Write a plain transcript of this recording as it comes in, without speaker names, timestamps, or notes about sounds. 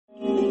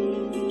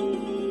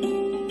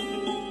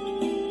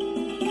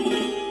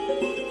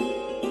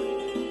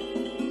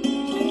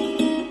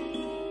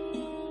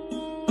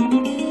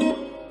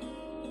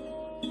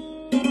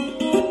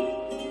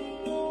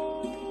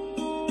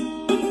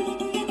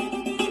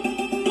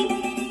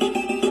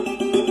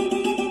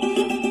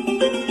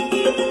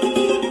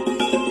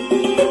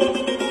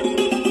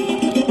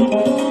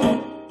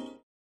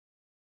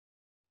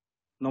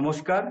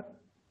নমস্কার।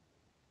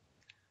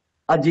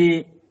 আজি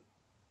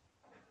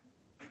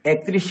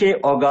 31শে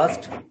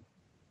অগস্ট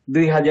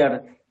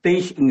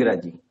 2023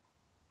 ইংরাজি।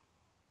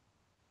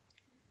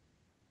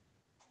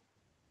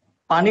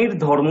 পানির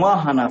ধর্ম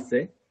হান আছে,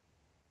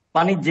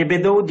 পানি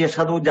যেবেদেও যে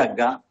সাধু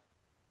জাগা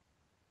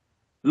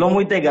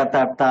লমইতে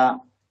গাতার তা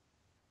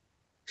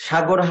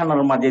সাগর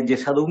হানার মাঝে যে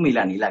সাধু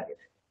মিলানি লাগে।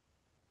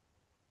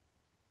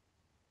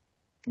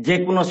 যে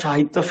কোনো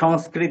সাহিত্য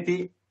সংস্কৃতি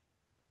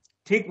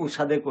ঠিক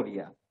উসাদে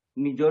করিয়া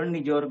নিজর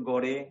নিজর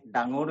গড়ে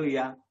ডাঙর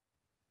হইয়া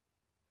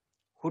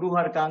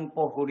হুরুহার কাং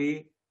পহরি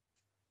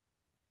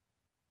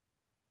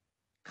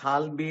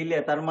খাল বিল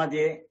এটার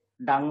মাঝে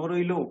ডাঙর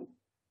হইল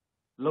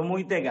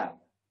লমইতে গা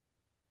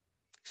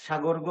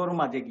সাগরগর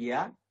মাঝে গিয়া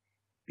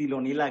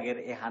তিলনি লাগের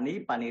এহানি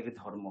পানির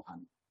ধর্মহান।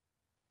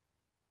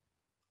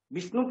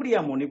 বিষ্ণুপ্রিয়া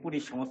মণিপুরী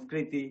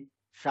সংস্কৃতি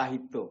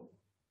সাহিত্য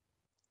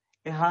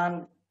এহান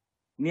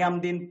নিয়াম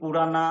দিন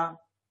পুরানা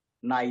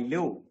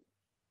নাইলেও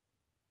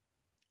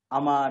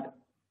আমার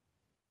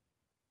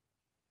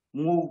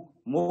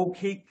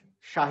মৌখিক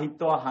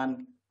সাহিত্য হান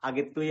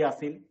আগের তুই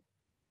আসিল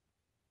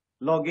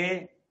লগে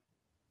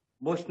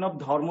বৈষ্ণব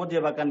ধর্ম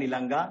যেবাকা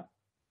নীলাঙ্গা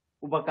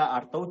উবাকা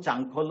আর্তও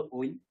চাংখল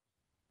ওই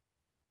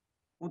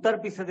উতার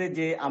পিছনে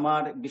যে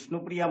আমার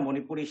বিষ্ণুপ্রিয়া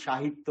মণিপুরী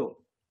সাহিত্য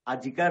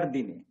আজিকার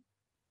দিনে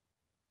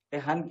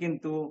এহান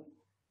কিন্তু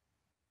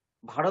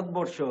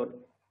ভারতবর্ষর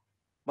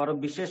বড়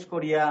বিশেষ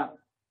করিয়া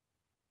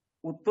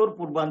উত্তর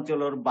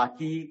পূর্বাঞ্চলের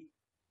বাকি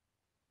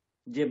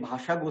যে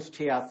ভাষা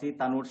গোষ্ঠী আছে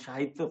তানোর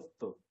সাহিত্য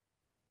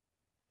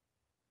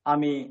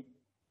আমি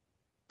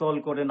তল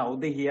করে নাও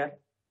দেহিয়া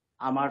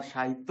আমার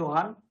সাহিত্য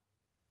হান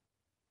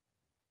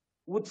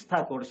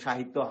উৎস্থাকর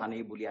সাহিত্য হানি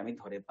বলি আমি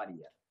ধরে পারি।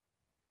 আর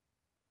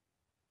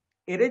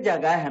এরে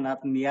জায়গায়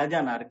হেনাত নিয়া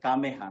জানার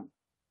কামে হান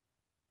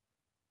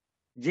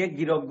যে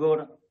গিরগর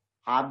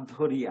হাত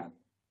ধরিয়া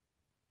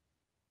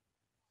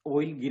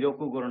ওই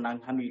গিরকুগর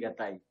নাংহানুই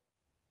গাতাই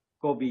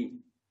কবি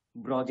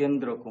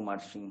ব্রজেন্দ্র কুমার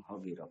সিংহ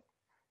গিরক।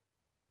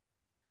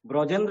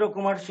 ব্রজেন্দ্র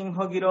কুমার সিংহ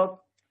গিরক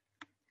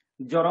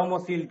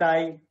জরমশিল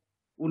তাই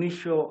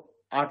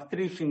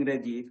 1938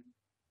 ইংরেজির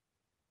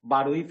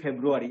 12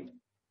 ফেব্রুয়ারি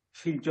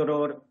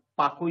শিলচরর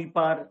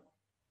পাকুইপার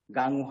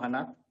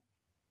গাঙ্গুহানাত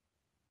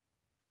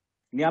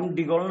নিয়াম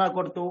ডিগল না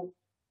করত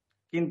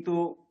কিন্তু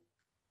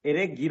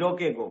এরে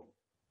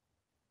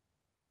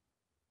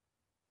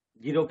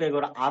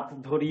গিরকেগর আত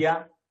ধরিয়া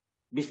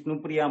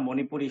বিষ্ণুপ্রিয়া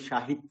মণিপুরী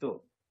সাহিত্য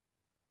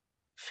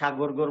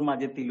সাগরগর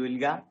মাঝে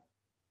তিলইলগা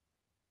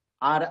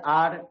আর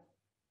আর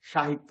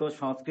সাহিত্য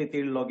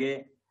সংস্কৃতির লগে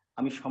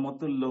আমি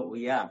সমতুল্য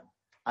হইয়া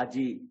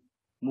আজি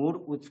মুর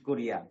উচ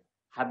করিয়া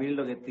হাবির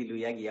লগে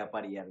তিলুইয়া গিয়া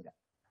পারিয়ার গা।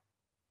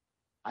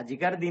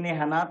 আজিকার দিনে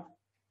হানাত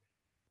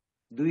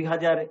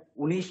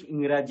 2019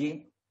 ইংরাজি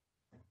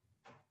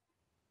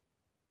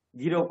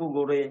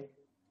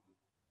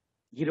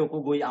গিরকু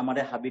গই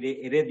আমারে হাবিরে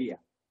এরে দিয়া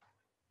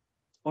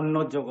অন্য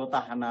জগতা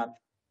হানাত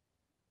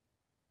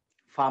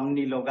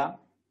ফামনি লগা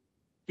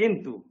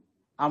কিন্তু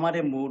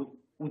আমারে মুর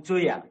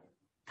উচইয়া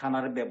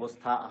থানার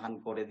ব্যবস্থা আহান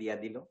করে দিয়া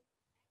দিল।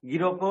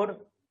 গিরকর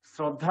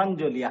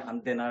শ্রদ্ধাঞ্জলি আহান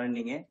দেনার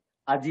নিঙে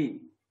আজি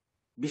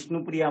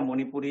বিষ্ণুপ্রিয়া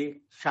মণিপুরী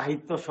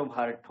সাহিত্য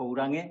সভার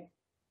ঠৌরাঙে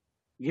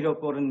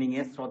গিরকর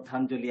নিঙে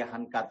শ্রদ্ধাঞ্জলি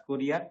আহান কাজ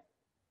করিয়ার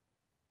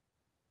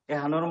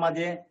এহানোর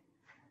মাঝে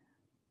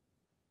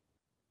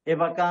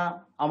এবাকা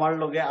আমার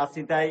লগে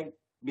আসিতাই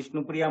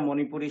বিষ্ণুপ্রিয়া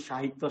মণিপুরী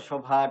সাহিত্য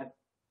সভার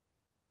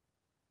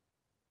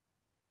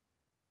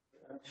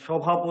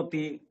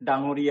সভাপতি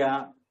ডাঙরিয়া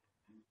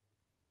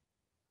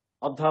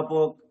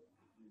অধ্যাপক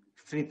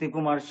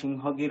স্মৃতিকুমার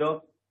সিংহ গিরক।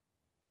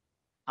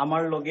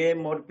 আমার লগে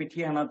মোর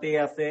পিঠি হানাতে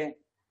আছে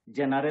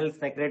জেনারেল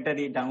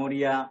সেক্রেটারি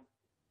ডাঙরিয়া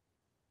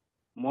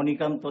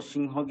মণিকান্ত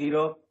সিংহ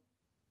গিরক।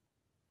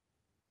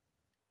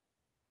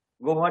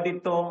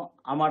 গুয়াহাটিত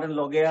আমার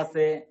লগে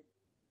আছে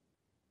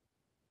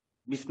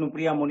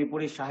বিষ্ণুপ্রিয়া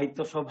মণিপুরী সাহিত্য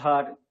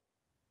সভার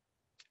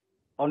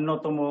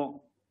অন্যতম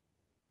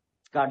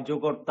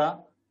কার্যকর্তা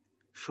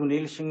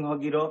সুনীল সিংহ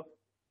গিরক।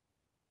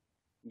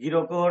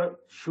 গিরকর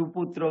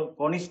সুপুত্র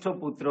কনিষ্ঠ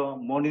পুত্র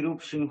মণিরূপ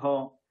সিংহ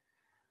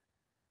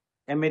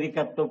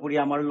আমেরিকাত্তপুরী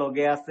আমার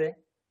লগে আছে।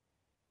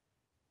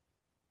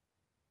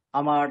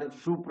 আমার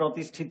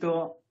সুপ্রতিষ্ঠিত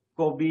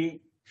কবি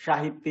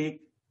সাহিত্যিক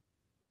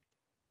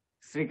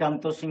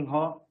শ্রীকান্ত সিংহ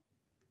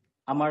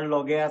আমার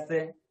লগে আছে।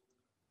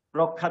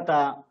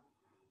 প্রখ্যাতা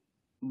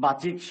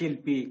বাচিক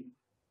শিল্পী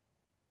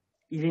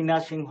ইরিনা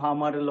সিংহ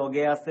আমার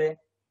লগে আছে।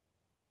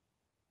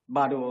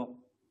 বারো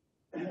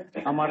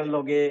আমার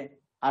লগে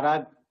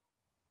আরাক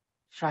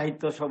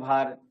সাহিত্য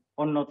সভার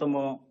অন্যতম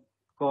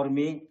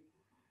কর্মী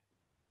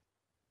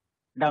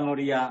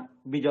ডাঙরিয়া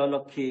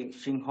বিজয়লক্ষ্মী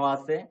সিংহ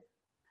আছে।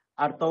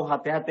 আর তো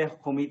হাতে হাতে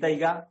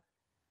হমিতাইগা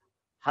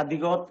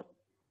হাদিগত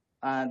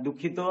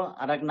দুঃখিত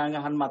আরাক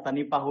নাঙ্গাহান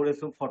মাতানি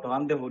পাহুরেছু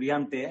ফটোহান দে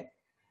হরিয়ানতে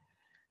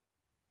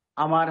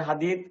আমার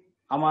হাদিত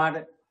আমার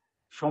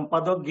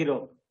সম্পাদক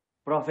গিরক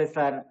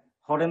প্রফেসর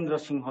হরেন্দ্র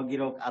সিংহ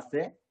গিরক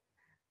আছে।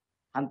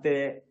 হানতে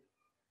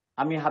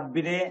আমি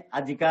হাব্বিরে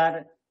আজিকার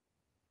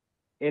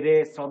এরে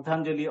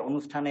শ্রদ্ধাঞ্জলি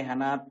অনুষ্ঠানে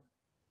হানাত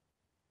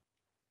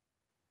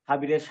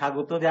হাবিরে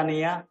স্বাগত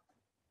জানিয়া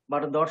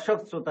বার দর্শক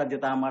শ্রোতা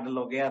যেটা আমার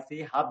লগে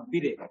আছি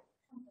হাবিরে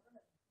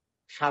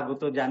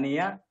স্বাগত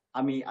জানিয়া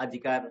আমি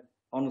আজিকার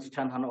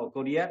অনুষ্ঠান হান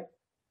অকরিয়ার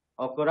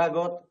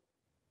অকরাগত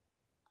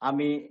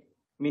আমি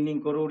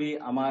মিনিং করুরি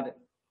আমার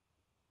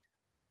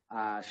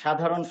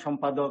সাধারণ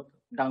সম্পাদক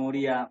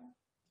ডাঙরিয়া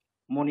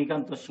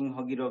মণিকান্ত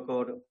সিংহ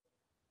গিরকর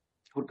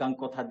হুরকাং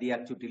কথা দিয়া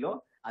চুটিল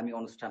আমি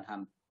অনুষ্ঠান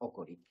হান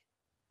অকরি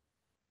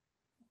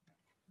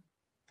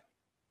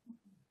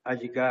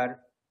আজিকার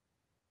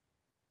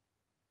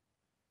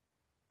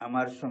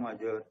আমার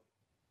সমাজের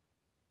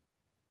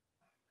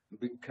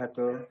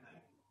বিখ্যাত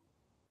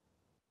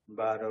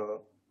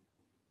 12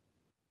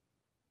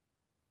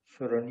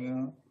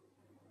 স্মরণীয়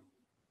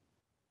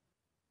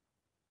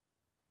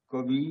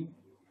কবি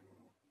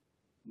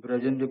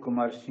ব্রজেন্দ্র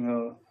কুমার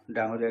সিংহ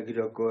ডাঙরিয়া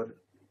গিরকর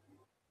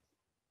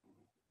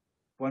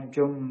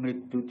পঞ্চম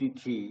মৃত্যু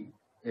তিথি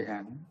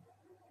এহান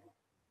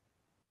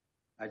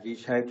আজি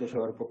সাহিত্য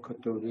সভার পক্ষ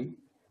তৈরি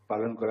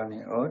পালন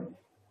করানি ওর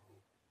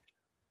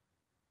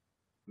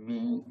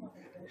মি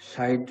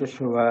সাহিত্য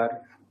সভার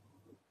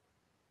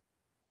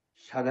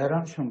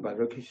সাধারণ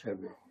সম্পাদক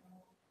হিসাবে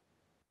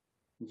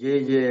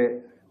যে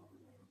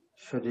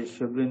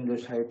সদস্যবৃন্দ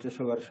সাহিত্য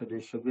সভার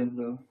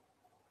সদস্যবৃন্দ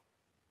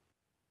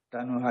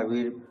তানু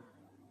হাবির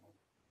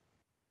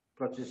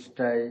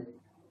প্রচেষ্টায়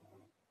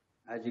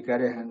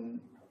আজিকার এহান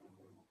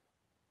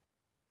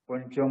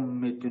পঞ্চম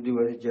মৃত্যু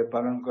দিবস যে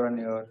পালন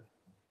করানি ওর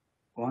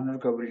ওহানোর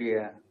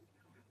কবলিয়া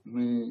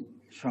মি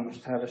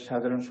সংস্থার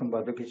সাধারণ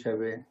সম্পাদক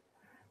হিসাবে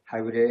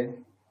হাবিরে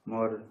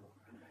মোর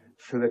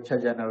শুভেচ্ছা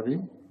জানাওরি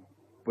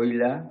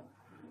পইলা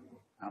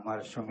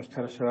আমার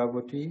সংস্থার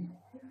সভাপতি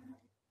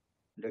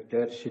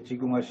ডক্টর সিটি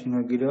কুমার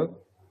সিংহ গিরক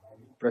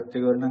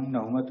প্রত্যেকের নাম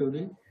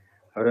নহমাতৌরি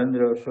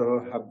হরেন্দ্র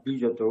সহ হাব্বি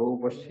যত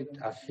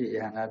উপস্থিত আছি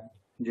এহানাত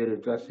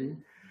জড়িত আছি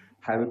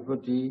হাবির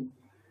প্রতি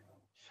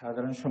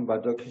সাধারণ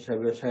সম্পাদক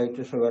হিসাবে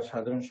সাহিত্য সভার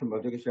সাধারণ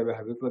সম্পাদক হিসাবে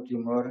হাবির প্রতি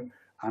মোর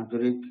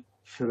আন্তরিক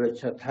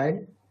শুভেচ্ছা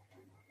থাই।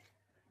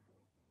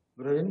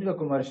 ব্রজেন্দ্র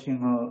কুমার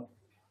সিংহ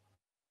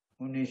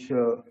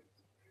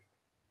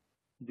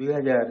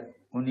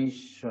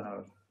 2019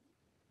 সনের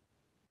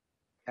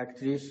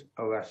 31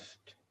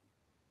 অগস্ট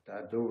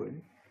তা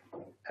দৌল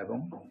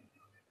এবং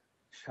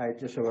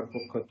সাহিত্য সভার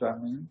পক্ষ তো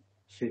আমি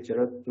শিলচর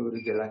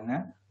তৈরি গেলাম না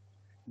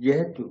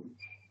যেহেতু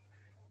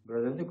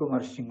ব্রজেন্দ্র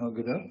কুমার সিংহ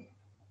গিরক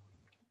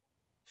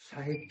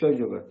সাহিত্য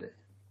জগতে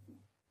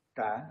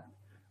তা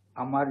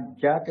আমার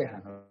জাতে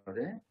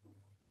হানরে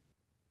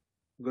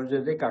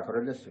গজে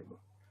কাকরে দেশে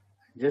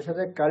যে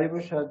সাথে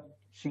কালীপ্রসাদ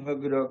সিংহ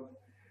গিরক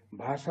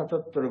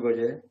ভাষাতত্ত্বর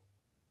গজে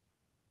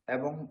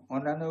এবং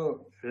অন্যান্য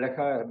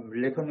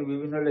লেখনী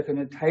বিভিন্ন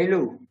লেখনী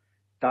থাইলেও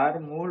তার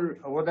মূল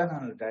অবদান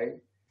আনটাই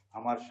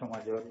আমার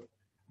সমাজের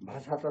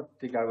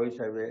ভাষাতাত্ত্বিক আগ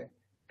হিসাবে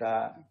তা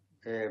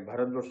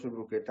ভারতবর্ষের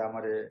বুকে তা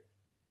আমার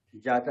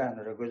জাতা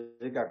আনরে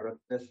গজে কাকরে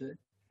আছে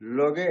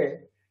লগে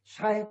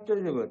সাহিত্য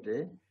জগতে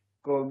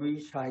কবি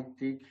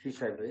সাহিত্যিক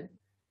হিসাবে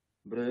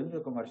ব্রজেন্দ্র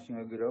কুমার সিংহ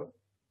গিরক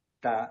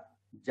তা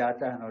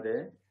জাতা আনরে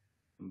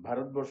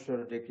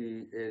ভারতবর্ষের দেখি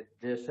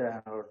দেশে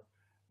আনর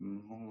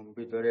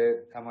ভিতরে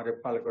আমার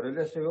পাল করে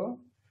দেশে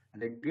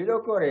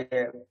গিরকরে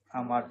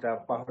আমার তা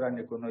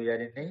পাহরানি কোনো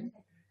ইয়ারি নেই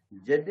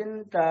যেদিন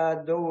তা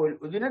দৌল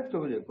অধীনত্ব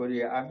করি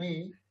আমি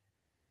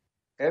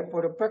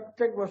এরপরে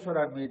প্রত্যেক বছর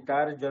আমি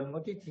তার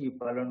জন্মতিথি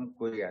পালন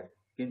করি আর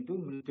কিন্তু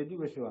মৃত্যু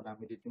দিবস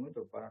আমি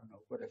রীতিমতো পালন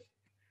করেছি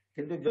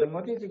কিন্তু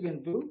জন্মতিথি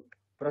কিন্তু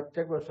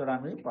প্রত্যেক বছর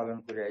আমি পালন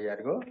করি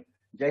আর গো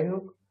যাই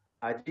হোক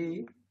আজি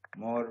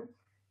মোর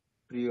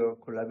প্রিয়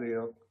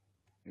খোলাবিয়ক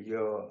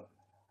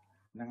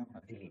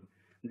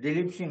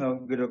দিলীপ সিংহ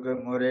গিরকে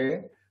মোরে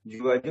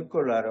যোগাযোগ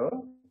করলারও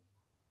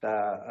তা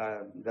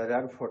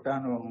দাদার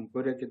ফোটানো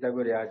করে কিতা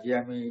করে আজি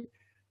আমি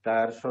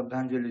তার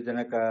শ্রদ্ধাঞ্জলি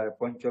জানাকা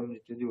পঞ্চম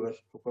মৃত্যু দিবস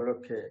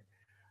উপলক্ষে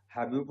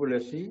হাবি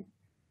বলেছি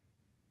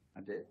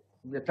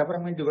তারপর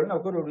আমি দিবল না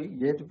করি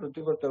যেহেতু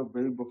প্রতিগত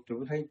বক্তব্য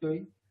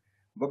থাইতই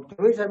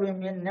বক্তব্য হিসাবে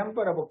নাম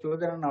পারা বক্তব্য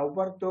জানা নাও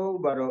পারতো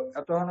বারো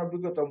এতক্ষণ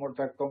অভিজ্ঞতা মোর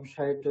তার কম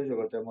সাহিত্য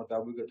জগতে মোট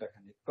অভিজ্ঞতা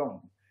খানিক কম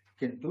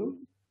কিন্তু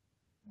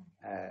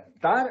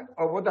তার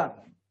অবদান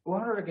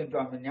ওখানে কিন্তু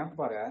আমি নাম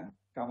পারা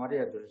কামারে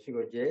আদর্শী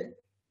যে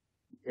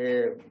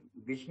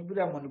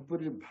বিষ্ণুপ্রিয়া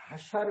মণিপুরী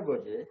ভাষার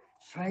গজে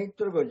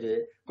সাহিত্যের গজে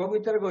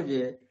কবিতার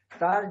গজে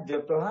তার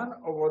যতহান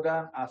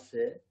অবদান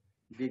আছে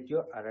দ্বিতীয়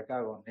আর একটা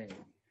নেই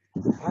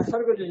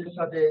ভাষার গজে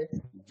সাথে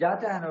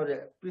যাতে আনরে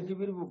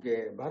পৃথিবীর বুকে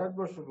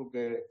ভারতবর্ষের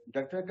বুকে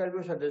ডক্টর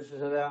কালীর সাথে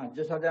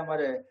যে সাথে আমার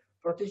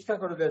প্রতিষ্ঠা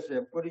করে দিয়েছে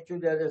পরিচয়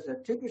দেওয়া দিয়েছে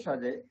ঠিক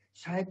সাথে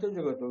সাহিত্য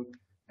জগত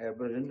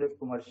ব্রজেন্দ্র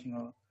কুমার সিংহ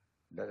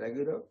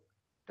দাদাগিরো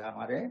তা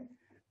আমারে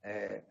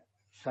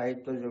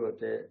সাহিত্য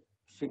জগতে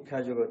শিক্ষা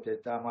জগতে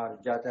তা আমার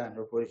যাতে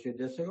আনর পরিচয়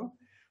দিয়েছে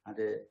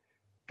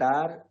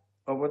তার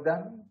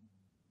অবদান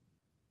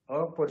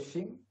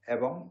অপরিসীম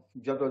এবং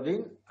যতদিন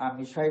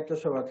আমি সাহিত্য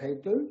সভা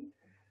থাইত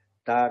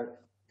তার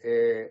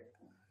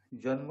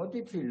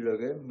জন্মতিথির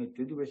লগে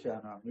মৃত্যু দিবসে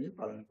আমি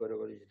পালন করে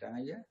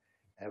টাঙাইয়া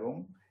এবং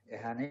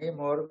এখানে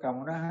মোর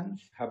কামনা হান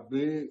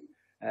হাব্বি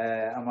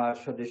আমার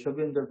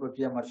সদস্যবৃন্দর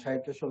প্রতি আমার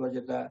সাহিত্য সভা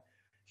যেটা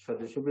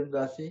সদস্যবৃন্দ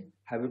আছি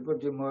হাবির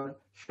প্রতি মোর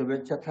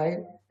শুভেচ্ছা থাই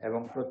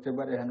এবং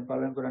প্রত্যেকবার এখানে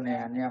পালন করে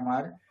নিয়ে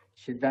আমার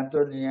সিদ্ধান্ত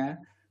নিয়ে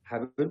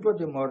হাবির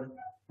প্রতি মোর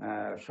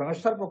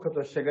সংস্থার পক্ষ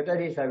তো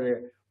সেক্রেটারি হিসাবে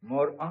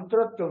মোর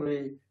অন্তরত্ববি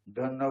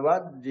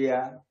ধন্যবাদ দিয়া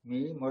মি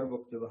মোর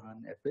বক্তব্য হান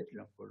এপে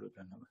করলো।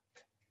 ধন্যবাদ।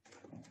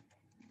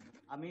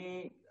 আমি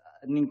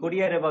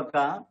নিকরিয়ারে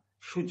বাকা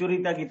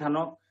সুচরিতা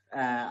গীতানক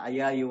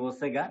আয়া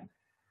ইউসেগা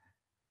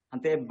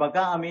হাতে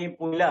বাকা আমি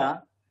পয়লা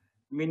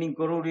মিনিং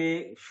করুরি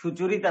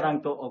সুচরিতা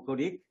রাংত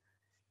অকরিক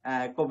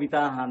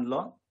কবিতা হানলো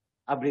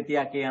আবৃত্তি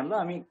আঁকি আনলো।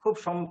 আমি খুব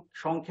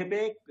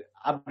সংক্ষেপে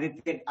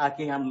আবৃত্তি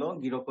আঁকি আনলো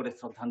গিরো করে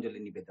শ্রদ্ধাঞ্জলি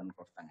নিবেদন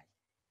করতাম।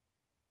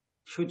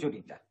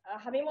 সুচরিতা।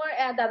 আমি মোর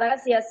দাদা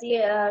সিয়াসি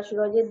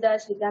সুরজিৎ দা,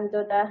 শ্রীকান্ত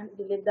দা,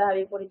 দিলীপ দা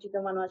হাবি পরিচিত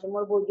মানুষ আছে।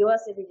 মোর বৌদিও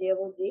আছে বিজয়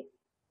বৌদি।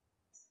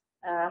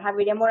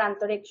 হাবিরে মোর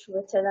আন্তরিক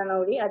শুভেচ্ছা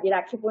জানাউরি। আজি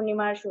রাখি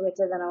পূর্ণিমার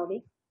শুভেচ্ছা জানাউরি।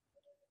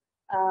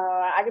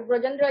 আজি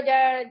ব্রজেন্দ্র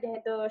যার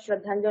যেহেতু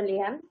শ্রদ্ধাঞ্জলি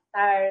হান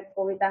তার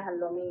কবিতা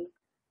হানলো আমি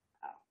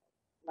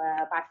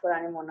পাঠ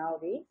করানি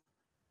মনাউরি।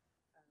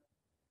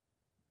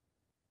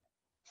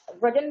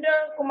 ব্রজেন্দ্র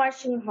কুমার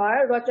সিংহর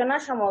রচনা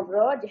সমগ্র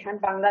যেহান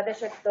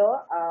বাংলাদেশের তো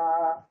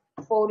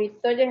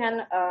পৌরিত্য যেহান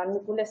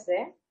নুকুলেছে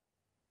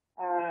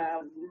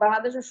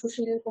বাংলাদেশের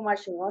সুশীল কুমার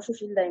সিংহ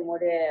সুশীল দাই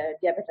মোড়ে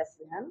ডিয়াবেটাস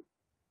হান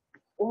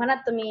ওহানার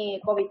তুমি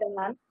কবিতা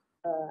মান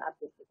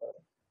আবৃত্তি করো।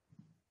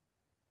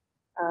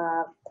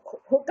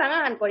 হুক্কাঙা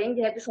হান করেন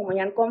যেহেতু সময়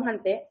হান কম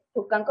হানতে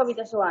হুক্কাং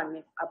কবিতা সো আমি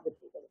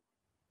আবৃত্তি করি।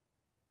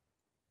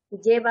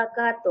 যে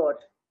বাঁকা তোর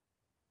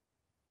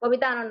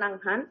কবিতা আনন্দাং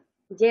হান।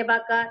 যে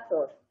বাঁকা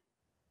তোর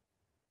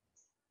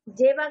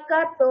যে বাঁকা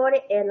তোর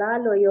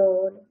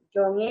এলালয়র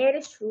জঙের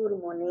সুর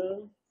মনে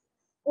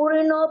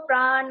পূর্ণ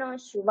প্রাণ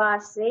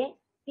সুবাসে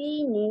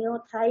তিনিও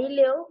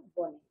থাইলেও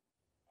বনে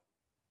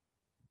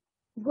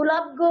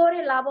গোলাপগড়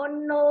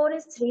লাবণ্যর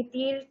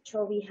স্মৃতির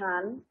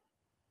ছবিহান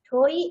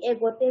ঠই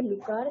এগোতে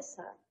লুকার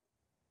সার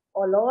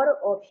অলর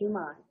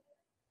অভিমান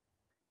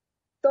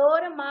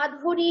তোর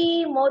মাধুরী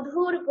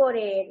মধুর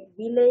করে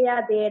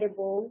বিলেয়াদের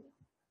বউ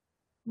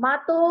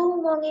মাতৌ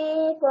মঙে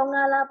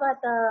কঙালা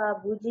পাতা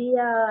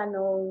বুঝিয়া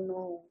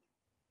নৌ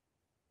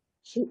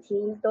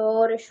শিথিল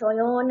তোর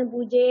শয়ন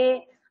বুঝে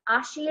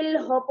আসিল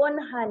হপন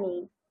হানি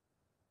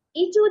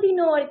ইচু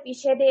দিনর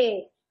পিছেদে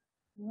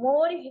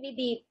মোর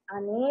হৃদিত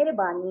আনের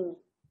বাণী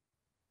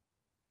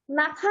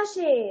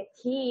নাথাসে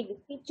থির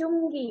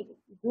পিচুঙ্গির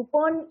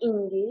গোপন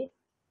ইঙ্গিত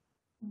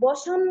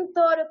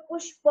বসন্তর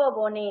পুষ্প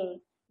বনে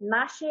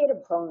নাশের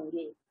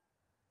ভঙ্গে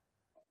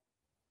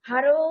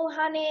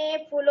হারোহানে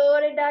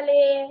ফুলোর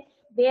ডালে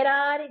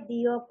বেড়ার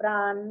দিও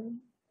প্রাণ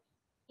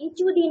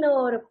ইচু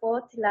দিনর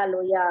পথ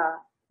লালইয়া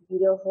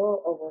বিরহ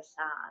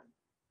অবসান।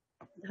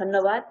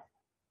 ধন্যবাদ।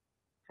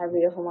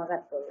 হাবির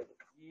হোমাগাত করবে।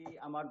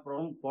 আমার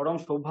পরম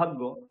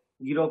সৌভাগ্য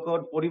গিরকর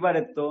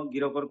পরিবারের তো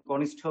গিরকর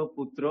কনিষ্ঠ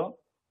পুত্র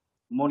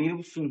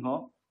মনিরূপ সিংহ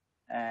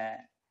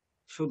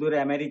সুদূর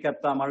আমেরিকার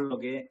তো আমার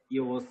লগে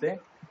ইউএসএ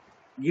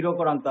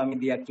গিরকরান্ত আমি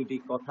দি একচুটি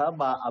কথা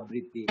বা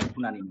আবৃত্তি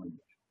শুনানি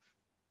মন্দির।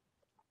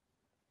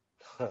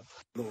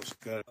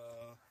 নমস্কার।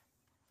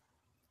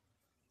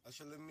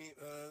 আসলে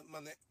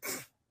মানে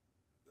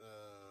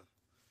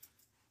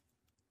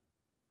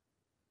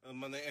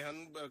মানে এখন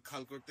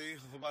খাল করতেই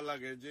হবা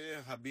লাগে যে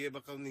হাবিয়ে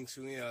বাকাও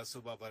নিংসুঙে আসো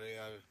বাবারে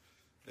আর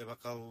এ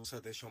বাকাও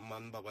সাথে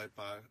সম্মান বাবাই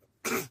পার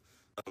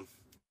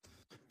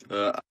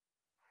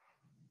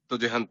তো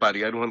যেহান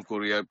পারিয়ার ওহান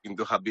কোরিয়া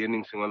কিন্তু হাবিয়ে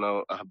নিংসুঙানা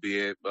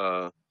হাবিয়ে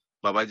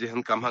বাবাই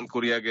যেহান কামহান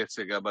কোরিয়া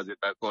গেছে গা বা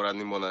যেটা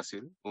করানি মন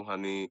আছিল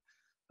ওহানি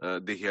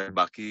দেখিয়া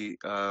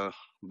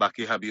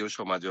বাকি হাবিও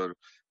সমাজর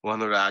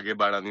ওহানোর আগে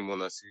বাড়ানি মন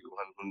আছে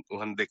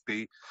ওহান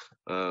দেখতেই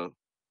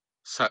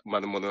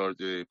মানে মনে হয়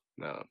যে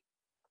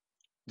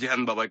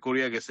যেহান বাবাই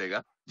কোরিয়া গেছে গা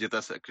যেটা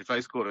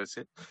স্যাক্রিফাইস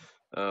করেছে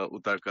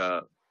উতারকা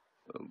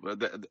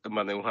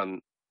মানে ওহান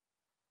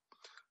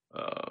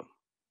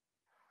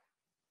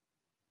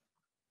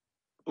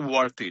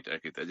ওয়ার্থ ইট আর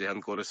কি যেহান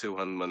করেছে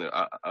ওহান মানে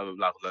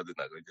লাহুলা দিন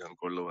আগে যেহান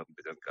করলো ওহান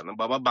বেজান কেন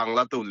বাবা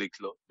বাংলাতেও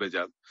লিখলো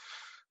বেজান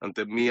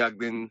আনতে মি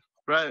একদিন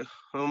প্রায়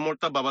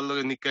মোরটা বাবার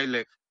লগে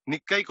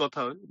নিকাই কথা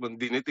হয়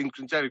দিনে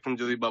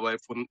 3-4 যদি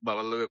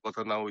বাবার লগে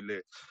কথা না হইলে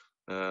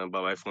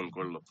বাবাই ফোন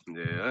করলো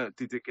যে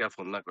তুই কে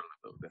ফোন না করলো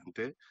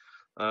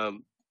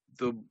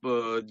তো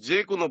যে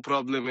কোনো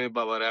প্রবলেমে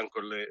বাবার আন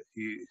করলে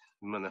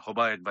মানে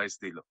হবা অ্যাডভাইস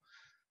দিল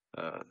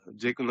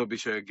যে কোনো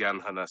বিষয়ে জ্ঞান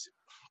হান আছে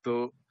তো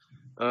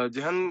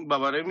যেহান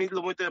বাবার এমনি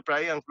লমইতে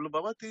প্রায় আনকলো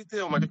বাবা তুই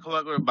আমাকে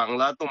খবর করে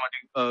বাংলা তোমার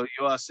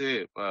ইয়ে আছে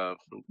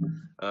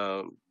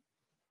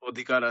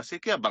অধিকার আছে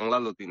কি বাংলা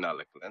লতি না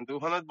লেখলেন তো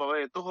ওখানে বাবা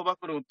এত হবা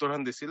করে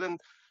উত্তরহান দিছিলেন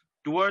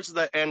towards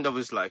the end of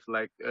his life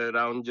like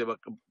around যে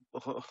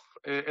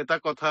এটা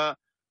কথা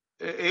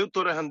এই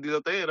উত্তরহান দিল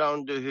তাই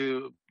অ্যারাউন্ড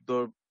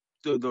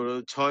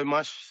 6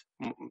 মাস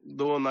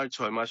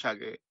 6 মাস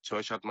আগে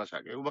 6-7 মাস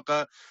আগে বাকা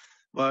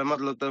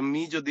মাতলো তো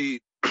মি যদি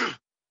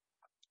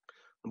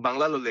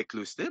বাংলা লো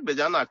লেখলুইছে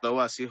বেজান আরটাও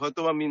আসি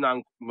হয়তো আমি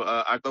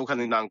আরটাও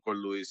খানি নাম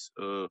করলুইস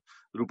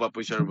রূপা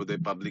পয়সার বোধে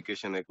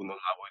পাবলিকেশনে কোনো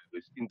লাভ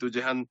হইলুইস কিন্তু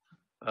যেহান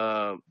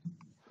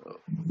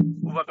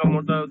উবাকা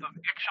মোটা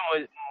এক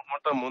সময়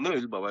মোটা মনে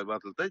হইল বাবাই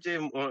বাতলতে যে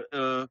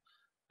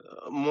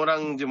মোরাং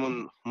যেমন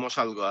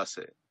মশাল গো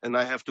আছে and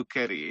I have to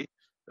carry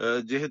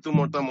যেহেতু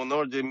মোটা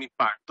মনোর যে মি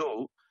পারতো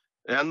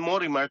এহান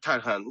মরি মার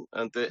থারহান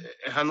এতে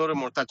এহানোরে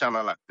মোটা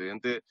চানা লাগতে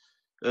এতে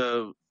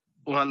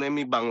ওখানে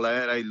আমি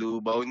বাংলায় আইলু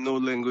বা অন্য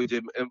ল্যাঙ্গুয়েজে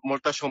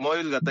মোটা সময়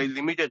হইল তাই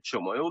লিমিটেড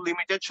সময় ও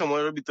লিমিটেড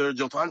সময়ের ভিতরে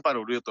যতহান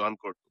পারো ততহান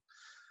করতো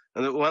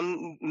ওয়ান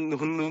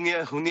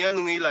হুনিয়া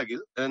নুঙি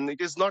লাগিল and it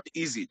is not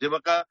easy যে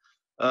বাকা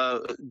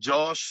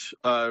যশ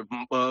আর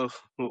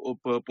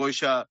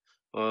পয়সা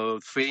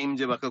ফেম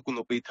যে বাকা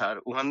কোনো পি থার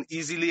ওহান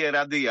ইজিলি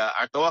এরা দিয়া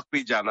আটওয়াক পি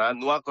জানা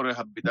নোয়া করে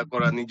হাবিদা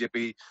করা নিজে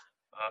পি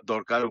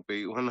দরকার পি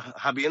ওহান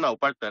হাবিয়ে নাও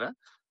পারতারা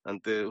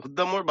আনতে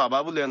হুদ্দা মোর বাবা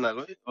বলে না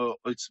গো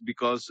it's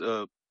because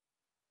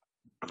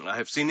I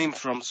have seen him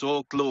from so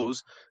close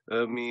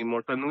me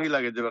মোরটা নুই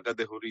লাগে যে বাকা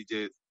দেহরি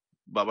যে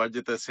বাবার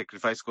যেটা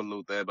স্যাক্রিফাইস করলো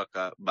তাই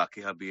বাকা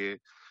বাকি হাবিয়ে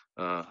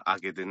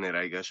আগে দিন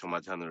রাইগা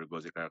সমাধানের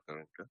গজে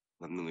কারণ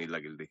নুই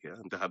লাগিল দেখিয়া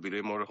হাবিরে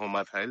মোর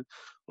হমা থাইল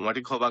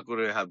উমাটি খবা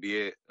করে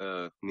হাবিয়ে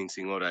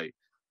নিংসিং ওরাই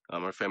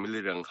আমার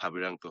ফ্যামিলির রং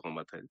হাবিরাং তো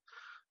হমা থাইল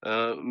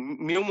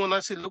মিও মনে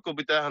ছিল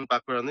কবিতা হান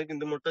পাকরানে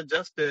কিন্তু মোরটা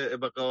জাস্ট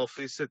এবাকা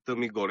অফিসে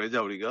তুমি গড়ে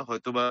যাওরিগা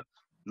হয়তোবা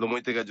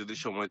লমই থেকে যদি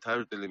সময় থার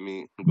তাহলে আমি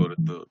গড়ে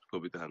তো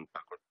কবিতা হান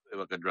পাকর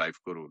এবাকা ড্রাইভ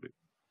করো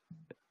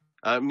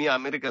আর মি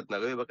আমেরিকাত না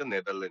গো এবাকা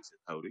নেদারল্যান্ডসে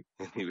থাউরি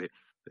anyway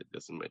it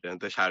doesn't matter and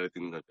the 3.5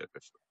 ঘন্টা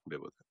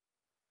ব্যবধান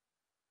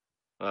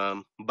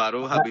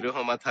বারো হাবির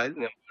হমা থাইল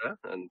নেমরা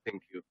and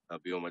thank you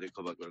হাবিও আমারে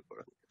খবর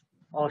করা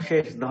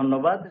অশেষ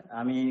ধন্যবাদ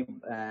আমি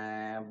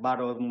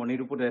 12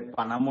 মনির উপরে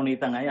পানামণি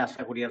তাঙাই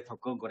আশা করি আর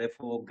থক গড়ে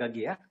ফোগা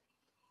গিয়া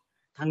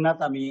থাংনাত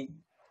আমি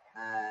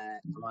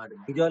আমার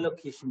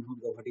বিজয়লক্ষ্মী সিংহ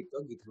গঠিত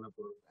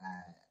গীতানপুর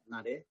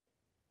নারে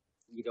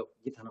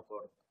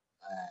গীতানপুর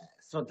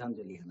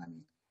শ্রদ্ধাঞ্জলি হানামি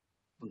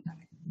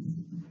পুনতাঙে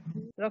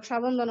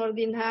রক্ষাবন্ধনের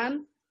দিন হান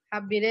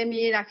হাব্বিরে মি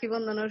রাখি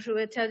বন্ধনের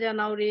শুভেচ্ছা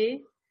জানাওরি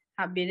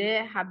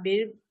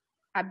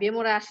হাব্বিয়ে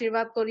মোরা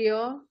আশীর্বাদ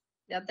করিও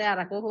যাতে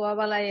আরাকো হওয়া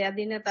বালা ইয়া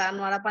দিনে তা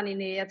নোয়ারা পানি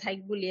নিয়ে থাইক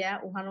বুলিয়া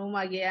উহানো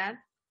মাগিয়া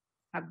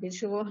হাব্বির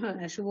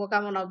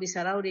শুভকামনা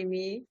বিচারাও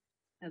রিমি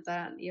এটা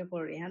ইয়ে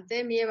করি হাতে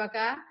মিয়ে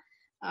বাকা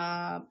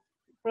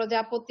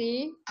প্রজাপতি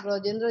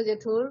ব্রজেন্দ্র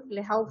জেঠুর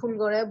লেহাও ফুল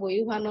গড়ে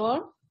বইহানোর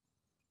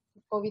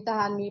কবিতা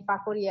হান মি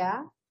পাকরিয়া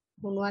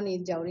হুনুয়া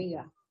নিজ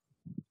যাওরিগা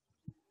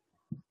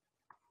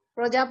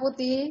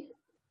প্রজাপতি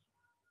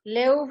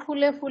লেউ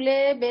ফুলে ফুলে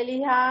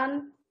বেলিহান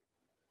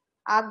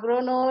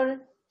আগ্রনর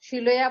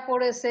শিলয়া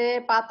পড়েছে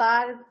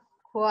পাতার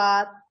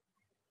খোয়াত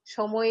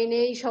সময়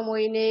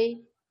নেই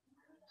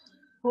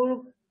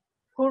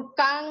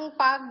হুরকাং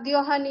পাক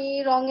দিওহানি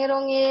রঙে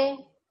রঙে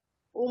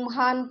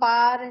উমহান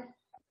পার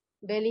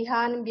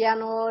বেলিহান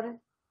বিয়ানর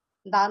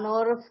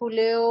দানর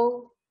ফুলেও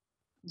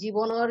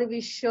জীবনর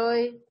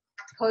বিস্ময়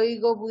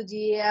হৈগ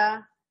বুঝিয়া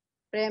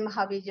প্রেম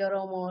হাবি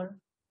জরমর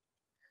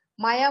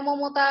মায়া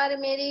মমতার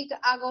মেরিক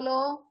আগলো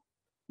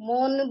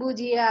মন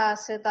বুঝিয়া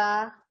আছে তা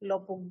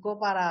লপুগ্য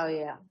পারা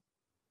হইয়া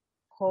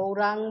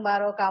খৌরাং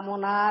বারো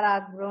কামনার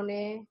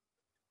আগ্রনে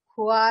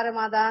খুয়ার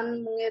মাদান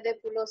মুঙেদে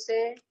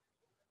পুলসে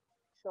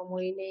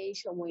সময়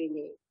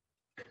নেই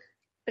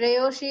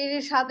প্রেয়সীর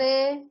সাথে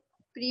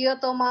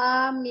প্রিয়তমা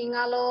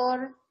মিঙালর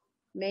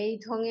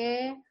মেইথঙে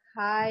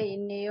হাই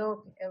নেয়ক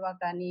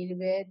এবাকা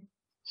নির্বেদ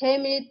হে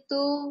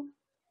মৃত্যু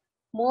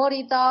মোর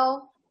ইতাও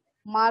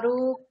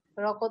মারুক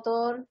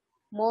রকতর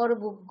মোর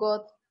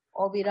বুকগত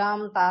অবিরাম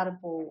তার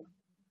পো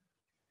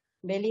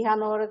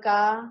বেলিহানোর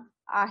কা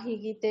আহি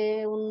গীতে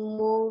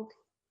উন্মুখ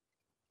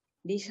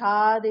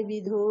বিষাদ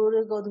বিধুর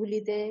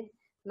গধূলিতে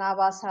না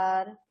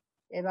বাসার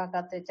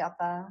এবাকাতে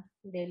চাতা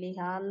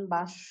বেলিহান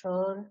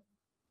বাসর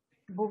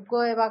বুগ্গ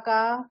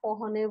এবাকা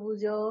পহনে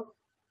বুঝো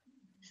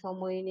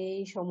সময়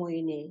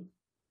নেই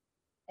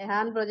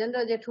এহান ব্রজেন্দ্র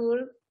জেঠুর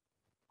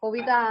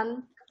কবিতান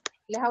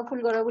লেহাও ফুল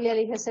গড়ে বুলিয়া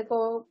লিখেছে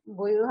কো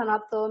বইও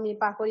হানাত তো মি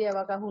পাকরি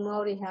এবাকা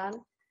হুনুয়াও রিহান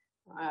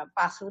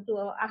পাশু তো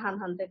আহান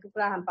হানতে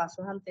টুকরা হান পাশু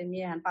হানতে মি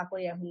হান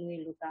পাকরিয়া হুনুই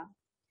লুকা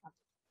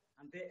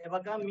হানতে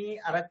এবাকা মি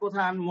আরেক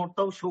কথা হান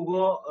মোরটাও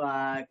সুগো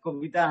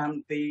কবিতা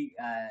হানতেই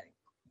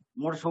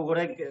মোর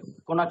সুগরে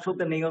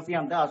কোনাকসুতে নেই হসি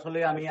হানতে আসলে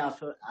আমি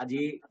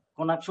আজি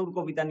কোনাকসুর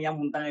কবিতা নিয়া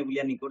মুনতাঙে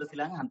বুলিয়া নি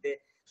করেছিলাম হানতে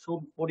সব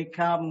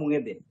পরীক্ষা মুঙে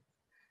দে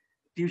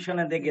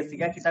টিউশনে দে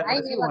গেছিগা কিতা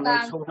করেছি মানে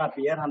সৌনা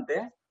পিয়ার হানতে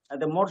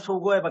আতে মোর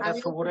সৌগ এবাকা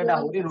সুগরে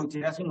ডাহুরি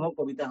রুচিরা সিংহ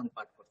কবিতা হান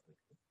পাঠ করতে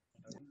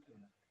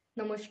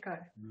নমস্কার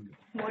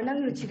মোর নাম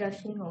রুচিরা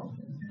সিংহ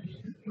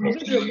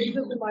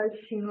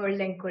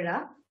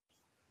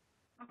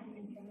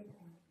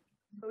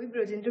কবি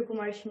ব্রজেন্দ্র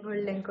কুমার সিংহর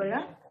লেঙ্করা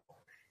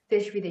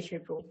দেশ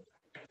বিদেশের বউ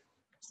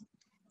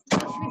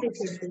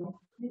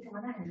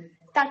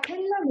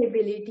তাখেল্লা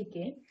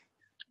মেবেলিটিকে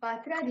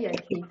পাত্রা দিয়া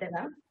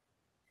খেলতারা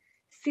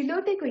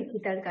সিলোতে কই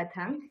কিতার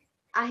কথা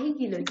আহি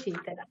গিল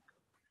ছেলতারা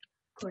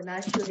খোলা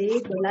সুরে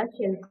গোলা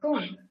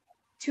চেলকন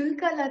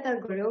চুলকালাতা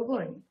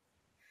গরবন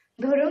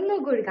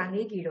ধরনগর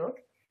গাঙে গিরক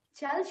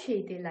চাল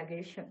সেইতে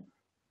লাগের সন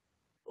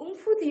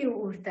উমফু দিয়ে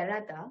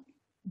উড়তারাতা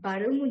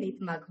 12 মুনিত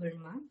মাঘর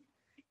মা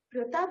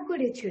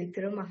প্রতাপগড়ে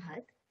চৈত্র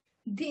মাহাত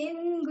দিন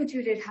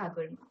গুজুরের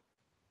হাগর মা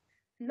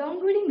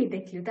লঙ্গুড়ি মি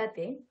দেখলু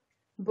তাতে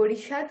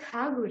বরিশাত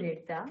হা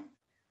ঘুরেরতা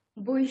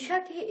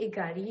বৈশাখে এ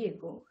গাড়ি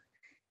এগো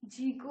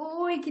জিগো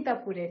এ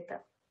কিতাপুরেরতা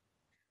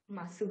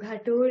মাসু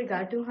ঘাটোর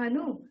গাটো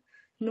হানু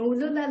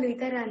নৌলো লালুই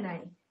তারা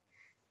নাই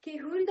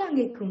কেহুর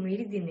গাঙ্গে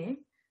কুমির দিনে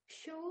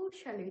শো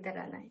শালুই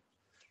তারা নাই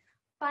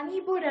পানি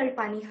বোরার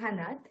পানি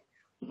হানাত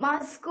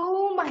মাছ গো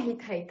মাহি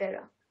থাই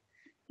তারা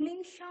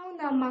নিংসাও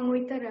না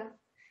মাঙই তারা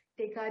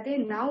টেকাদে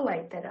নাও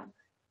আই তারা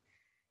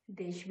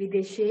দেশ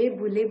বিদেশে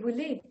বুলে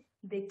বুলে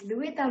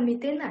দেখলুয়ে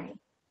তামিতে নাই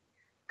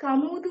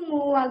কামুদ মো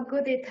আজ্ঞ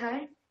দেথার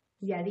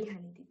ইয়ারি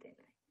হানি দিতে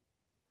নাই।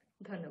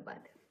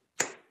 ধন্যবাদ।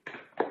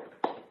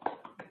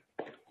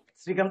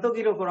 শ্রীকান্ত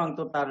গিরকরং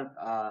তো তার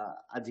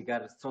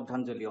আজিকার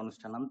শ্রদ্ধাঞ্জলি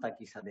অনুষ্ঠান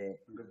তাকি সাথে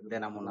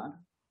দেনামোনা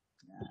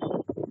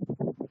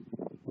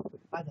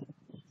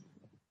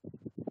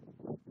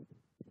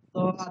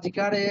তো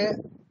আজিকার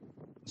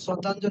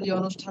শ্রদ্ধাঞ্জলি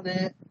অনুষ্ঠানে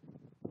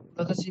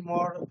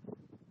মোর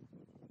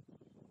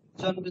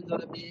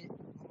জনবিন্দরে মি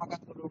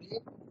আমাকাত করি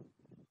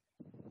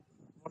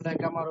মনে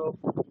কামারো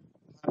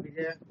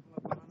আবিরে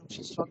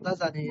মানুষি শ্রদ্ধা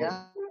জানিয়া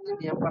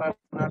নিয়ম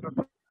নাটক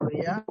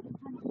করিয়া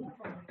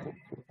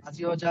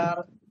আজি ওজার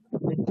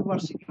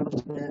মৃত্যুবার্ষিকী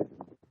অনুষ্ঠানে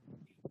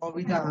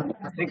কবিতা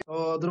তো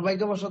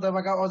দুর্ভাগ্যবশত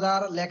এবাকা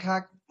ওজার লেখা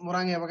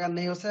মোরাং এবাকা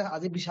নেই হচ্ছে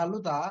আজি বিশালু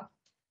তা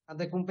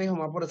আদে কুম্পে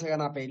হমা পড়েছে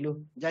না পেইলু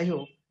যাই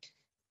হোক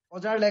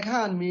ওজার লেখা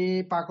আমি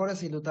পাকরে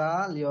ছিল তা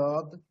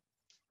লিয়ত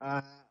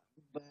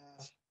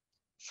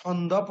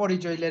ছন্দ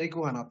পরিচয় লেরি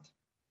কুহানাত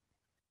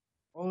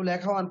ও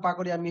লেখাওয়ান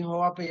পাকরি আমি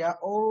হওয়া পেয়া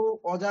ও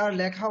ওজার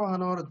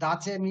লেখাওয়ানোর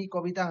দাচে আমি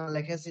কবিতা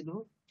লেখেছিল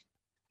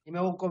ইমে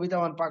ও কবিতা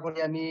ওয়ান পাকরি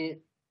আমি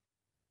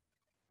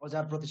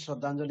ওজার প্রতি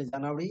শ্রদ্ধাঞ্জলি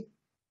জানাউরি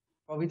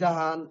কবিতা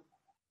হান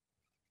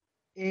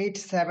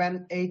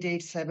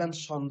 87887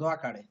 ছন্দ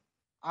আকারে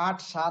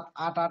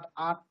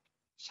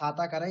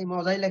 87888 আকারে ইমে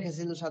ওজাই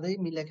লেখেছিল সাথেই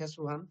মি লেখে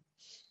সুহান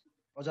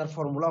ওজার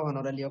ফর্মুলা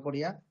হানরে লিও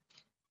করিয়া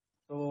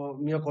তো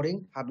মিও করিং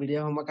হাবিরে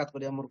হমাকাত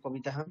করিয়া মোর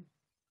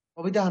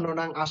কবিতা হানোর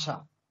নাং আশা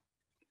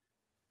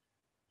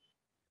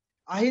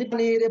আহির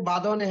পানির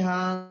বাদনে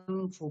হান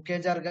ফুকে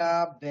জারগা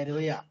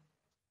বেরোয়া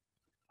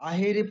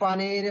আহির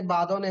পানির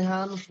বাদনে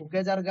হান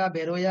ফুকে জারগা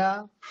বেরোয়া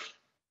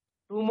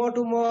টুমো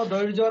টুমো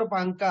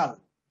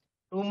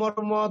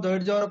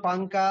ধৈর্যর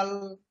পাঙ্কাল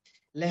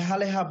লেহা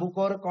লেহা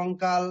বুকর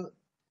কঙ্কাল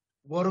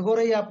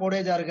গড়গড়াইয়া পড়ে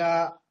জারগা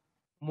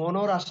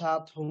মনর আশা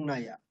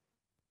থুংনাইয়া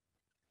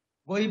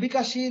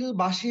গৈবিকাশীল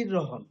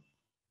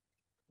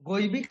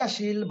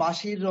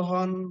বাঁশির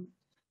রহন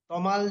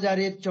তমাল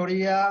জারির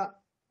চড়িয়া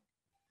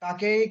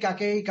কাকেই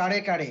কাড়ে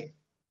কাড়ে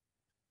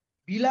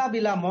বিলা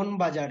বিলা মন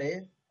বাজারে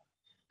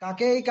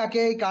কাকেই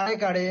কাড়ে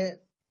কাড়ে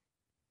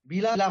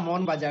বিলা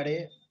মন বাজারে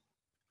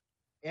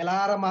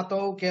এলার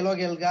মাতৌ কেলো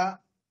গেলগা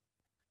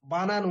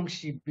বানা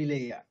নুংসি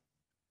বিলেইয়া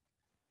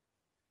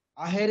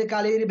আহের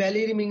কালির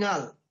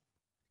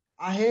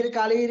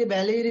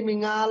বেলির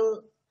মিঙাল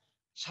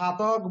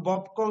সাতক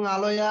বপকং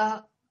আলয়া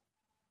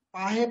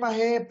পাহে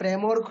পাহে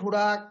প্রেমর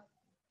খুড়াক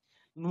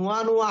নুয়া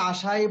নুয়া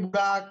আশাই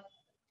বুড়াক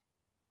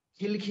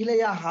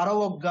খিলখিলেয়া হারো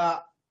অজ্ঞা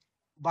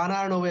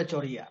বানার নবে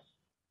চড়িয়া।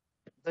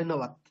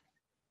 ধন্যবাদ।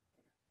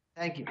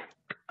 Thank you.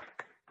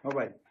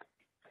 ভাই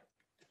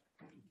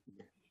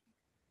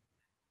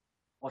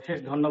অশেষ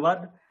ধন্যবাদ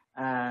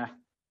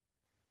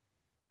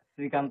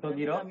শ্রীকান্ত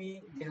গির। আমি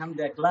যেখান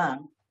দেখলাম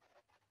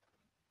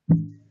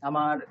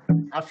আমার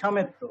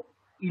আসামের তো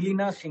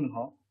ইলিনা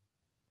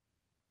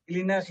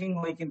সিংহ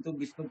কিন্তু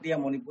বিষ্ণুপ্রিয়া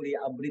মণিপুরী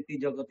আবৃত্তি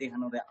জগতে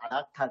হানরে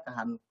আরাক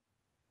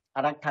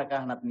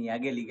ঠাকাহানাত নিয়া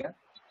গেলিগা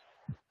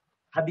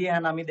হাদিয়ে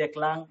হান আমি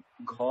দেখলাম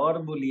ঘর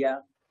বলিয়া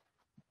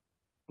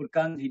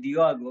ফুরকান ভিডিও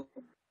আগো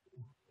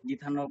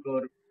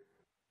গীতানগর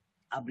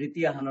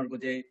আবৃত্তি আহানোর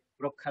গজে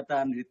প্রখ্যাতা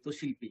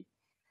নৃত্যশিল্পী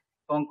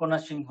কঙ্কনা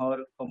সিংহর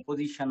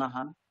কম্পোজিশন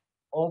আহান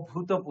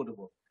অভূতপূর্ব।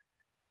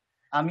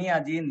 আমি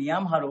আজি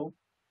নিয়াম হারো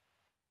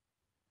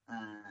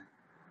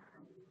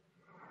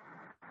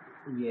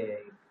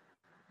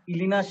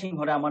ইলিনা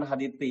সিংহরে আমার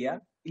হাদিত পেয়া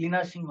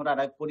ইলিনা সিংহর আর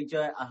এক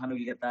পরিচয় আহান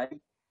উইলে তাই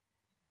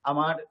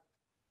আমার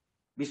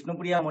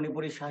বিষ্ণুপ্রিয়া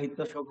মণিপুরী সাহিত্য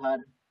সভার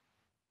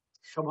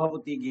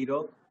সভাপতি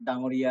গিরক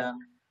ডাঙরিয়া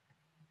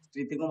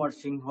স্মৃতিকুমার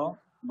সিংহ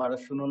বারো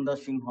সুনন্দা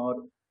সিংহর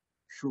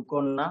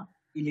সুকন্যা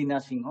ইলিনা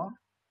সিংহ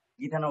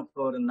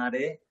গীতানকর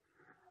নারে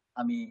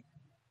আমি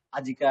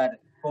আজিকার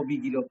কবি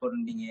গিরকর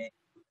নিয়ে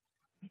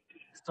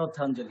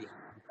শ্রদ্ধাঞ্জলি।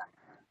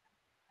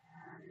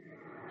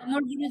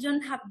 আমার গুরুজন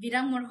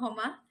হাব্বিরাম মোর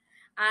হমা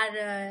আর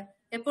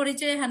এ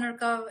পরিচয় হানোর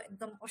কা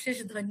একদম অশেষ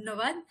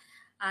ধন্যবাদ।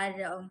 আর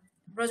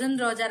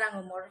ব্রজেন্দ্র অজারাং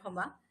মোর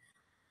হমা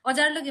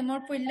অজার লগে মোর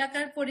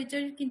পৈলাকার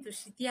পরিচয় কিন্তু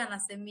স্মৃতি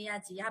আনাছে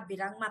মিয়াজি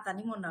হাব্বিরাং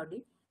মাতানি মনাউলি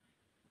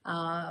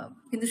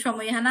কিন্তু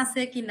সময় হান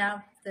আছে কিনা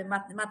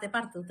মাতে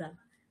পারতো তা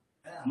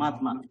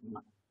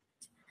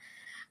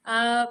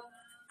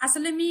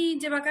আসলে মি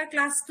যেবাকা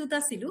ক্লাস 2 তা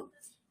ছিল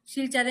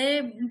শিলচারে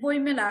বই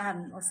মেলা হান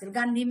আছিল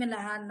গান্ধী মেলা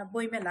হান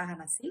বই মেলা হান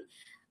আছিল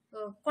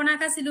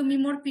কোনাকা ছিল মি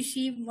মোর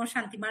পিসি মোর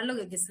শান্তিমার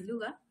লগে গেছিল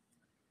গা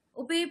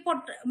ওপে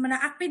মানে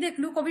আপনি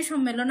দেখলু কবি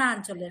সম্মেলন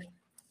অঞ্চলের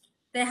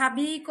তে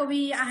হাবি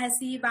কবি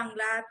আহেসি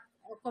বাংলা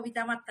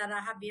কবিতা মাত্তারা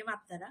হাবিয়ে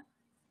মাত্তারা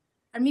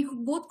আর মি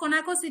বহুত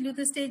কনাকো ছিল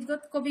তো স্টেজ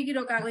গত কবি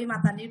গিরক আগই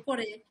মাতানির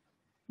পরে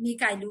মি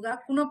কাইলুগা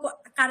কোনো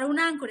কারণ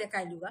না করে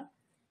কাইলুগা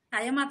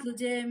তাই মাতলু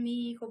যে মি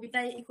কবিতা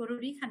ই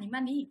করুরি খানি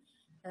মানি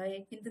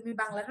কিন্তু মি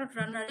বাংলা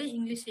টটরানারে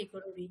ইংলিশ ই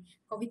করুরি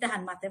কবিতা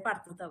হান মাতে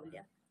পারতো তা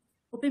বলিয়া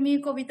ওপে মি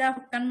কবিতা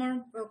কানমর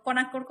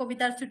কনাকর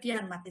কবিতার ছুটি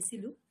হান মাতে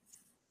ছিল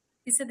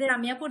পিছেদের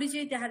আমিয়া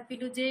পরিচয় তাহার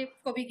পিলু যে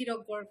কবি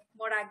গিরক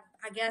মোর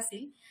আগে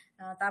আছিল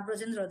তা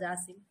ব্রজেন্দ্র যা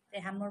আছিল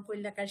তেহান মোর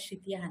পৈলাকার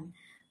স্মৃতি হান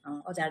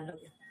অজার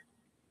লগে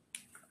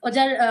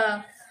অজার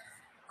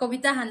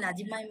কবিতা হান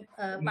আজি মাই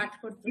পাঠ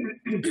করতো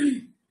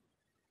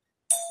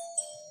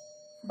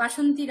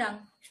বাসন্তী রাং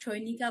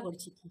সৈনিকা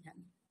বলছি কি হান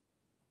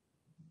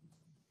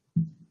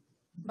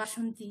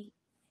বাসন্তী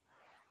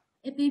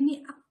এপিমি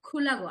আক্ষু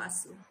লাগো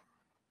আসু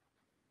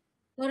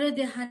তোরে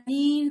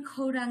দেহানির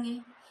খৌরাঙে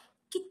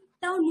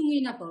কিত্তাও নুয়ে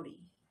না পড়ি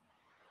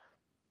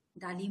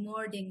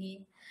ডালিমর ডেঙে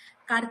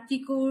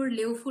কার্তিকর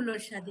লেউ ফুলর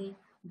সাদে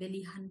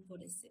বেলিহান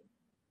পড়েছে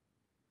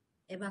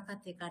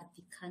এবাকাতে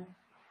কার্তিক খান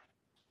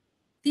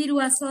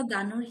তিরুয়াস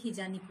দানর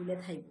হিজানি কুলে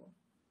থাইব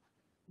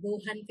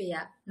বৌহান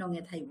পেয়া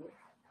নঙে থাইব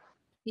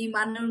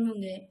ইমানর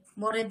নুঙে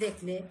মরে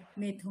দেখলে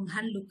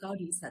মেথুংহান লুকাও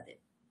রিসাদে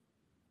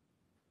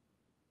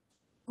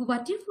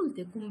গুবাটির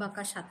ফুলতে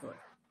কুম্বাকা সাতর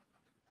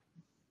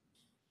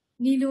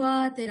নীলুয়া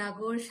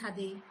তেরাগর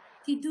সাদে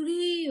তিতুরি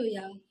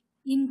ওয়া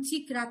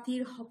ইঞ্চিক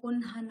রাতির হপন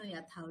হান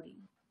ওয়া থাউরি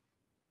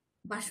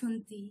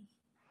বাসন্তী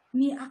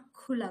মি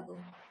আক্ষু লাগো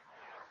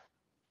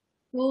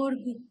তোর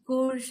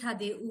বুক্কর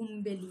সাদে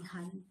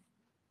বেলিহান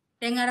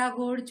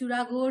টেঙ্গারাগর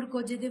চূড়াগর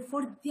গজেদে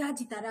ফর্দিয়া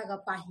জিতারাগা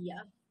পাহিয়া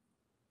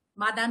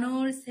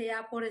মাদানোর সেয়া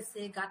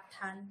পড়েছে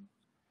গাঠান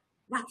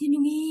রাতি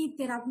নুঙি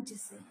তেরা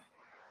বুঝেছে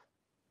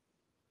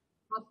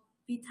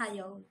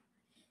পিথায়ও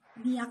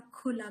মি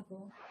আক্ষু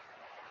লাগো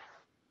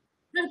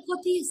আর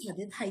কতি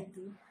সাদে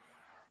থাইতু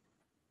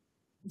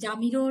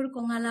জামিরোর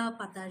কঙালা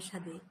পাতার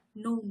সাদে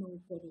নৌ নৌ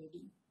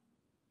পড়ি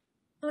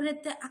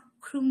তোরেতে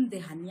আক্রুম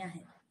দেহানিয়া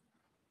হে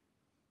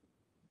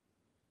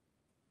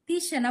তি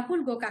সেনাপুল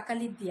গো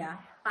কাকালি দিয়া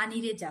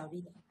পানিরে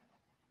যাওরি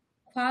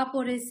খোয়া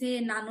পড়েছে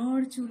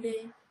নানর চুলে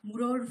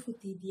মুরর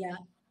ফুটি দিয়া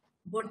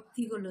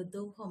বর্তি গল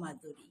দৌহ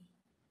মাদুরি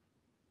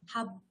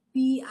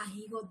হাব্বি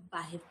আহিগত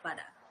বাহের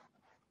পাড়া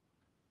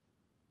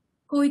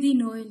কইদি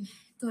নইল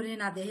তোরে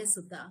না দেহে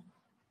সুতা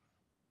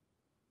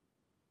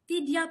তি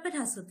দিয়া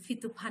পেঠাসত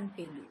ফিতু ফান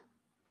পেলু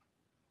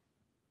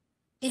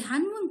এ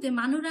হানমুনতে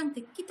মানুরাংতে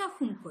কিতা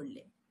খুন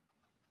করলে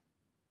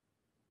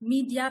মি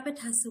দিয়া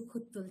পেঠাসু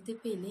খুদ তুলতে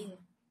পেলে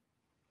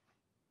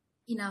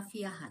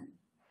ইনাফিয়া হান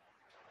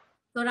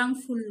তোরাং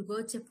ফুল গো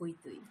চেপই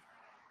তুই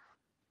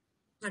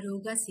আর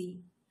গাছি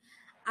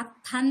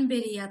আত্থান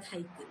বেরিয়া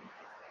থাইতু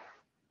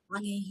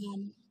আঙে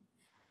হান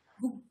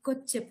বুকগত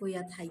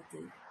চেপইয়া থাইতু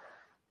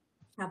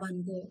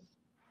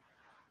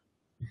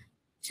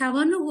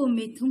সাবানু গো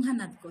মেথুং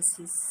হানাত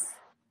গছিস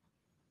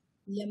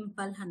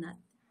লেম্পাল হানাত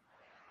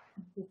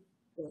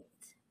বুকগত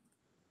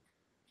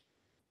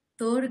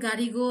তোর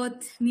গাড়িগত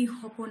মি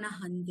হপনা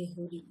হান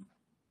দেহরি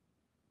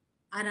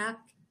আরাক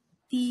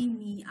তি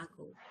মি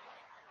আগো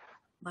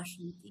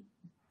বাসন্তী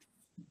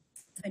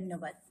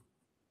ধন্যবাদ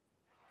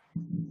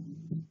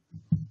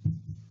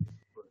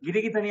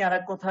গিরিগিতানি আর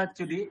এক কথা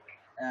অ্যাকচুয়ালি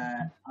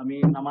আমি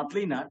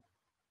নামাতলেই না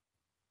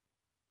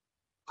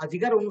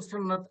আজিকার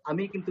অনুষ্ঠান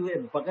আমি কিন্তু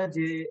বাগা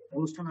যে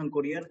অনুষ্ঠান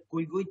করিয়ার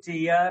কই কই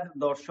চেয়ার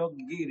দর্শক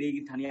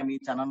গিরিগিতানি আমি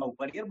জানানো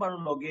পারিয়ার বার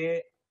লগে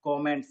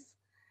কমেন্টস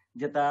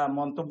যেটা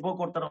মন্তব্য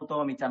করতার তো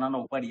আমি জানানো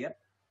পারিয়ার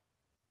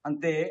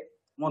আনতে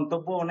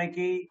মন্তব্য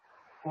অনেকেই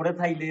করে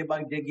থাইলে বা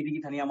যে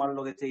গিরিগিতানি আমার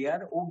লগে চেয়ার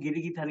ও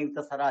গিরিগিতানি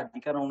ছাড়া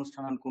আজিকার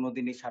অনুষ্ঠান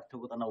কোনোদিনই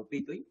সার্থকতা না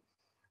উপিতই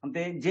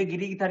আনতে যে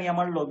গিরিগিতানি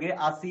আমার লগে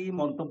আসি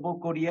মন্তব্য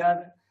করিয়ার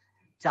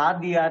চা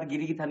দিয়ার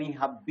গিরিগিতানি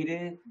হাব্বিরে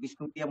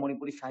বিষ্ণুপ্রিয়া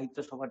মণিপুরী সাহিত্য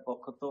সভার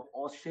পক্ষ তো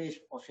অশেষ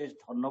অশেষ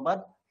ধন্যবাদ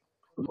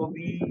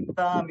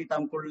কবিতা আমি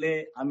তাম করলে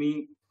আমি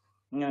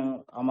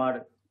আমার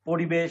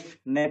পরিবেশ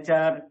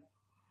নেচার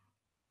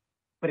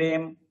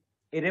প্রেম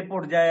এরে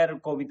পর্যায়ের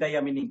কবিতাই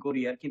আমি নি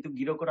করি আর কিন্তু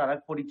গিরকর আর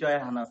এক পরিচয়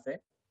হান আছে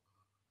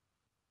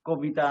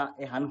কবিতা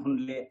এহান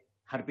শুনলে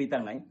হারপিতা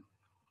নাই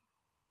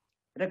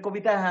এটা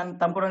কবিতা হান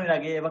তাম্পরানির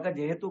আগে এবার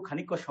যেহেতু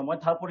খানিক সময়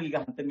থা পড়িল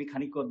হানতে আমি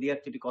খানিক দিয়ার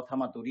চুটি কথা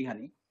মাতুরি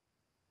হানি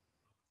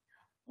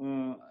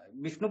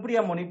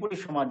বিষ্ণুপ্রিয়া মণিপুরী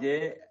সমাজে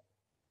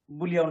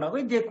বলিয়াও না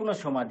যে কোনো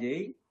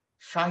সমাজেই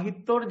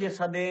সাহিত্যর যে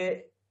সাথে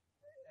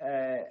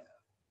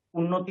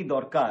উন্নতি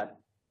দরকার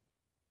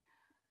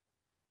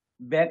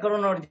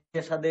ব্যাকরণের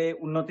যে সাথে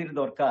উন্নতির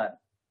দরকার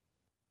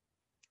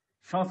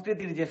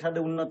সংস্কৃতির যে সাথে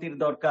উন্নতির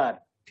দরকার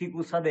ঠিক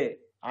ও সাথে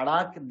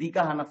আড়াক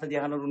দিকা হানাসে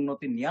যেহানোর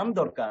উন্নতির নিয়ম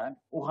দরকার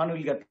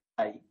ওহানুল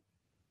গাতাই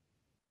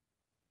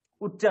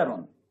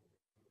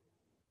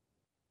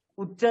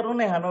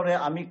উচ্চারণে হানরে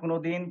আমি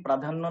কোনোদিন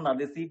প্রাধান্য না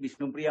দেছি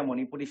বিষ্ণুপ্রিয়া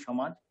মণিপুরী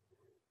সমাজ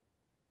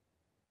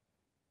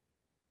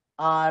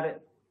আর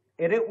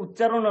এরে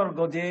উচ্চারণের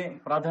গজে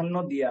প্রাধান্য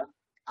দিয়া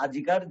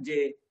আজিকার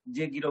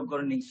যে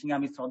গিরকগর নিশিং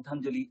আমি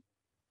শ্রদ্ধাঞ্জলি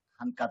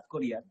হানকাত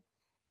করিয়ার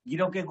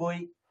গিরকে গই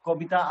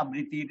কবিতা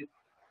আবৃত্তির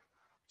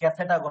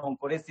ক্যাসেটা গ্রহণ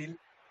করেছিল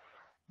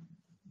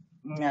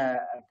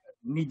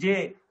নিজে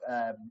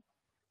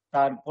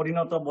তার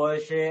পরিণত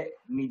বয়সে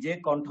নিজে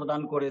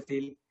কণ্ঠদান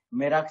করেছিল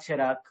মেরাক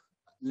সেরাক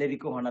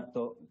লেরিকো হানাত্য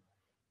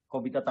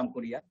কবিতা তাম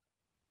করিয়া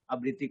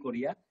আবৃত্তি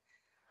করিয়া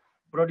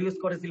প্রডিউস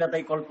করেছিল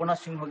তাই কল্পনা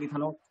সিংহ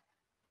গীতানো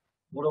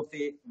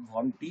ওরফে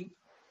ঘন্টি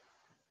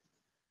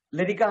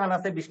লেরিকা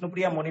হানাতে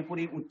বিষ্ণুপ্রিয়া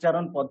মণিপুরী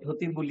উচ্চারণ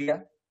পদ্ধতি বলিয়া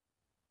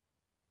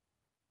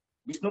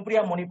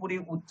বিষ্ণুপ্রিয়া মণিপুরী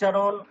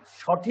উচ্চারণ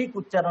সঠিক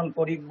উচ্চারণ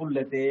করি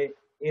বললেতে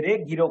এরে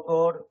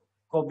গিরকর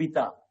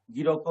কবিতা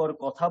গিরকর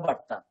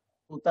কথাবার্তা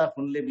উতা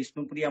শুনলে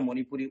বিষ্ণুপ্রিয়া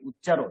মণিপুরী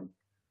উচ্চারণ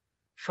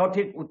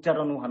সঠিক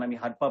উচ্চারণ উহান আমি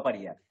হারপা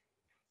পারিয়া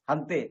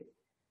হানতে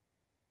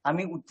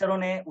আমি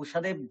উচ্চারণে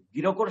উসাদে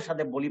গিরকর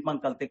সাথে বলিপান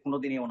কালতে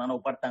কোনোদিনই ওনানো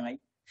উপার টাঙাই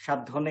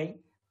সাধ্য নেই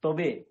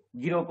তবে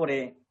গিরকরে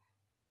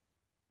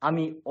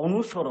আমি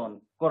অনুসরণ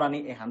করানি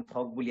এহান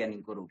থক বলিয়ানি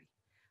করুরি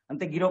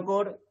আনতে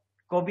গিরকর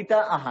কবিতা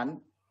আহান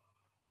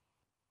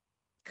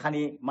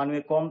খানি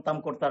মানুষে কম তাম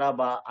করতারা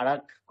বা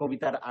আরাক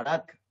কবিতার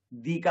আরাক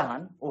দিক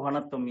আহান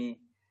ওহানা তুমি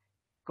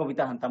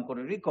কবিতা হান তাম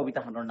করুরি কবিতা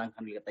হানোর নাম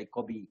খান তাই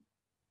কবি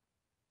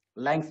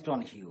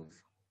ল্যাংস্টন হিউজ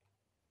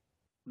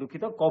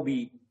দুঃখিত কবি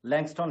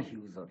ল্যাংস্টন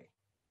হিউজরে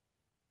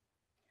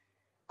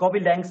কবি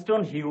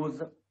ল্যাংস্টন হিউজ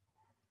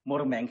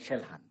মোর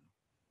ম্যাংশেল হান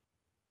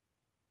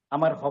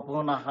আমার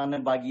হপন আহান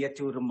বাগিয়া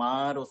চুর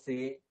মার ওসে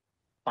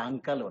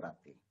পাঙ্কাল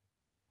ওরাতে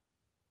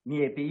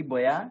নিয়েতেই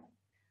বয়া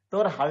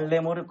তোর হারলে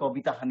মোর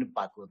কবিতা হান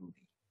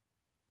পাকরুরি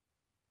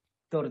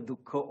তোর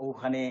দুঃখ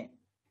ওখানে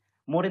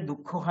মোরে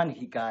দুঃখ হান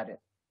হিকার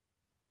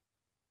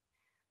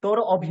তোর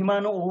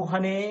অভিমান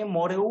ওখানে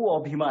মোরেও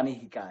অভিমান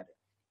হিকার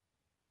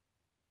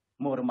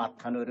মোর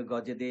মাথানোর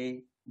গজে দে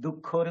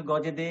দুঃখর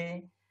গজে দে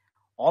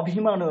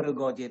অভিমানোর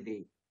গজে দে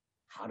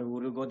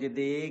হাড়ুর গজে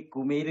দে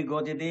কুমের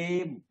গজে দে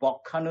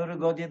বক্ষানোর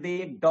গজে দে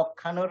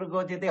ডক্ষানোর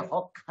গজে দে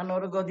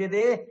হক্ষানোর গজে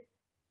দে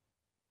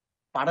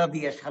পাড়া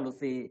দিয়া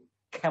সালসে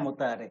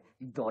ক্ষমতার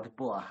দর্প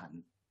আহান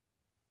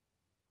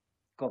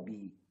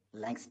কবি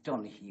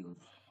ল্যাংস্টন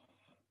হিউজ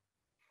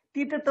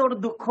তিতে তোর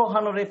দুঃখ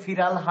হানরে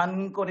ফিরাল হান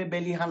করে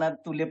বেলি হানার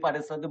তুলে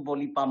পারে সদ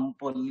বলি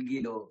পাম্পল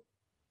গিল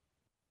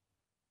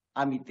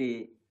আমিতে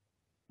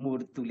মোর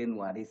তুলে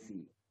নোয়ারেছি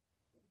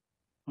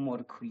মোর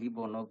খুলি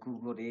বন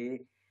কুগরে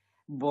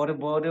বর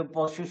বর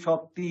পশু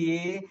শক্তি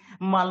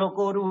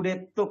মালকর উড়ে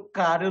তো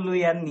কার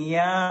লইয়া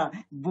নিয়া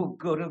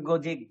বুকর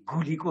গজে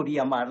গুলি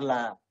করিয়া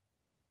মারলা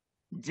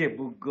যে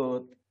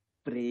বুকগত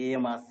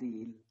প্রেম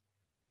আসিল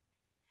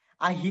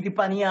আহির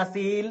পানি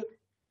আসিল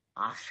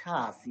আশা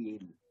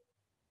আসিল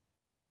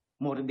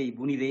মোর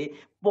বেবুনিরে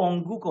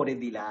পঙ্গু করে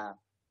দিলা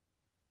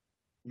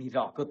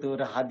রকতর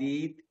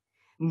হাদিত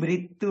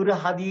মৃত্যুর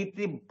হাদিত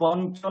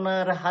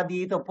বঞ্চনার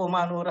হাদিত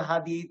অপমানোর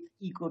হাদিত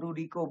ই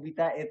করুরি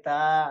কবিতা এটা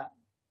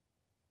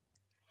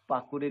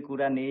পাকুরে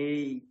কুড়া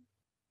নেই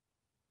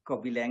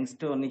কবি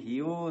ল্যাংস্টন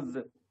হিউজ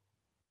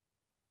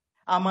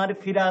আমার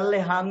ফিরালে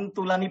হান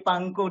তুলানি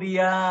পাং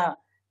করিয়া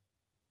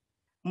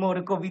মোর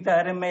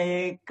কবিতার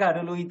মেয়ে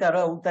কারলুই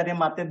তারা উতারে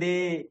মাতে দে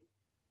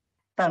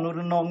তানুর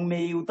নং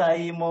মেই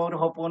উতাই মোর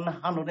হপন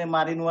হানুরে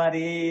মারে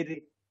নোয়ারের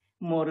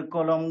মোর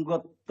কলম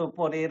গত্ত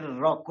পরের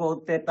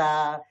রকতেতা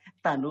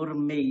তানুর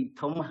মেই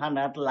থম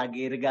হানাত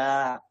লাগের গা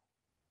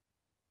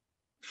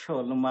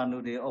সল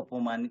মানুরে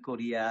অপমান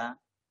করিয়া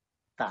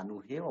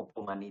তানুহে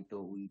অপমানিত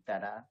উই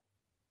তারা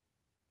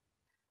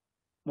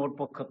মোর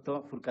পক্ষত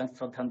ফুরকান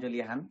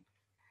শ্রদ্ধাঞ্জলি হান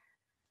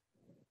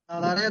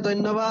দাদারে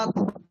ধন্যবাদ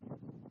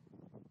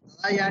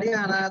দাদা ইয়ারি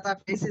হানা তা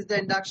face is the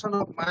induction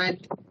of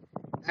mind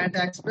and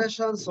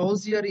expression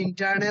shows your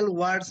internal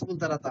words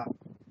বলতারাতা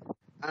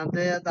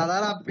আন্তে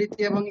দাদার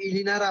আবৃত্তি এবং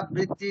ইলিনার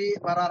আবৃত্তি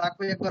বারা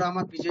রাখো একবার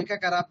আমার বিজয়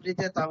কাকার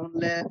আবৃত্তি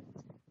তাহলে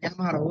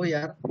আমার ও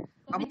यार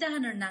কবিতা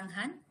হানোর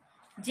নাংহান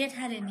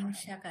জেঠারে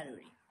নিংসা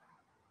কারুরি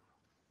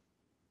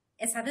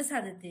এ সাদে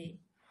সাদেতে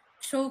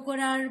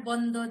শৌকরার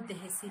বন্দর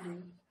দেহেছিল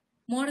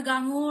মোর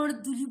গাঙর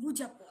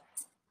দুলিবুজা পথ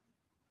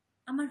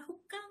আমার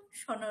হুক্কাং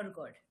সনর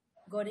গড়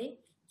গড়ে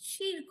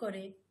শির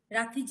করে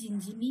রাতি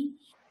জিনজিনি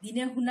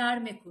দিনে হুনার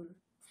মেকুর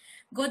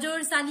গজর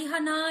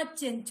সালিহানা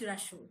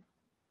চেঞ্চুরাসু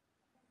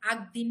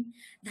আগদিন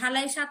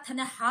ঢালাই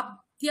সাতখানে হাব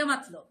দিয়া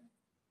মাতল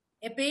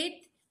এপেত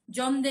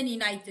জমদেনি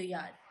নাই তো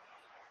ইয়ার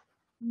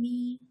মি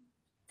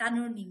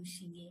তানোর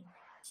নিংসিঙে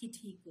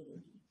চিঠি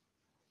করুনি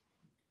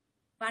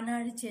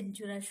পানার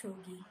চেঞ্চুরা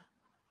সৌগি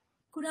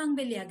কুরাং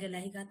বেলিয়া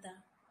গেলাই গাতা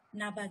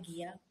নাবা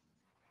গিয়া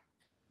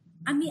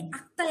আমি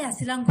আক্তায়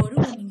আসিলাম গরু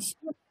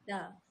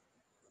নিংসিয়া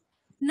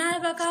নাই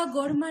বাকা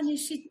গরমানি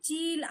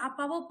সিচিল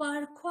আপাবো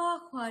পার খোয়া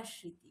খোয়া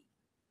স্মৃতি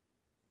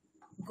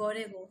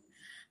গড়ে গো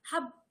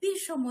হাব্বি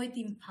সময়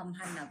তিন ফাম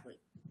হান্না বই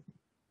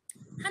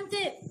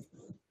হানতে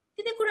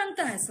তিতে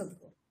কুরাংটা হাসল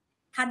গো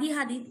হাদি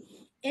হাদি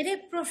এরে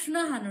প্রশ্ন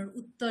হানোর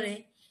উত্তরে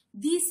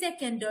 2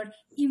 সেকেন্ডর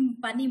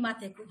ইম্পানি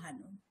মাতে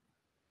কুহানো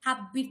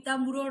হাব্বিরতা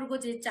মুরোর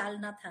গজে চাল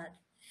না থার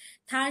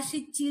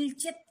সিচিল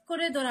চেত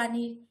করে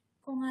দরানির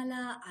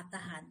কঙালা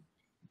আতাহান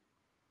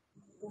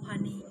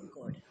ওহানে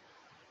গড়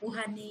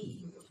ওহানে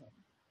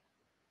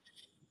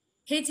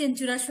হে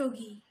চেঞ্চুরা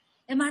সগি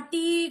এ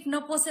মাটিক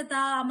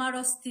নপসেতা আমার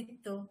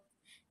অস্তিত্ব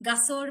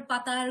গাছর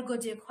পাতার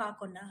গজে খোয়া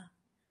কনা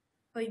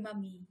ঠই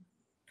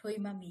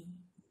মামি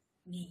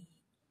নি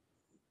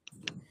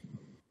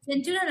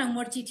চেঞ্চুরা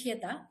নম্বর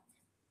চিঠিয়েতা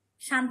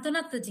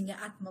শান্তনাত্ম জিঙে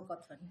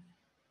আত্মকথন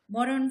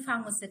মরণ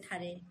ফাঙসে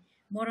ঠারে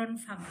মরণ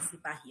ফাঙসি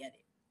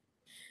বাহিয়ারে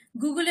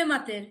গুগলে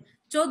মাতের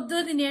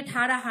 14 দিনে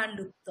ঠাড়া হান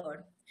উত্তর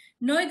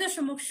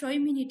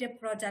 9.6 মিনিটে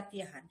প্রজাতি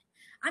হান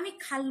আমি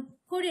খাল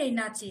করে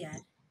নাচে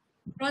আর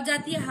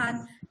প্রজাতি হান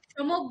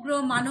সমগ্র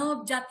মানব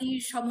জাতির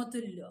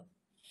সমতুল্য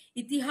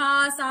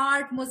ইতিহাস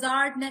আর্ট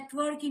মোজার্ট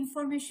নেটওয়ার্ক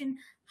ইনফরমেশন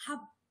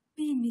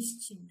হাব্বি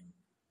নিশ্চিন্ন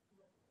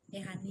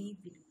এহানি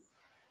বিলু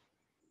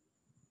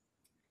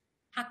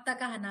হাক্তা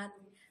কাহানাত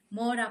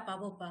মরা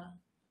পাবপা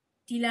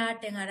টিলা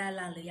টেঙারা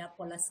লালইয়া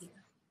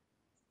পলাসিকা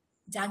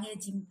জাঙে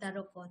জিমতা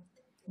রকত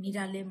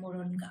নিরালে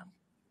মরণ গাম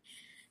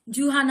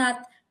জুহানাত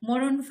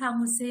মরণ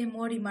ফাঙুসে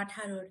মরি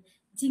মাঠারর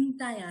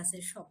জিংতায় আছে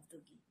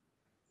শব্দগী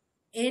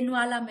এ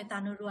নোয়ালা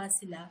মেতানরু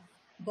আসিলা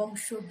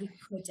বংশ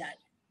বৃক্ষ যার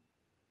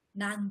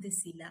নাং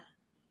দেছিলা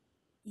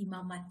ইমা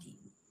মাটি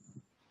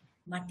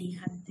মাটি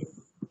হানতে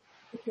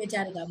উঠে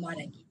যার গা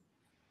মারাগি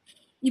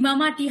ইমা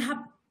মাটি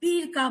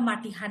হাপ্পির কা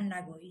মাটি হান্না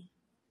গই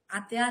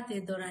আতে আতে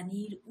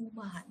দরানির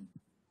উমাহান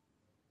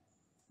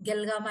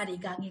গেলগামারি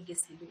গাঙে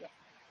গেছিল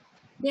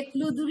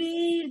দেখলু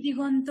দূরের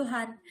দিগন্ত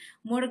হান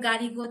মোর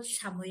গাড়িগত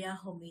সাময়া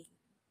হমে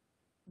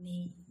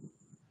নেই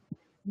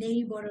নেই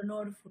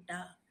বরণর ফুটা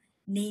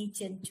নেই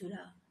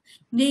চেঞ্চুরা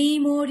নেই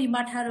মোর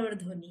ইমাঠারর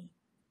ধ্বনি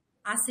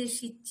আসে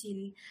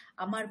শীতচিল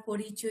আমার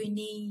পরিচয়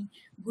নেই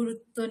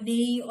গুরুত্ব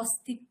নেই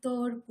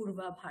অস্তিত্বর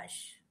পূর্বাভাস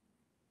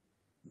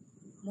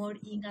মোর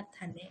ইঙা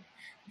থানে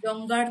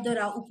জঙ্গার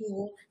দরা উপু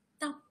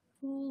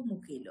তাপ্পু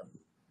মুকিল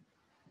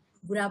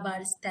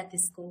বুড়াবার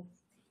স্ট্যাটিস্কোপ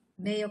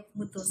মেয়ক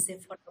মুতোসে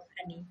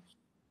ফটোখানি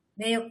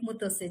মেয়ক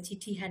মুতোসে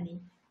চিঠিহানি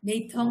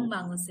মেইথং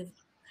মাঙসে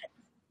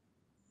ফটোখানি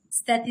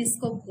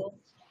স্ট্যাটিস্কোপ গো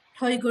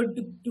ঠয়গর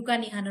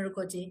দোকানি হানর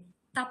গজে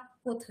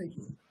তাপ্প থইল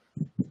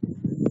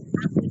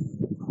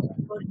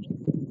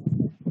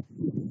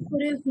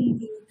করে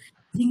হুন্দু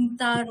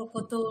জিংতা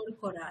রকতর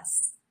করাস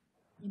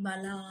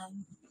ইমালাম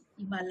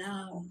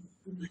ইমালাম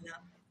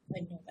ইমালাম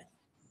ধন্যবাদ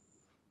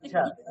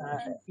আচ্ছা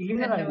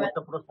ইলিমের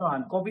একটা প্রশ্ন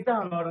হান কবিতা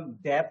হানর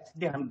ডেপথ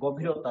দেহান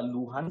গভীরতা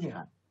লুহান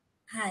দেহান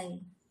হাই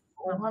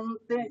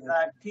ওহানতে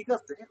ঠিক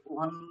আছে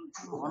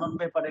ওহানর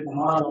ব্যাপারে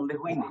কোনো সন্দেহ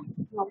হইনি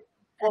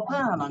কথা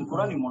হানান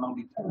করানি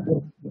মনাউরি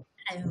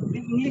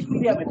ইংলিশ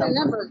মিডিয়ামে তাম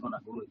না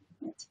গই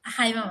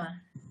হাই মামা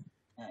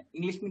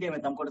ইংলিশ মিডিয়ামে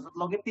তাম করে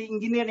লগে তি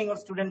ইঞ্জিনিয়ারিং এর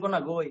স্টুডেন্ট কোনা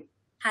গই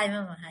হাই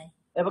মামা হাই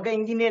এবারে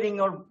ইঞ্জিনিয়ারিং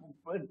এর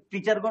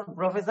টিচার কোন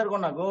প্রফেসর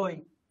কোনা গই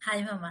হাই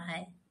মামা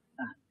হাই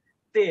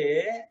তে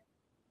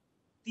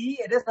তি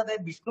এর সাথে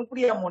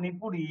বিষ্ণুপ্রিয়া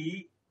মণিপুরি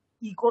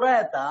ই করা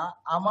এটা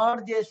আমার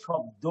যে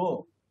শব্দ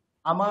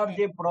আমার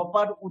যে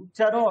প্রপার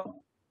উচ্চারণ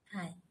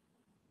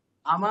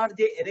আমার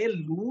যে এরে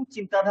লু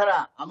চিন্তাধারা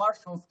আমার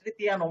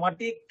সংস্কৃতি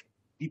নমাটিক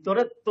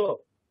ভিতরে তো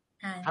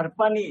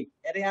হারপানি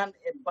এরে হান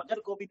বাকার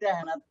কবিতা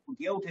হানা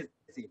ফুটিয়া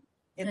উঠেছে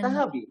এটা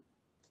হাবি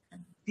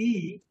তি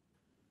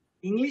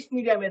ইংলিশ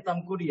মিডিয়ামে তাম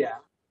করিয়া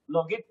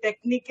লগে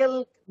টেকনিক্যাল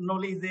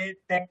নলেজে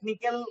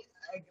টেকনিক্যাল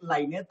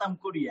লাইনে তাম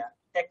করিয়া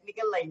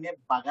টেকনিক্যাল লাইনে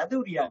বাগা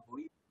দৌড়িয়া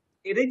গই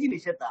এরে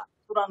জিনিস এটা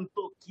চূড়ান্ত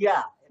কিয়া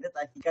এটা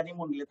তা হিকানি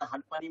মনিলে তা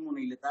হারপানি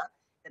মনিলে তা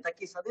এটা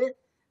কি সাথে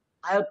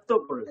আয়ত্ত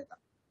করলে তা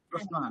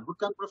প্রশ্ন হান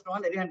হুটকান প্রশ্ন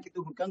হান এরে হান কিন্তু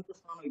হুটকান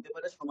প্রশ্ন হইতে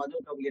পারে সমাজে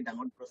টগলিয়ে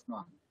ডাঙর প্রশ্ন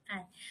হান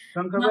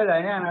সংক্ষেপে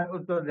লাইনে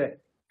উত্তর দে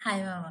হাই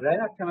মামা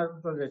লাইনে খানার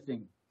উত্তর দে সিং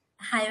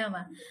হাই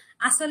মামা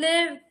আসলে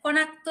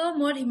কনাক্ত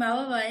মোর ইমা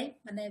বাবাই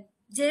মানে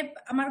যে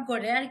আমার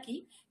গড়ে আর কি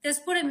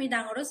তেজপুরে আমি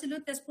ডাঙরও ছিল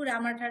তেজপুরে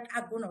আমার ঠাট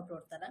আগুন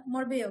নটর তারা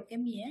মোর বেয়কে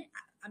মিয়ে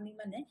আমি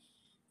মানে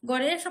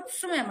গড়ে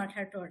সবসময় আমার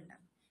ঠাট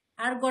টরলাম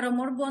আর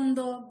গরমর বন্ধ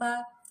বা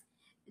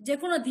যে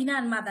কোনো দিন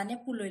আন মাদানে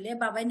ফুল হইলে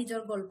বাবাই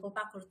নিজের গল্প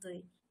পাকড়তই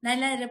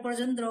নাইলা এর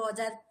ব্রজেন্দ্র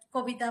অজার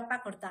কবিতা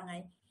পাকড়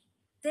টাঙায়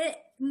তে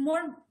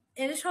মোর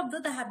এর শব্দ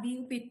হাবি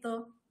উপিত্ত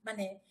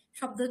মানে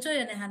শব্দ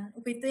চয়নে হান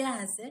উপিত্ত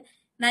আছে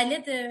নাইলে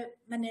তে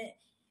মানে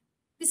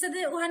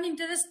পিছাদে ওহান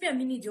ইন্টারেস্ট পে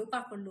আমি নিজেও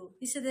পাকড়লো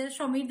পিছাদে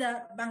সমীর দা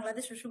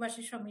বাংলাদেশের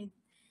সুভাষী সমীর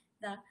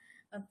দা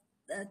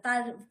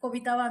তার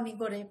কবিতাও আমি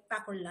গড়ে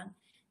পাকড়লাম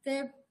তে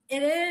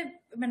এরে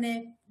মানে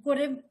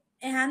গড়ে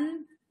এহান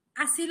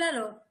আসিল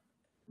আরো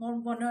মোর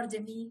মনের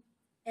যেমি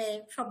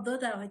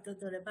শব্দটা হয়তো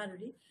ধরে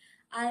পারি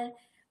আর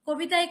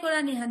কবিতাই করা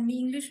নিহান মি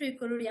ইংলিশ হই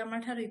করুরি আমার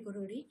ঠারই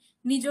করুরি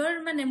নিজের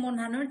মানে মন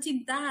হানোর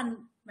চিন্তা হান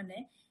মানে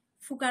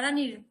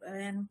ফুকারানির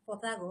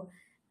পতাগো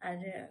আর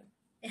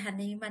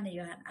এহানেই মানে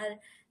ইহান আর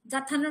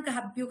জাথানোর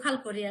হাব্বিও খাল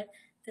করি আর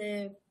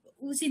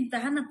ও চিন্তা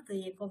হান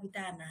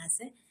কবিতা আনা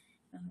আছে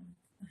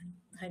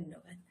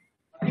ধন্যবাদ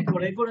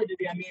করে করে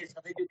যদি আমি এর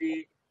সাথে যদি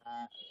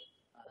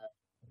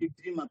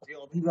পিতৃমাতৃ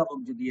অভিভাবক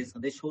যদি এর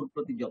সাথে সৌর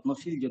প্রতি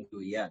যত্নশীল যদি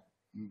হইয়া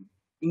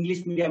ইংলিশ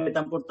মিডিয়ামে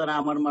তাম করতারা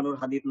আমার মানুষ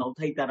হাদিত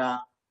নথাই তারা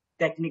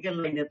টেকনিক্যাল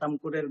লাইনে তাম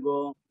করে গো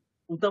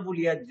উতা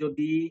বলিয়া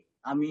যদি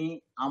আমি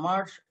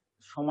আমার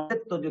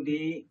সমাজের তো যদি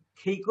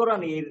খেই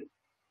করানির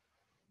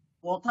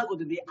কথা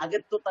যদি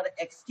আগের তো তার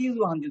এক্সকিউজ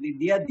হান যদি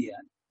দিয়া দিয়া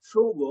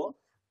সৌগ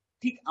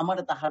ঠিক আমার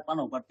তাহার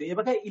পানো পারতে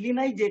এবার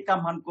ইলিনাই যে কাম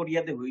হান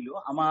করিয়াতে হইল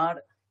আমার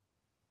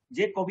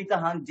যে কবিতা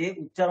হান যে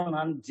উচ্চারণ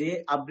হান যে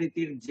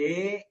আবৃত্তির যে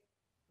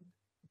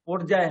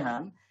পর্যায়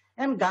হান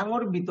এন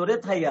গাঙর ভিতরে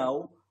থাইয়াও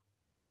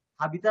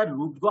হাবিতার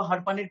রূপগো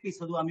হারপানির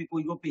পিছু আমি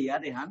কইগো পেয়া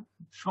রেহান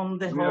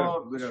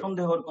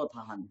সন্দেহর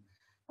কথা হান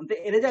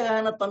এর জায়গা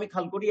হানা তো আমি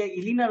খাল করিয়া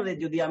ইলিনারে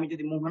যদি আমি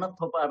যদি মোহনাথ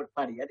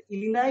পারি আর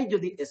ইলিনাই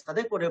যদি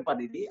এসাদে করে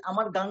পারি দি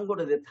আমার গাং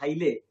করে যে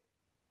থাইলে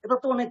এটা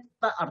তো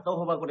অনেকটা আর্তাও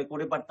হবা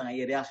করে পারতাম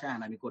এরে আশা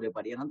হান আমি করে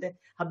পারি এখান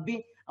হাব্বি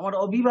আমার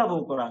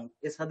অভিভাবক করাং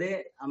এসাদে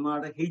আমার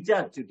হেইচা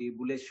চুটি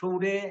বলে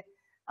সৌরে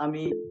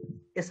আমি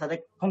এসাদে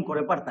ফোন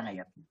করে পারতাম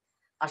আর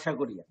আশা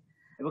করিয়া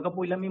এবার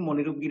পইলে আমি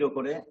মনিরূপ গিরো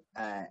করে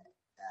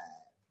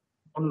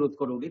অনুরোধ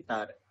করি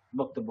তার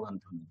বক্তব্য হান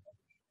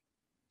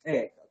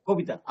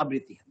কবিতা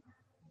আবৃত্তি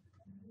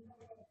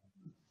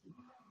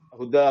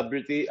হুদা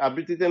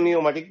আবৃত্তিতে আমি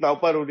ওমাটিক নাও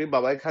পারুরি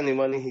বাবাই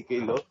খানিমানি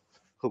শিকাইলো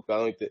হুকা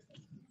হইতে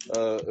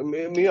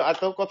মি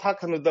আত কথা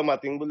খানুদা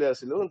মাতিং বলে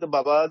আসিল কিন্তু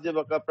বাবা যে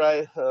বাকা প্রায়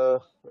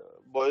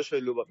বয়স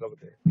হইলো বাকা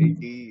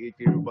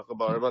 80 বাকা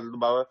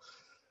বাবা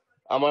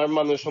আমার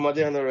মানুষ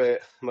সমাজে হানরে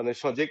মানে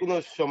যে কোনো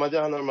সমাজে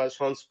হানর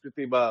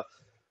সংস্কৃতি বা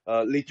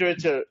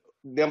লিটারেচার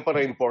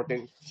নেমপারা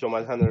ইম্পর্টেন্ট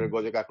সমাজ হানরে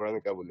গজে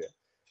কাকরানিকা বলে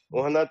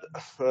ওহানাত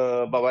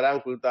বাবার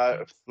আঙ্কুল তার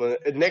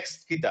নেক্সট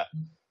কিতা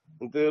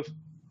কিন্তু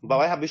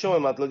বাবাই হাবি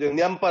সময় মাতলো যে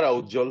নিয়ামপারা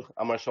উজ্জ্বল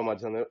আমার সমাজ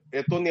হানের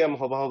এত নিয়ম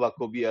হবা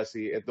কবি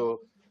আছি এত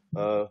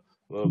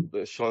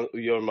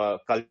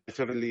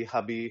কালচারালি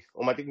হাবি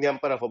ওমাটিক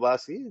নিয়ামপারা হবা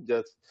আছি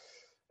জাস্ট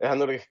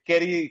এহানরে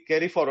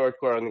ক্যারি ফরওয়ার্ড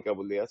করা নিকা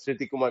বলিয়া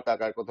স্মৃতি কুমার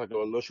কাকার কথা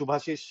বললো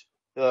শুভাশিস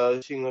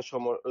সিংহ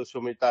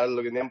সমীর তার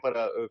লগে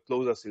নিয়ামপারা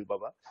ক্লোজ আছিল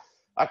বাবা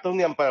আটটাও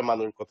নিয়ামপারা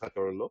মানুষ কথা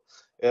করলো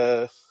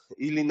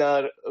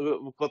ইলিনার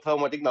কথা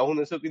ওমাটিক নাও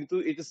শুনেছো কিন্তু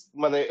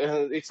মানে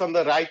it's on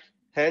the right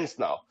hands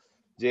নাও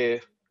যে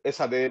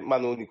এসাদে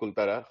মানু নিকুল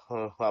তারা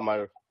আমার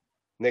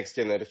নেক্সট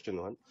জেনারেশন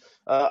হন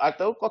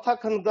আরটাও কথা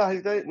খানুদা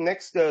হাইতে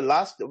নেক্সট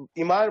লাস্ট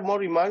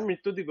ইমার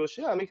মৃত্যু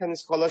দিবসে আমি খানি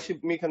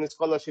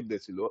স্কলারশিপ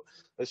দিয়েছিল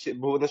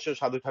ভুবনেশ্বর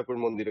সাধু ঠাকুর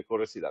মন্দিরে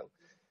করেছিলাম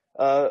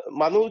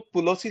মানু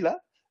পুলছিলা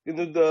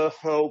কিন্তু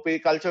উপে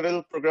কালচারাল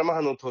প্রোগ্রাম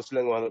হানু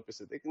থসলেন ওয়ানোর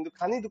পিছতে কিন্তু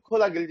খানি দুঃখ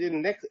লাগিল যে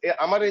নেক্সট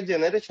আমার এই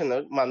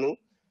জেনারেশনের মানু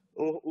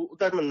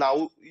তার নাও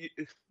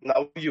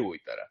ইউ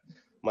হই তারা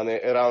মানে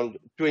অ্যারাউন্ড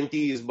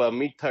 20s বা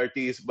মিড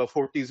 30s বা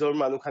 40s ওর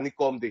মানুষ খানি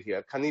কম দেখিয়া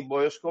খানি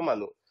বয়স্ক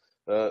মানুষ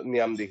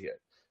নিয়ম দেখিয়া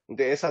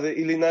কিন্তু এর সাথে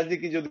ইলিনার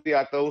দিকে যদি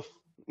আটাও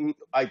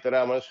আইতারা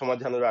আমার সমাজ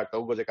হানোর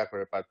আটাও গজে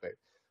কাকরে পারতায়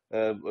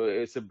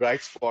ইটস এ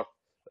ব্রাইট স্পট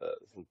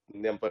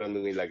নিয়ম পারা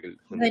নুই লাগিল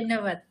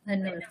ধন্যবাদ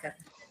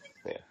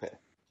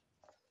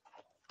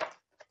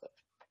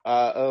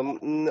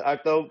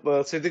আটাও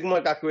স্মৃতি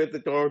কুমার কাকুয়ে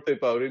তোরতে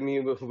পাউরি মি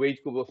ওয়েট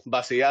কো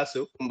বাসে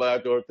আসু বা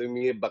তোরতে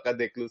মি বাকা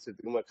দেখলু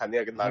স্মৃতি কুমার খানি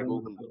আগে নারগো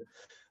হুন্দু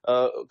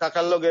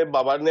কাকার লগে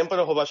বাবার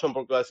নেমপারা হবা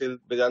সম্পর্ক আছিল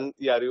বেজান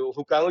ইয়ারিও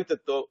হুকাং হইতে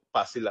তো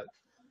পাছিলা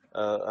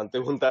আনতে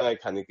হুনতাঙাই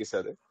খানি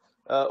কিসারে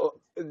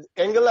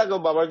এঙ্গেল আগো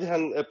বাবার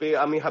যেহান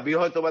আমি হাবি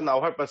হয়তো বা নাও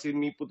হার পাছি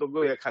মি পুতগ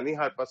খানি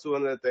হার পাছু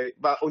আনতে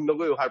বা অন্য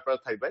গই হার পার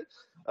থাইবাই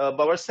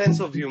বাবার সেন্স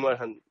অফ হিউমার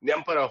হান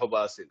নেমপারা হবা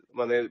আছিল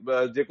মানে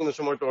যে কোনো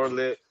সময়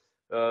তোরলে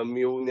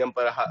মিউ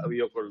নেমপারা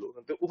ইয়ে করলো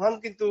উহান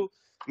কিন্তু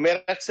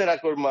মেরাক্সেরা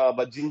কর্মা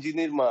বা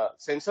জিনজিনির মা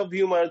সেন্স অফ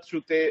হিউমার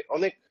থ্রুতে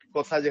অনেক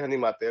কথা যেখানি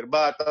মাতের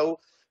বা তাও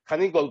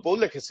খানি গল্পও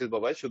লিখেছিল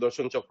বাবাই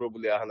সুদর্শন চক্র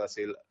বলে আহান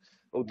আছিল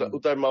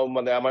উতার মাও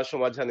মানে আমার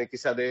সমাজ হানে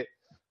কিসাদে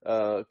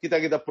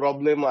কিতা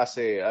প্রবলেম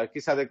আছে আর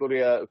কিসাদে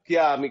করিয়া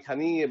কিয়া আমি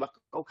খানি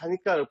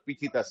খানিকার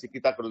পিঠিত আছি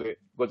কিতা করলে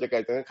গজে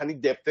কাইতে খানি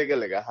ডেপতে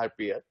গেলে গা হার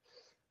পিয়ার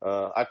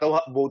আর তাও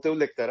বউতেও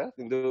লেখতারা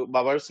কিন্তু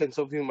বাবার সেন্স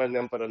অফ হিউমার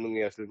নাম পারা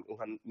নুঙ্গি আসলে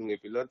উহান নুঙ্গি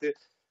পিল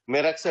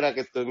মেরাক্সের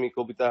আগে তো আমি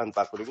কবিতা হান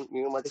পাকড়ি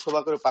মাটি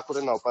সবা করে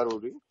পাকড়ে নাও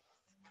পারুরি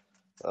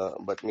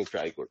বাট মি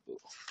ট্রাই করতো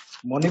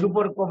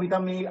মনিরূপর কবিতা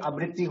আমি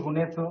আবৃত্তি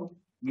শুনেছো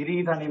গিরি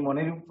থানি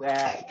মনিরূপ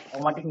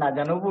অমাটিক না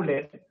জানো বলে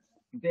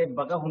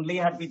বাকা শুনলেই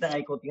হাত পিতা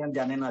আই কতিয়ান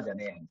জানে না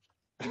জানে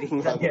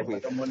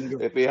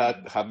এপি হাত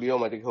হাবিও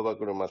মাটিক হবা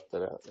করে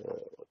মাত্রা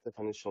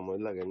খানি সময়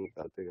লাগে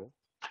নিকাল থেকে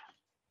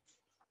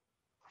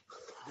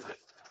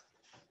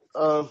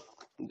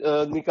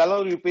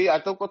নিকালাও রিপে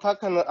এত কথা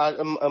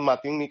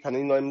মাতিং নিখানি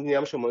নয়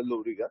নিয়ম সময়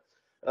লৌরিগা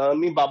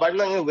মি বাবার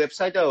নাঙে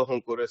ওয়েবসাইট হং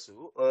করেছু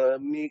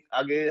মি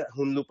আগে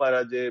হুনলু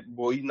পারা যে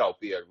বই নাও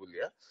পিয়ার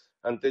বলিয়া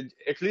আনতে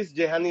এটলিস্ট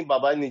যেহানি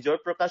বাবা নিজের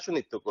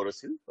প্রকাশনিত্ব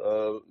করেছিল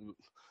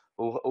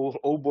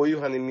ও বই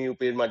হানি মি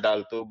উপের মা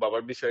ডালতো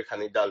বাবার বিষয়ে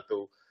খানি ডালতো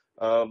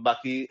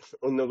বাকি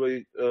অন্য গই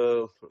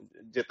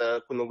যেটা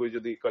কোনো গই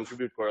যদি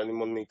কন্ট্রিবিউট করানি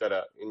মন নেই তারা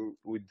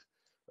with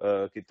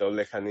কিতাও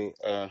লেখানি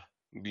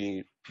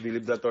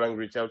Dilip the তোরাং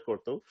reach out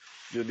করতো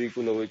যদি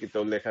কোনো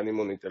কিতাব লেখানি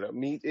মনে তারা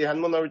মি এহান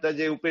মনে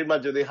যে উপের মা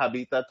যদি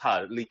হাবি তা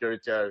থার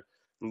লিটারেচার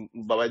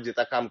বাবা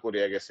যেটা কাম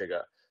করিয়া গেছে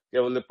গা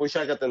কেবল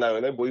পয়সা কাতে না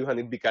হয় বই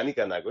হানি বিকানি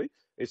কানা গই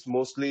ইটস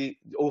মোস্টলি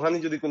ওহানি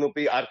যদি কোনো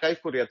পে আর্কাইভ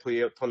করিয়া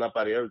থনা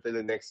পারে আর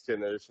তাহলে নেক্সট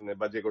জেনারেশনে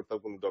বা যে করতে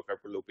কোনো দরকার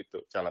পড়লে উপিত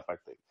চালা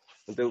পারতে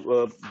কিন্তু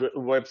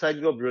ওয়েবসাইট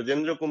গো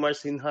Brajendra Kumar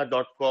Sinha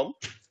 .com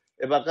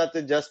এবাকাতে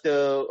just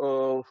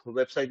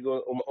website গো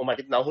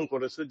ওমাটিক নাহুন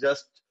করেছো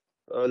জাস্ট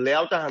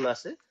লেআউট হান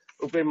আছে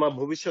উপের মা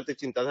ভবিষ্যতে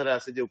চিন্তাধারা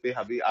আছে যে উপে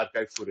হাবি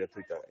আর্কাইভ করিয়া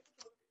থইতে হয়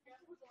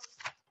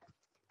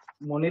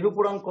মনিরূপ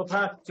পুরাণ কথা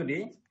অ্যাকচুয়ালি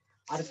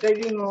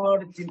আর্কাইভিং ওর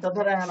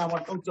চিন্তাধারা হান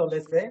আমার তো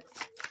চলেছে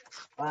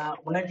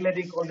অনেক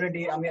লিরিক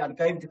অলরেডি আমি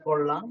আর্কাইভ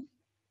করলাম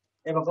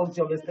এরকম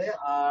চলেছে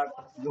আর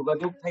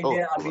যোগাযোগ থাকলে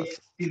আমি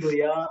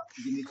তিলইয়া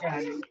জিনিসে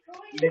হানি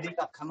লিরিক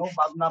আখানো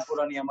বাদনা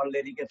পুরানি আমার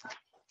লিরিকে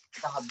থাকে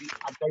তাহাবি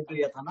আর্কাইভ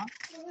লইয়া থানা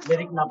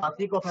লিরিক না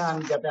পাতি কথা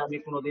আমি যাতে আমি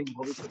কোনোদিন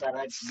ভবিষ্যতে আর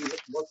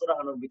বছর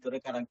আনোর ভিতরে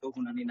কারাঙ্কেও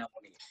শুনানি না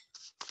মনে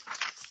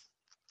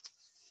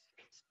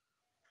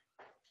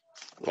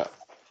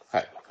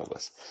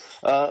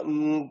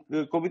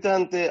কবিতা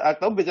আনতে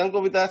আটাও বেজান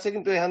কবিতা আছে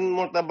কিন্তু এহান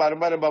মোরটা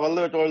বারবার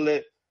বাবালে টরলে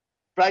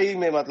প্রায়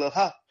মে মাতল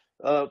হা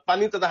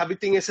পানি তো হাবি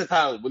টিঙেছে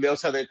থাং বলি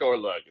ওসাদে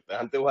টরলো আর কি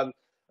হানতে ওহান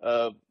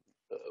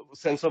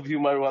সেন্স অফ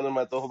হিউমার ওয়ানের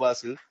মাতো হবা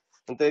আছিল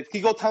হানতে কি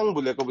কথাং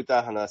বলে কবিতা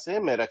হানা আছে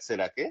মেরাক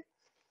সেরাকে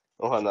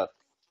ওহানা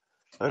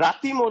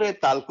রাতি মোরে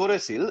তাল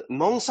করেছিল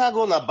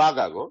নংসাগো না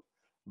বাগাগো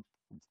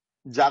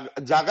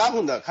জাগা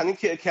হুনা খানি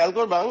খেয়াল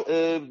করবাং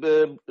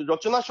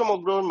রচনা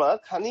সমগ্রর মা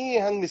খানি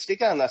এহান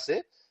মিস্টেক আন আছে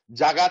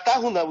জাগাটা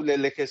হুনা বলে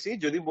লিখেছি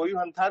যদি বই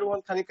হান থার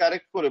ওহান খানি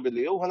কারেক্ট করে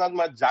বেলি ওহানাত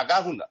মা জাগা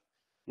হুনা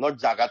নট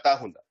জাগাটা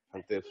হুনা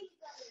হানতে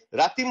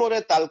রাতি মোরে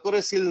তাল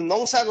করেছিল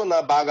নংসাগো না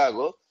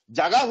বাগাগো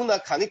জাগা হুনা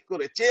খানিক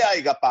করে চে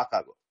আইগা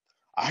পাকাগো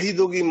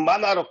আহিদগি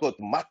মানারকত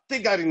মাত্তে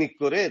গাড়ি নিক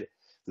করে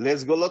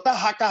লেজগলতা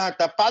হাঁটা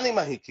হাঁটা পানি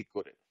মাহি ঠিক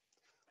করে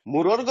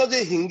মুরর গজে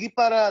হিঙ্গি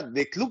পাড়া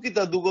দেখলু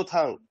কিতা দুগো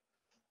থাং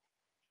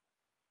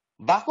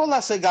বাকল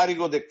আছে গাড়ি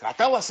গদে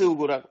কাটাও আছে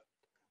উগোরা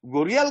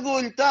গরিয়াল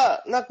গোলটা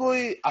না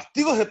কই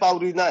আত্মিগো হে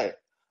পাউরি নাই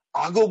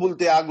আগো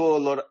বলতে আগো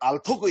লর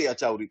আলথো কইয়া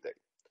চাউরি তাই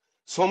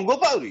সমগো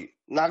পাউরি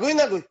নাগই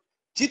নাগই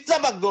চিত্রা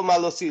বাগ্য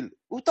মালছিল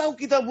উতাও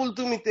কিতা বল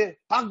তুমিতে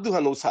পাক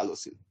দুহান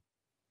উসালছিল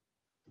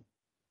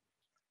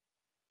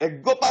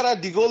একগো পাড়া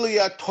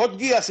দিগলইয়া ঠট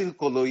গি আছিল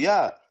কলইয়া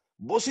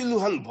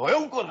বসিলুহান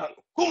ভয়ঙ্কর হান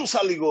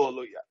কুমসালি গো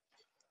লইয়া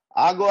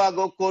আগো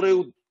আগো করে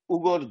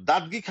উগর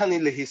দাঁতগি খানি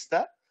লেহিস্তা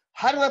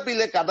হার না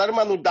পিলে কাদার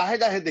মানু ডাহে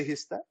ডাহে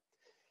দেহিস্তা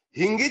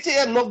হিঙ্গি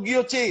চেয়ে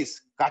নগ্গিও চেইস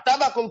কাটা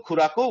বাকল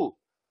খুরাকো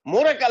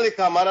মোরে কালে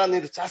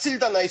কামারানির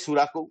চাচিলটা নাই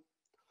সুরাকো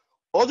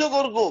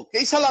অজগর গো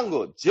কেইসালাঙ্গ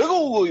যেগো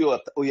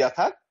উইয়া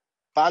থাক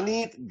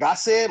পানিত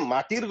গাছে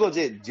মাটির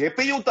গজে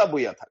জেপেও তা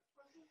বইয়া থাক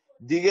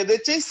দিগে দে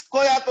চেইস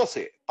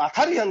কয়াতসে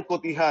পাথারিহান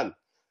কতিহান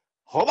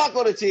হবা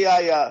করেছে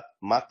আয়া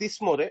মাতিস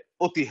মোরে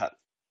অতিহান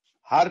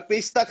হার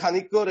পেস্তা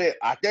খানিক করে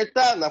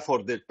আটেরটা না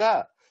ফর্দেরটা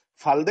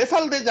ফালদে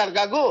ফালদে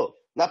জারগা গো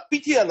না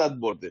পিঠিয়া নাত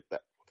বর্দেরটা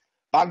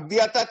পাক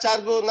দিয়াটা চার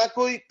গো না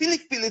কই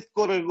পিলিক পিলিক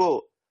করে গো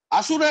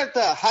আসুরা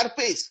একটা হার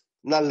পেস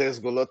না লেস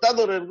গলো তা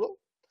দরের গো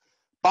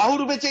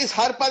পাহুর বেচে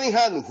হার পানি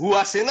হান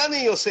হুয়াছে না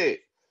নেই ওসে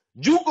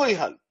জু কই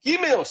হান কি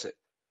মে ওসে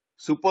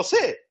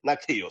সুপসে না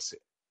খেই ওসে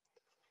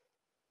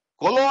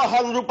কলো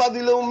হান রূপা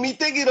দিলেও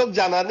মিতে গিরক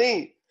জানা নেই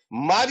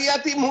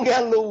মারিয়াতি মুগে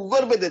আনলো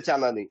উগর বেদে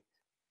চানা নেই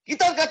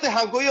কিতার কাতে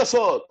হাঁকই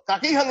ওসত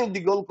কাকেই হানি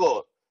দিগল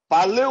কর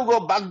পারলেও গো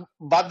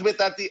বাদবে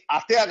তাতি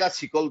আতে আগা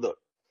শিকল দর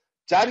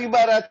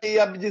চারিবার আতে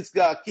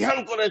ইয়াবজিসগা কিহান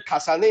করে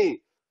খাসা নেই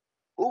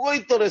উগই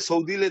তোরে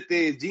সৌদি লেতে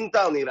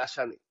জিংতাও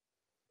নিরাশা নেই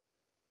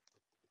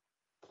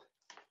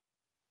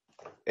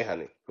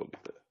এখানে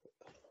কবিতা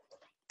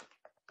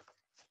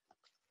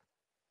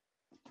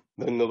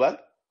ধন্যবাদ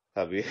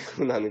আমি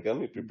নানিকে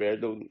আমি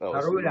প্রিপেয়ার্ড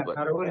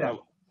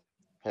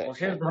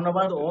অশেষ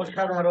ধন্যবাদ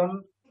অসাধারণ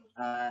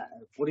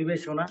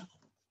পরিবেশনা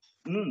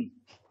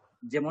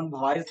যেমন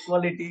ভয়েস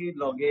কোয়ালিটি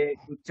লগে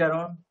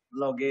উচ্চারণ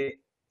লগে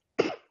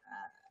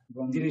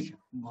জিনিস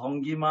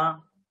ভঙ্গিমা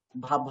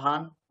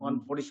ভাবহান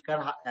পরিষ্কার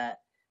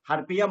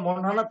হারপিয়া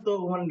মনহানা তো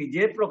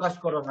নিজে প্রকাশ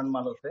করো হান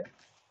মালতে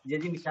যে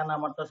জিনিস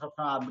আমার তো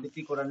সবসময়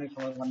আবৃত্তি করানোর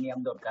সময় নিয়ম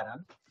দরকার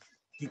হান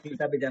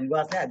চিকিলটা বেজানগো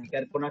আছে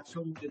আজিকার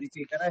কোনাকসুম যদি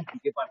চিকারা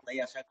হিকে পারতাই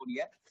আশা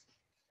করিয়া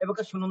এবং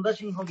সুনন্দা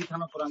সিংহ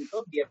গীতানো করান্ত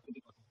বিয়ার করি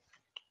কথা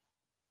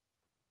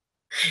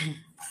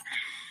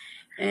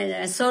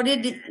সরি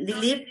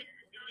দিলীপ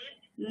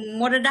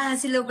মোর ডাহা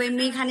ছিল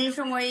মি খানি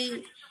সময়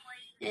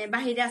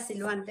বাহিরে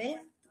আসিল আনতে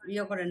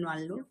ইয়ে করে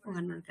নোয়ারলু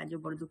ওখানের কাজে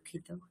বড়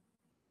দুঃখিত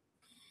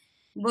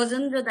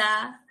ব্রজেন্দ্র দা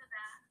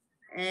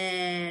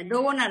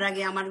দৌনার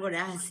আগে আমার ঘরে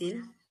আসিল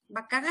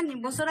বা কাকানি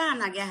বছর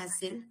আগে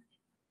আসিল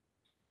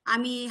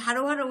আমি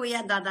হারো হারো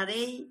ইয়া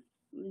দাদারে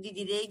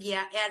দিদিরে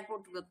গিয়া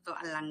এয়ারপোর্ট করতো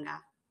আল্লাঙ্গা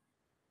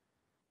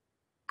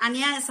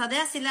আনিয়া সাদে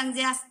আসিলাম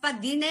যে আস্তা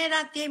দিনে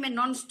রাতে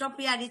নন স্টপ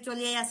ইয়ারি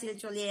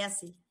চলিয়ে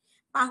আসি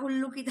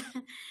পাহুল্লু কি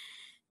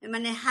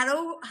মানে হারো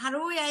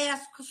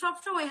সব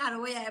সময় হারো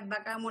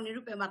বাকা মনে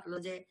রূপে মাতলো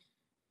যে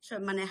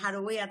মানে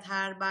হারো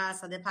থার বা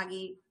সাদে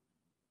ফাগি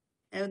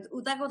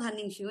উতা কথা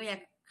নিংসি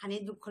এক খানি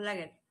দুঃখ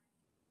লাগে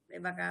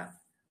বাকা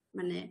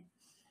মানে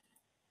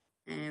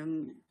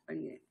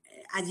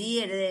আজি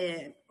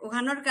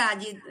ওখানোর কা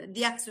আজি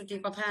দিয়াক ছুটি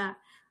কথা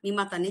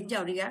নিমাতা নিজ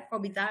যাওরিগা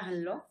কবিতা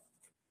হানলো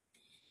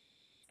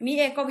মি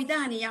এ কবিতা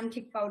হানি আম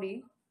ঠিক পাউরি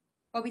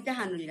কবিতা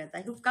হানুলিলা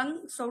তাই হুকাং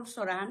সৌর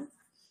সরাহান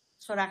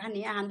সরাখানি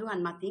আহান্দু হান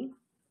মাতি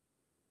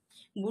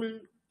বুল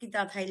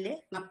কিতা থাইলে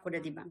মাপ করে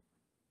দিবা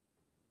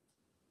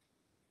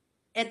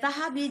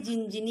এতাহাবি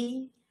জিনজিনি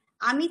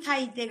আমি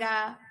থাইতেগা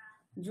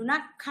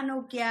জুনাক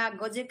খানৌকিয়া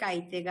গজে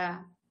কাইতেগা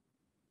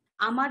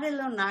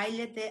আমারেলো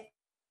নাইলেতে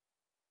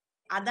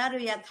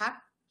আদারইয়া থাক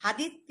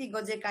হাদিত্তি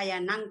গজে কায়া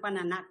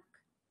নাংপানা নাক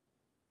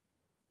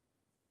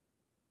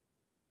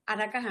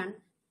আরাকাহান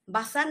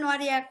বাসা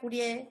নোয়ারিয়া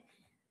কুড়িয়ে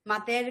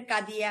মাতের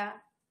কাদিয়া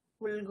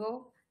ফুলগো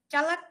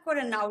চালাক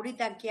করে নাউরি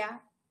তাকিয়া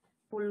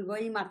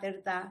ফুলগই মাতের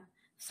তা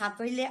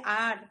সাতইলে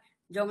আর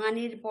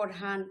জঙানির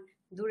পরহান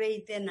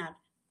দূরেইতে নার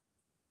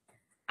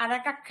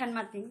আরাকাক্ষান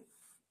মাতি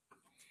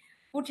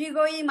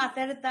পুঠিগই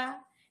মাতের তা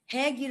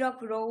হে গিরক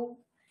রৌ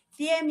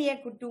তিয়ে মিয়ে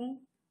কুটুম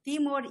তি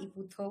মোর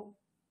ইপুথৌ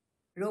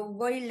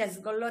রৌগই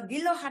লেজগল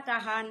দিল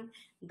হাটাহান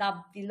দাব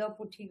দিল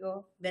পুঠিগ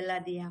বেলা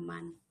দিয়া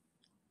মান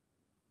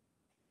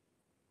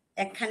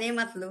একখানে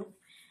মাতলো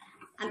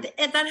আন্তে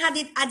এটার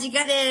হাদিত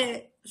আজিকারে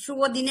শুভ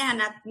দিনে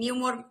হানাত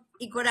নিয়মর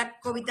ইকরা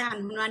কবিতা হান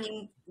হুনানি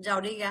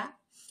যাওরিগা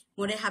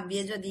মোরে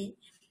হাবিয়ে যদি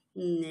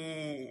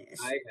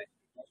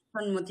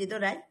সম্মতি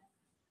দরাই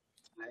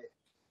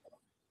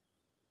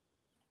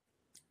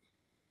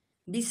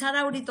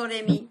বিচারাউরি তরে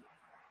মি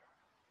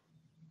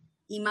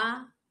ইমা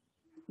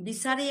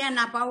বিচারিয়া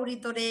নাপাউরি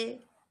তরে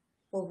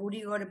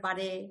পহুরিগর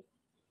পারে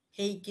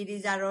হেই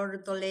কিরিজারর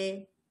তলে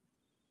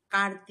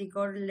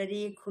কার্তিকর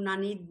লেরি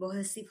খুনানিত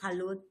বহেসি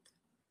ফালুত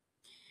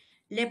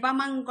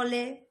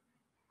লেপামাংকলে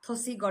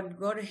থসি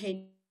গডগর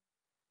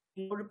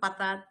হেইর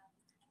পাতাত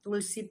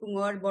তুলসী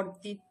পুঙর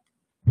বর্তিত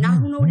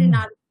নাহুনৌরি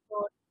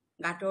নারুর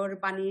গাটর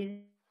পানির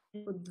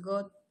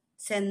উদ্গত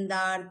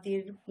সেন্দার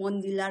তীর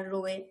মন্দিলার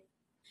রোয়ে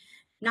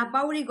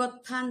নাপাউরি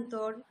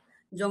গত্থান্তর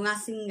জঙা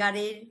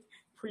সিঙ্গারের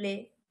ফুলে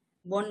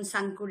বন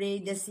সাংকুরে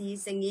দেশি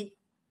সেঙ্গিত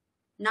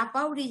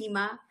নাপাউরি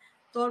ইমা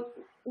তোর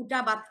উটা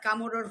বাত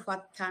কামরর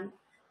ফাতথান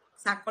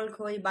সাকল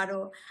খই বারো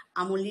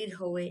আমলির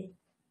হয়ে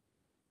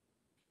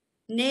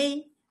নেই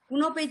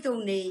কোনো পেতেও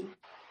নেই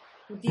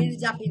পুতির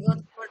জাপিগত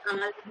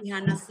আঙাল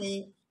বিহান আছে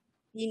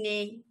ই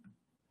নেই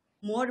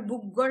মোর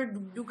বুকগর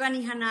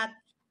ডুকডুকানি হানাত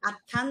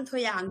আত্থান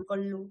থয়া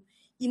আংকল্লু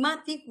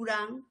ইমাতি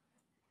কুরাং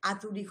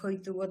আতুরি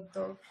খৈতুগত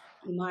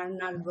ইমার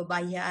নার্গ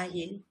বাইয়া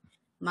আহিল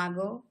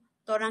মাগো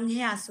তরাং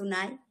হে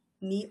আসুনাই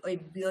মি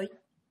অব্যয়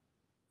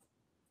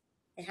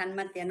এহান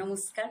মাতিয়া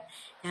নমস্কার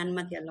এহান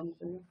মাতিয়া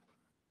লমকুল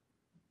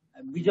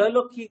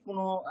বিজয়লক্ষ্মী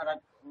কোনো আর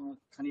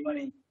খানি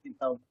মানে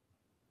চিন্তাও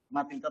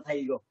মাতিলটা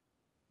থাই গো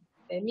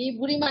মি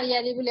বুড়ি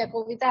মারিয়ারি বলে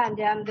কবিতা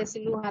হানতে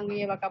আনতেছিলু হানি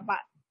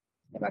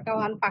এবাকা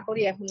হান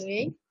পাকড়ি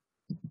এখনুই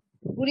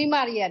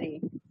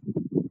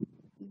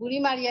বুড়ি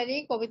মারিয়ারি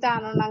কবিতা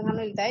আনন নাংহান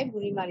তাই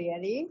বুড়ি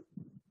মারিয়ারি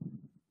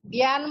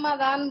বিয়ান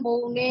মাদান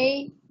বউ নেই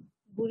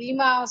বুড়ি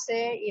মা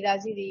আছে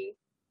ইরাজিরি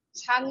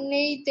ছাং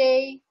নেই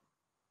তেই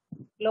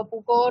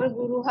লপুকর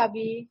গুরু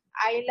হাবি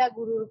আইলা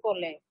গুরুর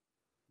কলে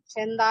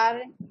সেন্দার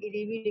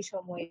ইরিবিলি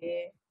সময়ে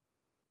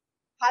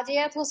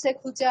হাজিয়া থসে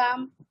খুচাম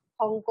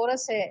হং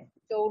করেছে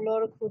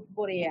চৌলর খুদ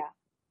বরিয়া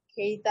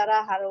খেই তারা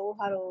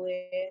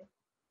হারৌয়ে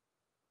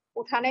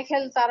উঠানে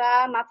খেল তারা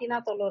নাতিনা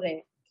তলরে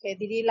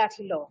খেদিরি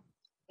লাঠিল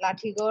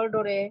লাঠিগর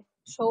ডরে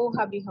সৌ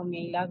হাবি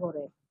হমেইলা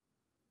গড়ে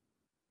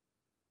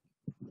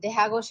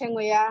দেহাগো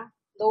সেঙয়া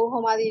দৌ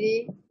হমাদিরি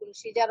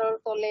তুলসীজারর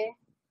তলে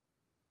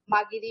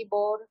মাগিরি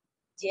বর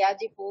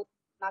জিয়াজি পুত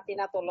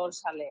নাতিনা তলর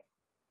সালে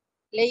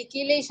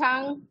লেইকি লেইসাং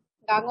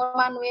গাঙর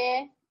মানুয়ে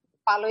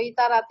পালই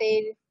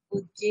তারাতের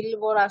উজ্জিল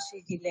বরা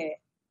সিজিলে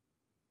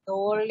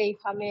দৌর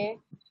লেইফামে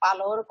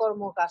পালর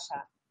কর্মকাশা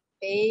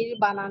পেইর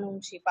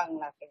বানানুংসি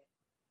পাংলাকে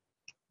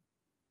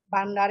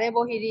ভান্ডারে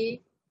বহিরি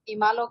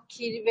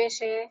ইমালক্ষীর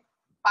বেশে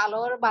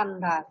পালর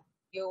ভান্ডার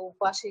কেউ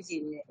উপাসে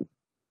জিলে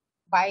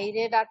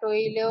বাইরে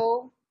ডাটইলেও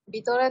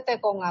ভিতরেতে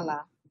কঙালা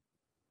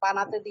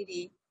বানাতে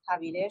দিদি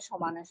হাবিরে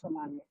সমানে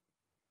সমানে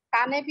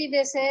কানে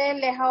পিদেশে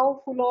লেহাও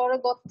ফুলর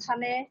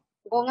গত্থানে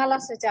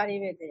গঙালাছে চারি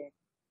বেদে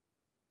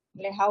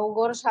লেহাও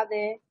গর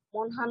সাদে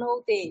মন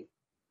হানৌতে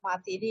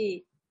মাতিরি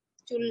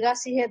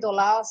চুলগাছিহে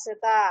দলা আছে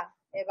তা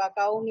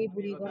এবাকাও মি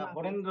বুড়ি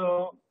বরেন্দ্র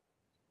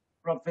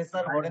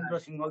প্রফেসর বরেন্দ্র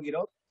সিংহ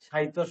গিরক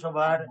সাহিত্য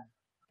সভার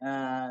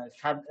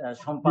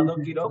সম্পাদক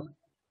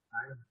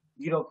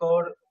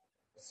গিরকর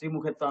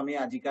শ্রীমুখে তো আমি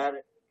আজিকার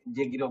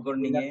যে গিরকর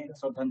নিয়ে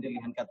শ্রদ্ধাঞ্জলি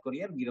হানকাত করি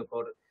আর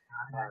গিরকর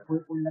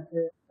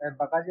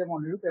বাকা যে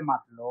মনিরূপে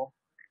মাতলো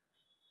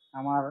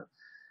আমার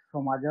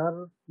সমাজের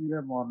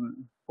যেমন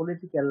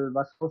পলিটিক্যাল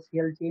বা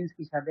সোশিয়াল চেঞ্জ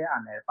হিসাবে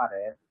আনে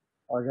পারে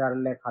অজার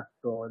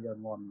লেখাত্ম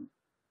যেমন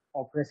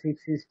অপ্রেসিভ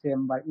সিস্টেম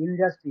বা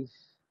ইনজাস্টিস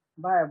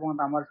বা এবং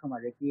আমার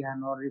সমাজে কি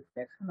হানোর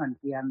রিফ্লেকশন আন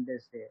কি হান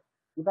দেশে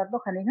এটা তো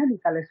খানি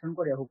কালেকশন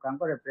করে হুকাম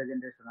করে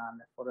প্রেজেন্টেশন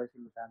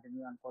করেছিল তাতে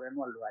নিয়ন করেন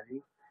অলওয়াজি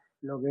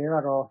লগে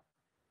আরো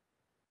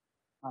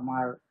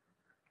আমার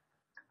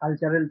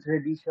কালচারাল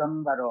ট্রেডিশন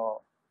বারো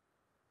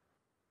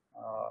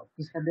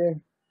পিছাদে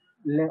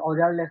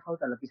অজার লেখাও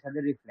তাহলে পিছাদে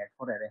রিফ্লেক্ট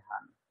করে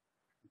রেহান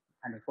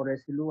আমি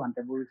করেছিল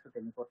আনতে ভবিষ্যতে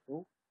আমি করতো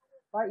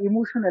বা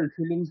ইমোশনাল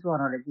ফিলিংস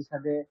আনারে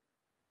পিছাদে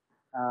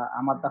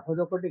আমার তা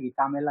হজো করতে কি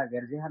কামে লাগে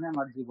যেখানে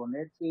আমার জীবনে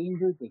চেঞ্জ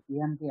হইতে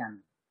কিহান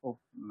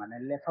মানে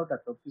লেখাটা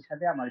তো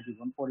পিছাদে আমার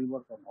জীবন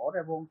পরিবর্তন ওর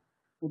এবং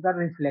উদার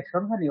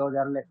রিফ্লেকশন খানি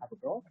অজার লেখা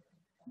তো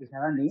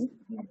বিছানানি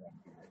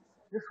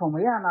যে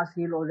সময়ে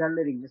আনাছিল অজার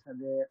লিরিক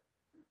যেসাদে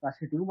বা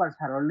সেটিও বা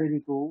সারল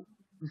লিরিকও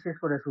বিশেষ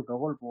করে ছোট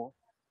গল্প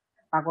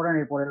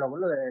পাকড়ানির পরে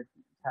লগল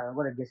সারা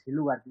করে গেছিল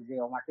আর কি যে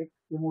অমাটিক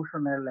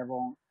ইমোশনাল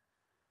এবং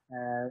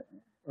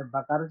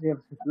বাকার যে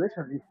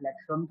সিচুয়েশন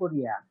রিফ্লেকশন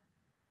করিয়া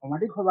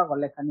সমাধি খোবা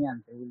গলে খানি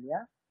আনতে বলিয়া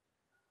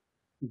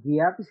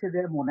গিয়া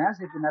পিছেদের মনে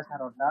আছে কিনা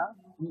সারটা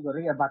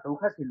নিজরে বাটৌ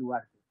খাইছিল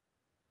আর কি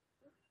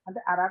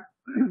আর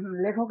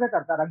লেখকে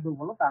তার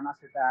দুর্বলতা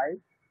আছে তাই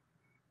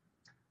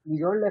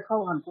নিজের লেখাও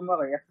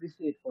সম্পূর্ণভাবে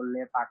এপ্রিসিয়েট করলে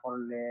পা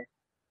করলে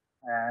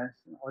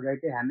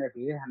অজাইতে হানে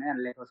বিয়ে হানে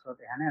আনলে কসত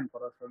হানে আন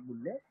করসত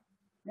বললে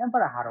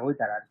পারা হার হই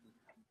তার আর কি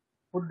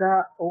খুদা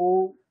ও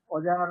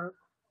অজার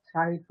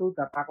সাহিত্য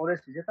তার পাকরে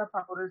যে তার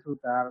পাকরে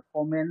তার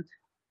কমেন্ট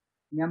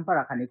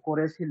নিয়ামপাড়া খানি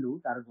করেছিল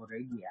তার ঘরে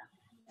গিয়া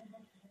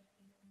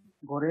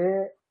ঘরে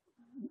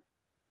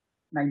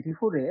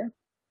 94-এ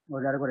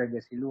অজার ঘরে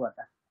গেছিল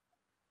আটা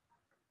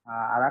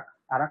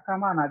আর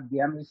কামানা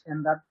গিয়া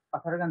মিশনদার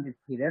পাথার গান্ধী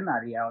ফিরেন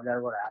আর ইয়া অজার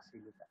ঘরে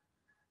আসিল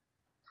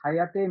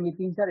ছায়াতে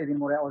মিটিং চার এদিন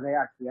মোরে অজায়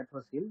আটকিয়া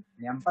থছিল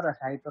নিয়ামপাড়া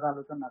সাহিত্যর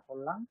আলোচনা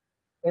করলাম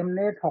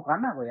এমনি ঠকা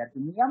না গই আর কি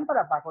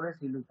নিয়ামপাড়া পাকরে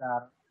ছিল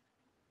তার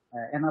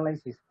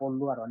অ্যানালাইসিস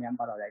করলো আর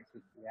নিয়ামপাড়া অজায়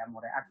শিখিয়া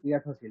মোরে আটকিয়া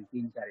থছিল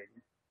 3-4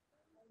 দিন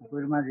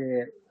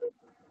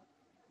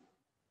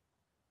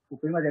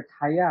উপর মাঝে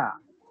ছায়া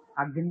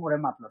একদিন মোরে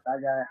মাতলো তা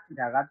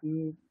জায়গাটি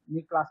নি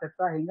ক্লাসের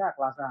তা হিঙ্গা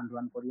ক্লাসে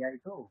আন্দোলন করিয়া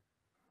আইতো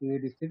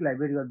ডিস্ট্রিক্ট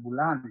লাইব্রেরি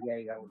বুলা আন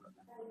গিয়া বললো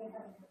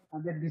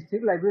আমাদের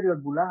ডিস্ট্রিক্ট লাইব্রেরি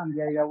বুলা আন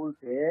গিয়া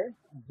বলতে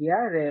গিয়া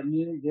রে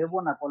মি দেব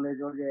না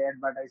কলেজের যে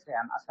অ্যাডভার্টাইজ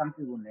আসাম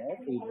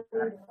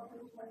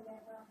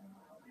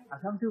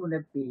ট্রিবিউনে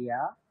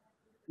পেয়া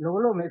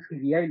লগলো মে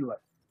ফিরিয়া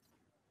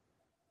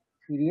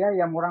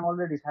ইয়া মোরাং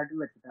অলরেডি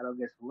সার্টিফিকেট তালো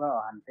গেছুয়া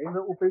আনতে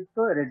উপযুক্ত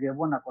রে দেব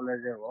না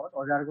কলেজে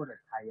অজার করে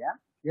ছায়া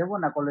দেব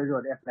না কলেজে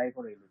এপ্লাই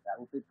করিল তার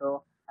উপযুক্ত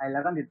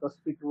আইলাগান দিত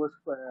স্পিটুস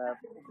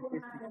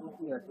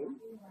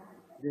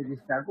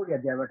রেজিস্টার করিয়া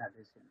দিয়াবে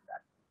থাকেছিল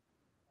তার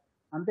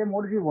আনতে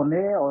মোর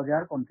জীবনে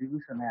অজার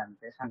কন্ট্রিবিউশনে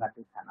আনতে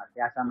সাংঘাতিক খান আছে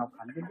আচানক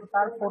খান কিন্তু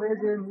তারপরে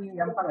যে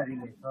ইয়াম্পারা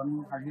রিলেশন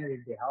হাজির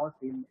দেহা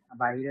ছিল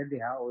বাহিরে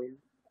দেহা ওইল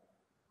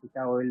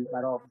এটা ওইল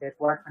আর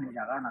ব্যাকওয়ার্ড খানি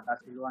জায়গা না তা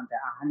ছিল আনতে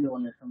আহানি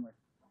অনেক সময়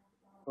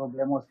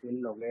প্রবলেম ছিল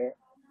লগে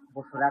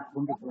বছর এক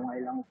ঘন্টি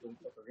কমাইলাম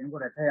কতদিন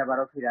করে তাই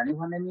আবারও ফিরানি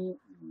মানে আমি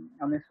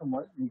অনেক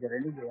সময় নিজের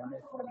নিজে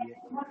অনেক সময়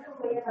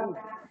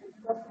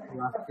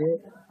লাস্টে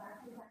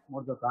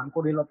মোর দোকান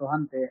করিল তো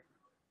হানতে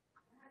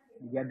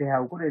গিয়া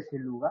দেহাও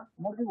করেছিল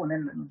মোর জীবনে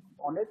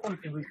অনেক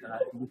কন্ট্রিবিউশন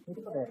আছে বিশেষ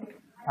করে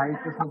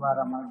সাহিত্য সভার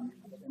আমার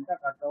চিন্তা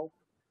কাটাও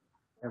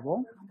এবং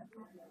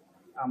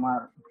আমার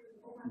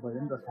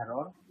ব্রজেন্দ্র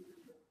স্যারের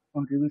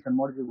কন্ট্রিবিউশন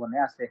মোর জীবনে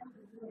আছে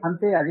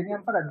হানতে আজি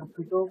নিয়ামপাড়া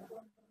দুঃখিত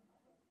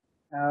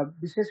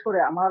বিশেষ করে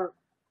আমার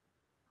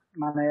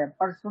মানে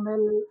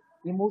পার্সোনাল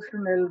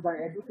ইমোশনাল বা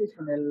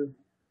এডুকেশনাল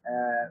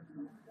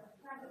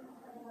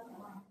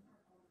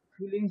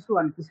ফিলিংস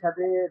ওয়ান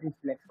হিসাবে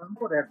রিফ্লেকশন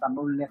করে তার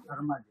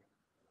লেখার মাঝে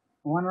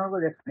ওখানে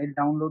যেখানে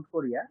ডাউনলোড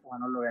করিয়া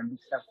ওখানে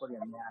মিক্সআপ করি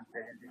আমি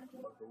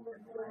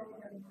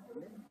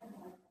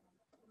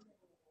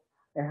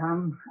এখন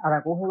আর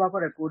হবা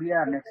করে করিয়া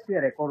নেক্সট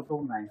ইয়ারে করতেও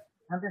নাই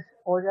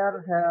অজার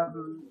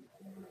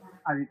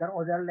আজিকার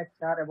অজার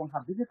লেকচার এবং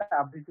হাবি যেটা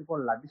আবৃত্তি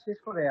করলা বিশেষ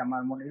করে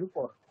আমার মনের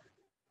উপর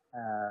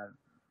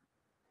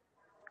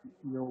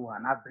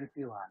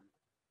আবৃত্তি one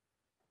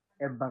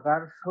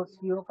এবাকার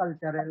socio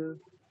cultural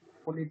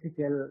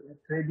political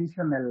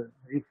traditional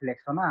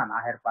reflection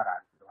আহের পারা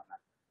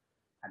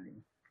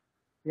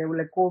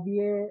বলে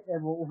কবিয়ে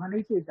এবং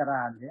ওখানেই তারা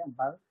আনছে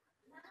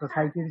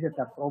সোসাইটির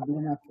যেটা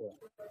প্রবলেম আছে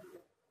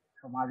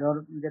সমাজের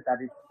যে তার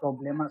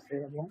প্রবলেম আছে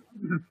এবং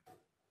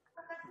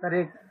তার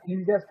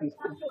ইনজাস্টিস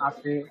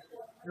আছে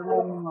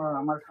এবং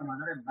আমার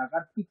সমাজের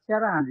বাগার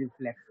পিকচার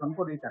রিফ্লেকশন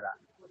করে তারা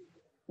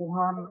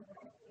ওখান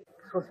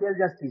সোশিয়াল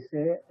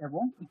জাস্টিসে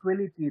এবং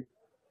ইকুয়ালিটির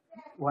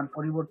ওখান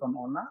পরিবর্তন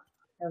অনা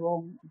এবং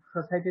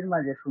সোসাইটির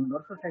মাঝে সুন্দর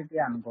সোসাইটি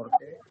আন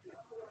করতে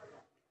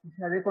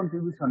হিসাবে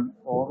কন্ট্রিবিউশন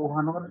ও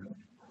ওখানোর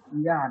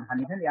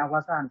হানিখানি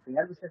আভাসা আনছে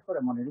আর বিশেষ করে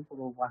মনের উপর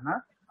ওখানা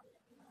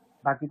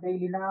বাকিটা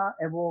ইলিনা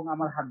এবং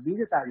আমার হাবি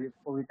যে তার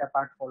কবিতা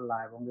পাঠ করলা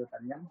এবং যে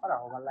তার নিয়ম করা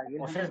হবার লাগে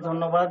অশেষ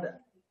ধন্যবাদ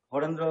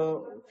হরেন্দ্র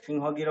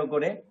সিংহগির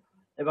করে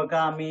এবার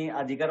আমি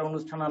আজিকার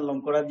অনুষ্ঠান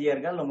লঙ্করা জিয়ার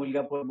গা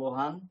লমুলগা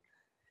বহান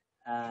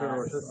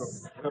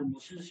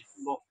বিশেষ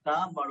বক্তা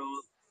বড়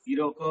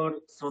গিরকর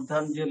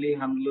শ্রদ্ধাঞ্জলি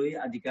হামলুই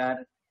আজিকার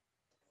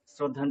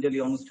শ্রদ্ধাঞ্জলি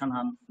অনুষ্ঠান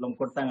হান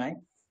লঙ্কর টাঙ্গাই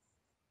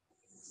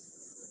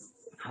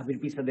হাবির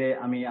পিছনে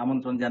আমি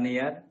আমন্ত্রণ জানাই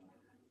আর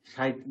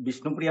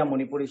বিষ্ণুপ্রিয়া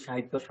মণিপুরী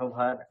সাহিত্য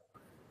সভার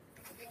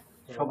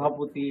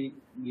সভাপতি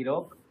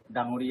গিরক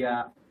ডাঙরিয়া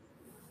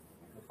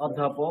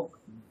অধ্যাপক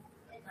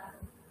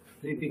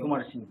প্রীতি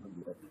কুমার সিংহ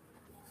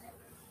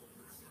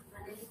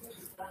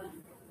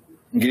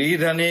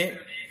গিরিধানে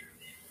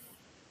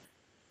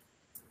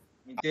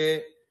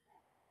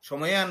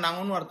সময়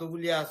নাঙন আর্ত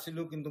বলিয়া আসছিল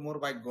কিন্তু মোর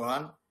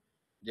ভাগ্যহান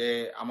যে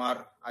আমার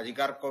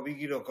আজিকার কবি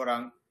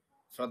গিরকরাং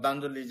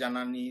শ্রদ্ধাঞ্জলি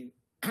জানানি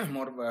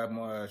মোর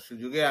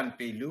সুযোগে আন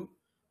পেইলু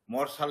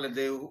মোর সালে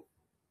দেও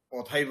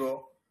কথাইব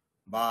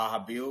বা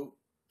হাবিও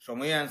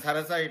সময় আন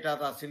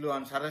 4:30 আসিল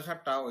আন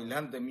 7:30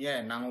 ওইলান তেমিয়া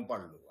নাঙো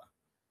পারলু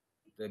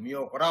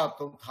তেমিও করা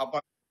তো থাপা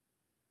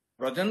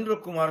ব্রজেন্দ্র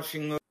কুমার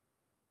সিংহ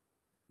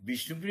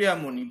বিষ্ণুপ্রিয়া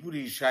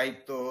মণিপুরী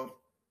সাহিত্য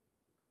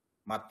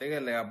মারতে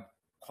গেলে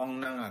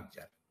খংনাং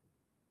আকজার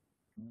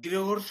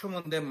বিরহর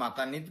সম্বন্ধে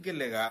মাতানিত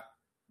গেলেগা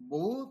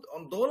বহুত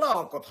দোলা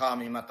কথা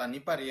আমি মাতানি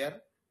পারিয়ার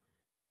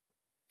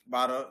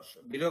বারো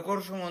বিরহর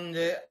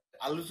সম্বন্ধে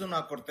আলোচনা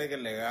করতে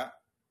গেলেগা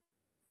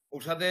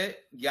ওর সাথে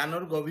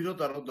জ্ঞানের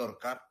গভীরতারও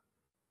দরকার।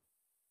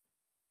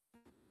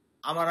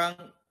 আমারাং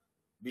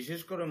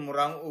বিশেষ করে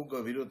মোরাং ও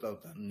গভীরতাও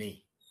তার নেই।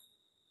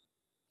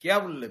 क्या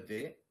বললেতে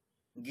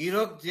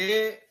গিরক যে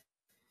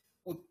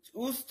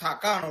উস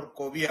থাকা আনোর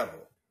কবি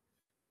আবো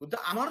কিন্তু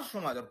আমার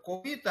সমাজের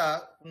কবিতা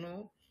কোনো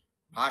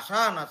ভাষা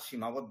আনার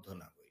সীমাবদ্ধ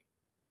না কই।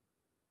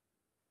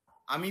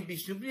 আমি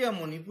বিষ্ণুপ্রিয়া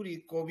মণিপুরী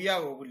কবি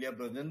আবো বলিয়া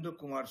ব্রজেন্দ্র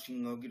কুমার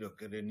সিংহ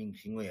গিরকের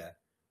নিংসিংহয়া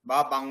বা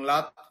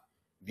বাংলাত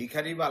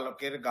ভিখারি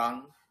বালকের গান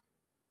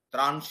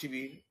ত্রাণ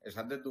শিবির এর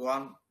সাথে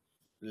দোয়ান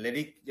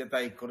লিরিক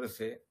যেটাই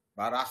করেছে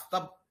বা রাস্তা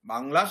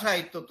বাংলা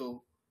সাহিত্য তো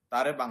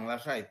তারে বাংলা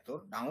সাহিত্য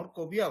ডাঙর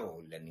কবি আবো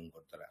বললে নিং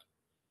করতারা।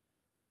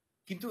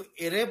 কিন্তু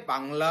এরে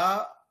বাংলা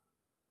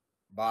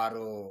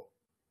বারো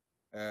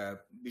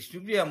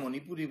বিষ্ণুপ্রিয়া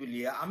মণিপুরী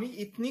বলিয়া আমি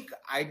ইথনিক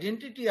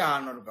আইডেন্টিটি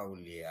আনার কা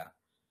বলিয়া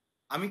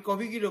আমি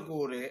কবি গিরক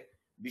ওরে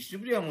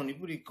বিষ্ণুপ্রিয়া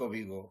মণিপুরী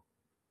কবি গো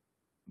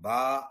বা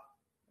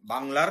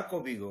বাংলার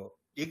কবি গো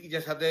ঠিক যে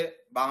সাথে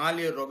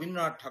বাঙালি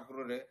রবীন্দ্রনাথ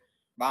ঠাকুরের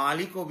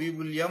বাঙালি কবি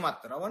বলিয়া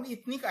মাত্র মানে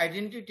ইথনিক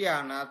আইডেন্টিটি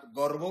আনাত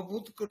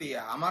গর্ববোধ করিয়া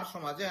আমার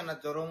সমাজে আনাত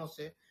জরম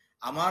আছে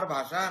আমার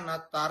ভাষা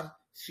আনাত তার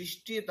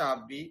সৃষ্টি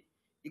তাবি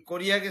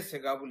করিয়া গেছে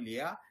গা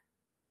বলিয়া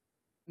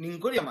নিং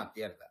করিয়া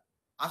মাতিয়ার দা।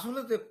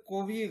 আসলে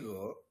কবি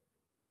গো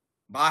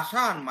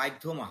ভাষা আন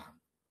মাধ্যম আহান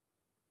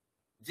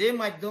যে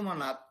মাধ্যম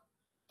আনাত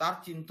তার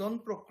চিন্তন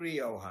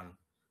প্রক্রিয়া হান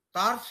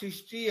তার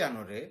সৃষ্টি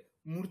আনরে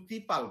মূর্তি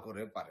পাল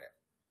করে পারে।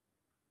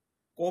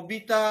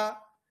 কবিতা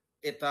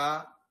এটা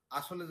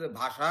আসলে যে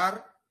ভাষার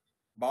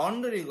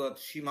বাউন্ডারিগত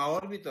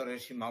সীমাওর ভিতরে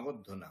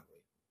সীমাবদ্ধ না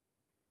হই।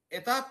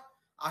 এটা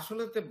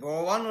আসলে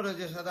ভগবানরে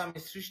যে সাথে আমি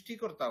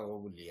সৃষ্টিকর্তা হবো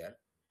বলিয়ার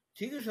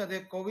ঠিক সাথে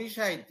কবি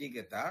সাহিত্যিক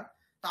এটা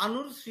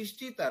তানুর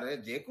সৃষ্টি তারে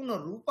যে কোনো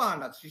রূপ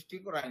আনার সৃষ্টি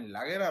করা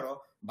লাগে আরো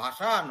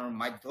ভাষা আনোর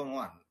মাধ্যম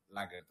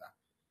লাগে তা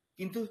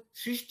কিন্তু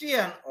সৃষ্টি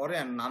আন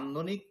ওরে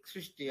নান্দনিক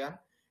সৃষ্টি আন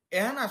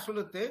এহান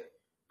আসলে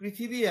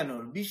পৃথিবী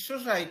আনোর বিশ্ব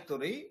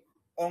সাহিত্যরই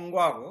অঙ্গ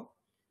আগো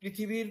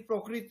পৃথিবীর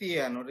প্রকৃতি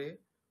আনরে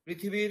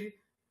পৃথিবীর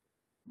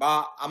বা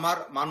আমার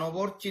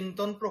মানবর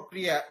চিন্তন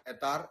প্রক্রিয়া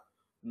তার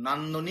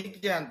নান্দনিক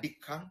যে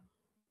দীক্ষান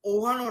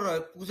ওহানোর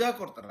পূজা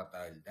করতারা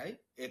তাই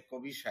এ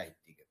কবি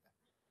সাহিত্যিক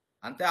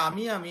আনতে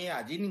আমি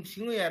আজি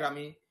সিংহ আর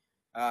আমি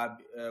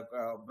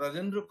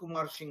ব্রজেন্দ্র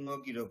কুমার সিংহ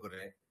গিরো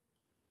করে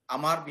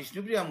আমার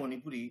বিষ্ণুপ্রিয়া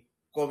মণিপুরী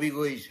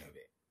কবিগো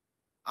হিসাবে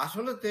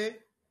আসলে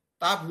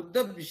তা বুদ্ধ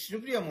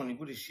বিষ্ণুপ্রিয়া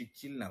মণিপুরী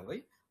শিখছিল না ভাই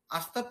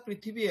আস্তা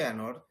পৃথিবী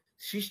আনোর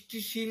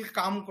সৃষ্টিশীল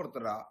কাম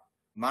করতরা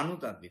মানু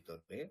তার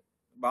ভিতরে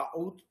বা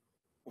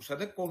ওর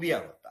সাথে কবি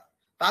আগতা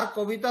তার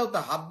কবিতাও তা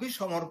হাব্বি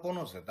সমর্পণ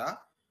আছে তা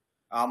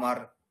আমার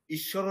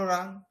ঈশ্বর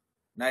রাং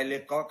নাইলে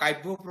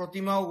কাব্য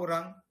প্রতিমাও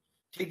রাং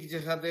ঠিক যে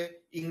সাথে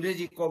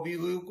ইংরেজি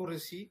কবিও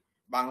করেছি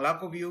বাংলা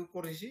কবিও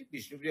করেছি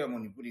বিষ্ণুপ্রিয়া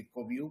মণিপুরী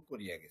কবিও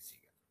করিয়া গেছি।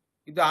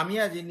 কিন্তু আমি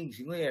আজ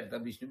নিংসিংহ একটা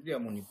বিষ্ণুপ্রিয়া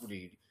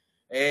মণিপুরীর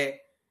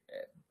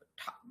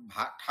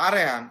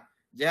ঠারে আন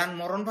যেহান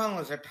মরণ ভাঙ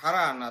আছে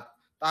ঠারা আনাত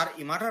তার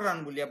ইমাঠার আন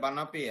বলিয়া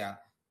বানা পেয়া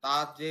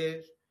তার যে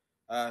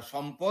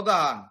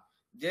সম্পদান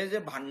যে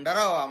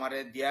ভান্ডারাও আমারে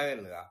দিয়া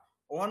গেল গা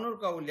ওয়ানোর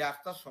কা বলি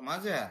আস্তা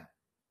সমাজে আন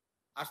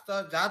আস্তা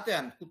যাতে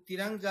আন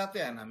কুতিরাং যাতে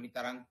আন আমি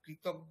তারাং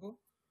কৃতজ্ঞ।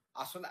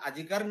 আসলে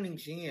আজিকার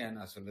নিংসিংহে আন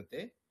আসলে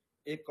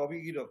এই কবি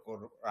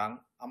গিরকর রাং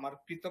আমার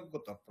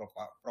কৃতজ্ঞতা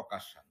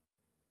প্রকাশ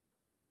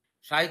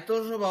সাহিত্য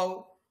সভাও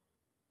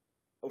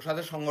ওর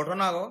সাথে সংগঠন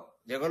আগো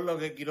যেগুলোর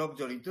লগে গিরক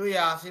জড়িত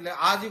ইয়া আসিল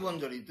আজীবন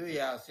জড়িত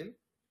ইয়া আসিল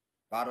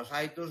বারো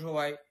সাহিত্য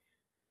সভায়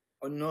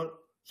অন্য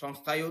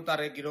সংস্থায়ও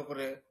তারে গিরো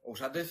করে ওর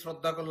সাথে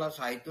শ্রদ্ধা করলা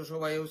সাহিত্য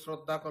সভায়ও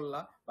শ্রদ্ধা করলা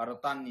বারো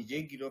তার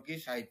নিজেই গিরকি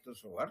সাহিত্য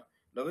সভার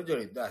লগে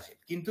জড়িত আসিল।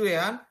 কিন্তু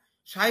এহান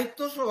সাহিত্য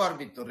সভার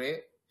ভিতরে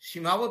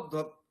সীমাবদ্ধ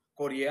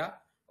করিয়া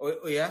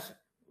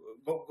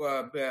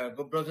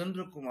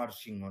ব্রজেন্দ্র কুমার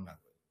সিংহ না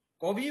কই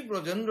কবি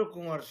ব্রজেন্দ্র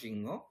কুমার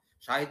সিংহ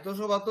সাহিত্য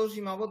সভাতেও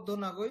সীমাবদ্ধ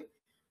না কই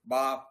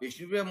বা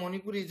বিষ্ণুপ্রিয়া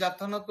মণিপুরী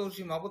যাত্রানাতেও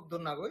সীমাবদ্ধ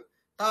না কই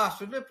তা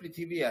আসলে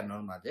পৃথিবী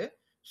আনোর মাঝে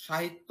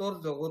সাহিত্যর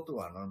জগৎ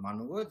আনোর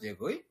মানুষ যে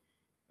কই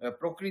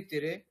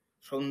প্রকৃতির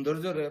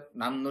সৌন্দর্যরে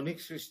নান্দনিক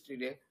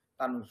সৃষ্টিরে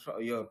তার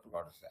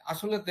করছে।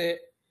 আসলে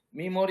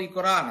মিমরি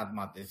করা আনাত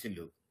মাতে ছিল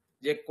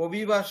যে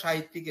কবি বা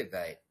সাহিত্যিকে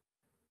তাই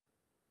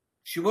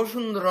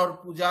শিবসুন্দরর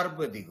পূজার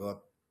বেদিগত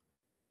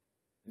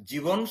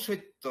জীবন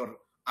সত্যর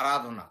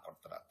আরাধনা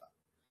করতরা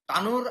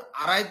তানুর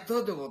আরাধ্য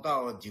দেবতা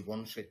ও জীবন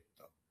সত্য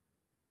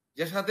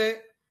যে সাথে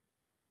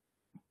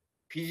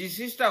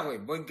ফিজিসিস্ট কই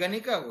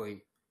বৈজ্ঞানিক কই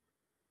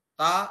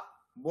তা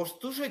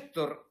বস্তু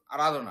সত্যর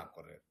আরাধনা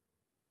করে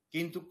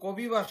কিন্তু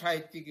কবি বা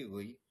সাহিত্যিকে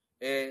কই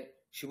এ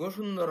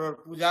শিবসুন্দরর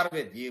পূজার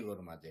বেদি গোর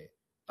মাঝে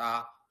তা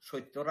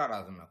সত্যর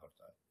আরাধনা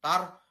করতে হয়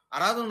তার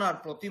আরাধনার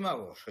প্রতিমা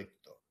ও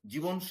সত্য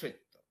জীবন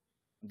সত্য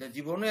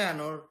জীবনে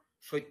আনোর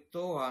সত্য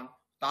হান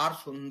তার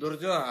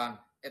সৌন্দর্য হান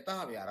এটা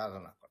হবে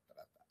আরাধনা করতে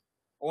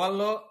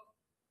ওয়াল্ল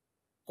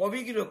কবি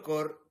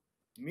গিরকর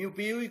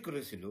মিউপিউই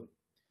করেছিল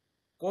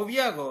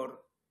কবিয়াগর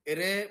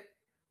এরে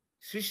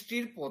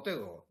সৃষ্টির পথে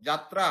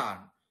যাত্রা হান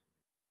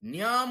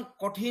নিয়ম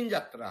কঠিন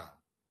যাত্রা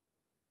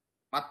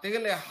মারতে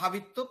গেলে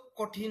হাবিত্য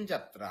কঠিন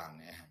যাত্রা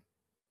আনে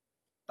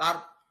তার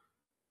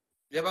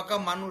যেবাকা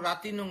মানু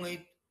রাতি নঙই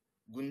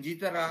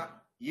গুঞ্জিতারা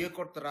ইয়ে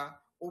করতারা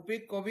ওপে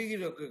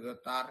কবিগিরকে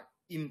তার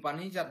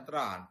ইম্পানি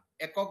যাত্রা হান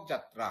একক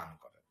যাত্রা হান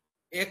করে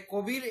এক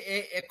কবির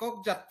একক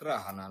যাত্রা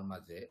হানার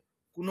মাঝে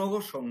কোনো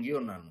সঙ্গীও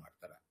না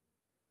মারতারা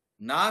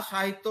না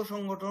সাহিত্য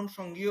সংগঠন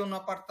সঙ্গীও না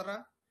পারতারা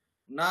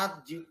না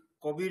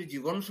কবির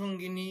জীবন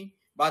সঙ্গিনী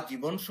বা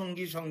জীবন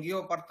সঙ্গী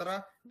সঙ্গীও পারতারা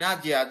না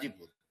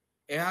জিয়াজিপুর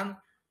এহান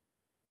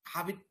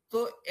হাবিত্য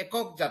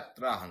একক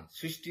যাত্রা হান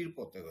সৃষ্টির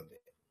পথে গদে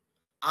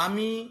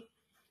আমি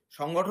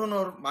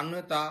সংগঠনের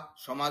মান্যতা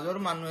সমাজের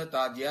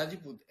মান্যতা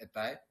জিয়াজিপুর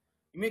এটাই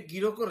ইমে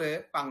গিরো করে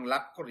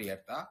পাংলাক করি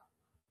এটা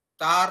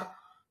তার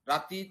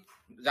রাতি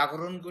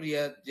জাগরণ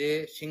করিয়া যে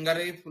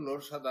সিঙ্গারে ফুলর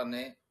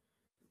সাদানে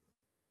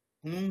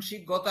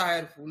হুমুংসিক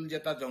গতাহের ফুল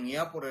যেটা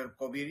জঙ্গিয়া পরের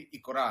কবির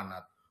ইকরা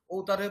আনাত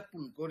ঔতারে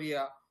ফুল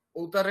করিয়া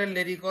ঔতারে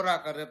লেরিকর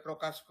আকারে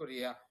প্রকাশ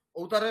করিয়া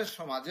ঔতারের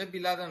সমাজে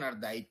বিলাদানার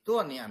দায়িত্ব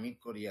আনি আমি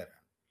করিয়া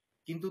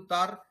কিন্তু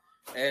তার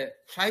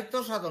সাহিত্য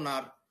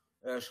সাধনার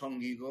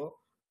সঙ্গীগ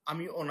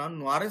আমি ওনার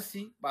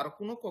নোয়ারেছি বা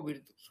কোনো কবির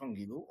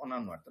সঙ্গীগ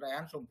ওনার নোয়ার তারা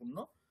এখন সম্পূর্ণ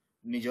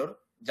নিজের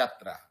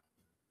যাত্রা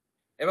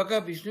এবার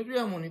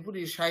বিষ্ণুপ্রিয়া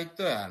মণিপুরী সাহিত্য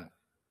আন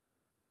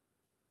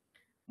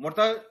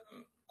মোটা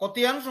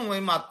কতিয়ান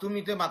সময়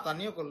মাতুমিতে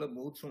মাতানিও করলে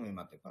বহুত সময়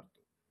মাতে পারত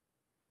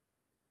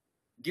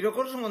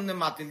গিরকর সম্বন্ধে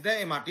মাতিলতে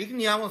এ মাটিক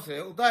নিয়ম আছে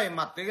ওটা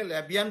মারতে গেলে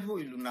বিয়ান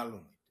ফুইলু নালু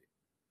হইতে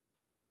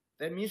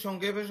তাই মি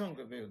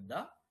সংক্ষেপে উদ্দা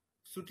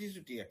ছুটি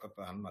ছুটি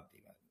একতান মাতি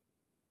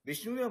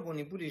বিষ্ণুপ্রিয়া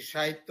মণিপুরী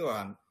সাহিত্য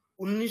আন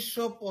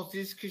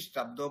 1925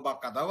 খ্রিস্টাব্দ বা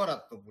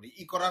কাদাবারাত্মপুরি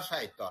ইকরা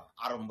সাহিত্য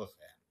আরম্ভ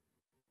হয়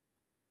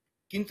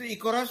কিন্তু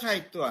ইকরা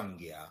সাহিত্য আন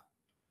গিয়া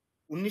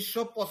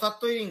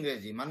 1975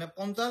 ইংরেজি মানে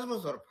 50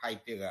 বছর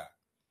ফাইতে গা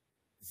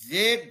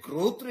যে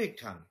গ্রোথ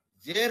রেটান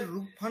যে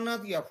রূপফানা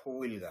দিয়া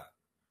ফইল গা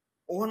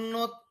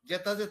অন্যত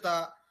যেটা যেটা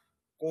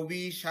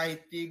কবি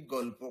সাহিত্যিক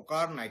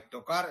গল্পকার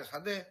নাট্যকার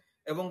সাথে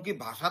এবং কি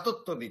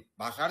ভাষাতত্ত্ববিদ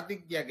ভাষার দিক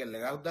দিয়া গেলে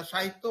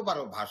সাহিত্য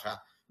বারো ভাষা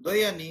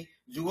দয়ানি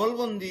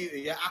যুগলবন্দি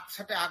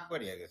আকসাটে আগ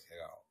বাড়িয়া গেছে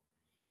গাও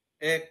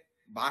এক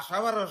ভাষা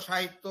বারো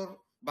সাহিত্যর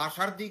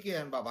ভাষার দিকে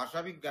বা ভাষা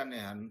বিজ্ঞানে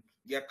হান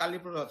গিয়া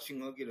কালীপ্রসাদ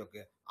সিংহ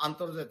গিরকে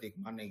আন্তর্জাতিক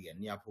মানে গিয়া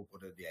নিয়াফু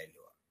করে দিয়াইল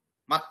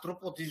মাত্র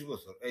 25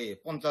 বছর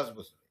 50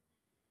 বছরে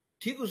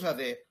ঠিক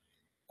সাথে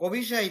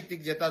কবি সাহিত্যিক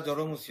যেটা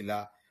জরম ছিলা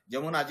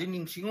যেমন আজি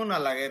নিংসিংহ না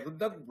লাগে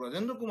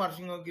ব্রজেন্দ্র কুমার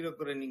সিংহ গিরক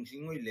করে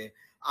নিংসিংহ হইলে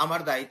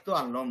আমার দায়িত্ব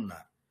আনলাম না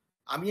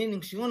আমি এই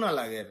নিংসিংহ না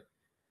লাগের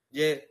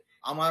যে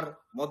আমার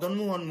মদন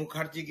মোহন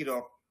মুখার্জি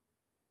গিরক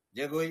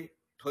যে গই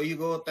ঠই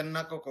গো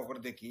তেন্না ককর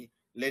দেখি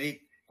লেরিক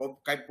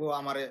কাব্য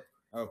আমারে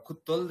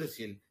খুত্তল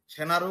দিছিল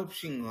সেনারূপ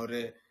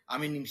সিংহরে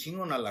আমি নিংসিংহ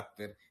না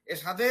লাগতের এর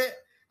সাথে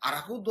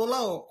আরাকু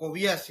দোলাও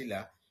কবি আসিলা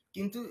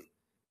কিন্তু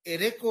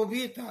এরে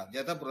কবিতা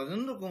যেটা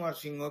ব্রজেন্দ্র কুমার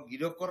সিংহ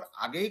গিরকর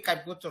আগেই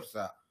কাব্য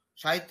চর্চা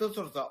সাহিত্য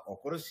চর্চা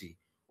অকরেছি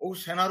ও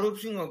সেনারূপ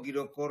সিংহ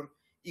গিরকর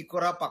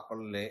ইকরা পাক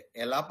করলে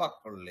এলা পাক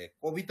করলে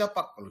কবিতা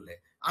পাক করলে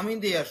আমি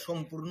দিয়া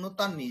সম্পূর্ণ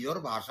তার নিজের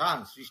ভাষা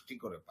আন সৃষ্টি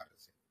করে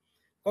পারেছে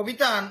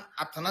কবিতা আন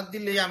আথানাত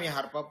দিলে আমি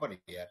হারপা পারি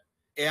আর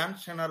এয়ান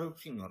সেনারূপ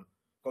সিংহর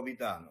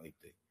কবিতা আন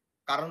হইতে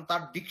কারণ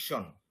তার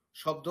ডিকশন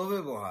শব্দ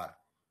ব্যবহার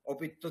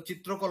অপিত্য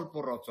চিত্রকল্প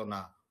রচনা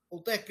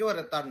ওটা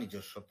একেবারে তার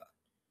নিজস্বতা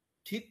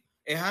ঠিক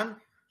এহান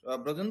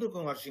ব্রজেন্দ্র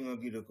কুমার সিংহ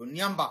গিরক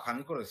নিয়ম বাখান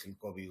করেছিল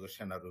কবি ও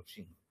সেনারূপ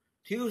সিংহ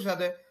ঠিক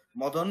সাথে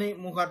মদনী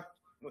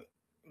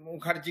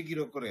মুখার্জি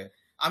গিরক করে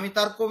আমি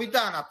তার কবিতা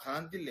আনা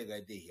থানান দিলে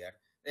গাই দেখি আর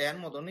এহান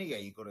মদনী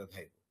গাই করে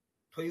থাকবো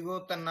থইব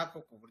তার না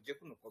কপুর যে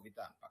কোনো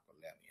কবিতা আনপা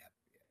করলে আমি আর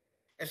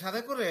এর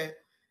সাথে করে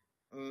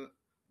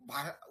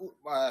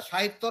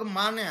সাহিত্যর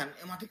মানে আন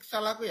এমা ঠিক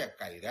চালাকই এক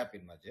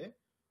কাহিরাপির মাঝে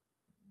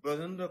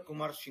ব্রজেন্দ্র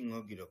কুমার সিংহ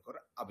গিরকর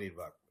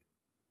আবির্ভাব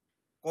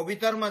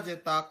কবিতার মাঝে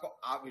তা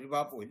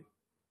আবির্ভাব হইল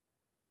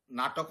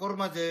নাটকর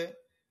মাঝে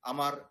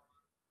আমার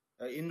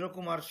ইন্দ্র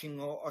কুমার সিংহ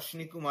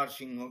অশ্বিনী কুমার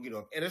সিংহ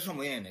গিরক এর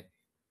সময় এনে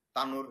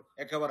তানুর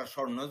একেবারে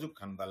স্বর্ণযুগ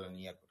খান বালা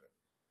নিয়া করে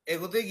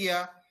এগোতে গিয়া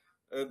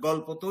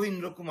গল্প তো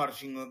ইন্দ্র কুমার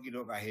সিংহ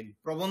গিরক আহিল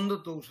প্রবন্ধ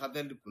তো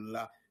সাদে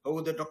লিখুল্লাহ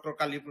ওদের ডক্টর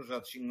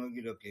কালীপ্রসাদ সিংহ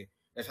গিরকে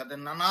এর সাথে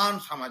নানান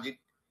সামাজিক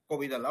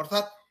কবিতা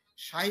অর্থাৎ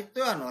সাহিত্য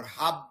আনোর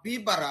হাব্বি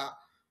বাড়া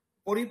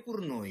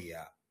পরিপূর্ণ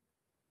হইয়া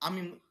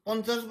আমি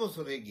 50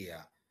 বছরে গিয়া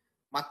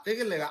মারতে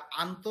গেলে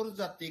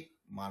আন্তর্জাতিক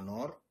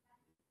মানর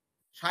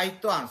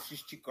সাহিত্য আন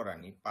সৃষ্টি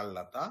করানি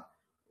পাল্লাতা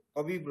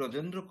কবি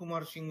ব্রজেন্দ্র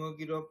কুমার সিংহ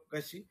গিরক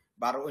গেছি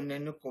বারো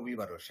অন্যান্য কবি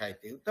বারো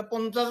সাহিত্য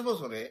 50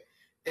 বছরে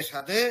এর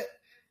সাথে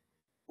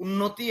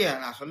উন্নতি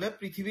আসলে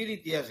পৃথিবীর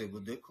ইতিহাসে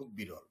বোধহয় খুব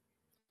বিরল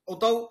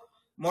ওটাও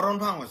মরণ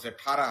ভাঙ হয়েছে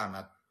ঠারা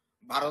আনাত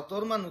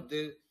ভারতের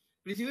মানুষদের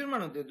পৃথিবীর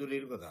মানুষদের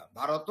দূরের কথা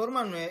ভারতের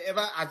মানুষ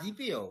এবার আজি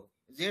পেয়েও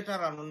যে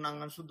ঠারানোর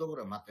নাঙ্গান শুদ্ধ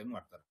করে মাতেন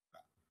মারতার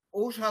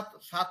ও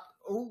সাত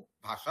ও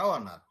ভাষাও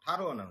আনার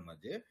ঠারো আনার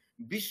মাঝে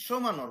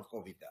বিশ্বমানর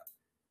কবিতা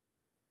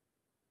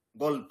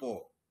গল্প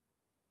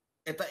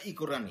এটা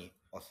ইকরানি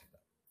অসেদা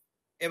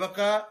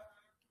এবাকা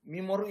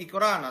মিমর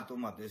ইকরা আনা তো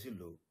মাতে ছিল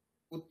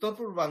উত্তর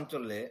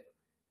পূর্বাঞ্চলে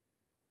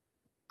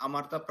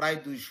আমার তা প্রায়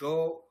 200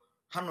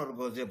 খানোর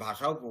গজে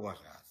ভাষা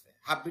উপভাষা আছে,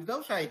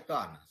 হাব্বিটাও সাহিত্য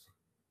আন আছে,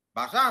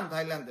 ভাষা আন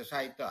থাইল্যান্ডে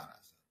সাহিত্য আন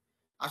আছে।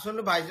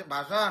 আসলে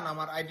ভাষা আন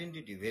আমার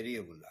আইডেন্টিটি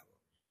ভেরিয়েবল লাগো,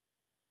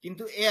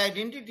 কিন্তু এই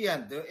আইডেন্টিটি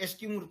আনতে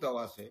এস্কিমুরটাও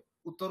আছে,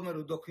 উত্তর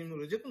মেরু দক্ষিণ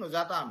মেরু যে কোনো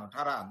জাতা আনো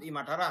ঠারা আনতে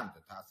ইমা ঠারা আনতে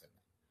আছে না।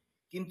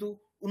 কিন্তু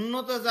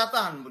উন্নত জাতা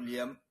আন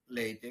বলিয়া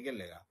লেইতে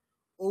গেলে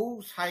ও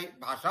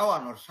ভাষাও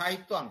আনোর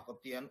সাহিত্য আন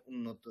কতিয়ান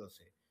উন্নত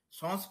আছে,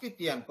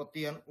 সংস্কৃতি আন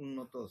কতিয়ান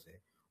উন্নত আছে,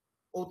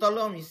 ওতালো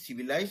আমি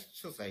সিভিলাইজ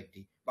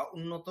সোসাইটি বা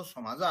উন্নত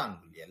সমাজ আন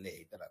বলিয়া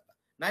লেইতে রাখা।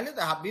 নাইলে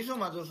তো হাব্বি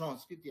সমাজের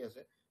সংস্কৃতি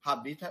আছে,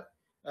 হাব্বি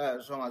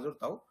সমাজের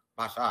তাও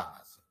ভাষা আন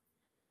আছে।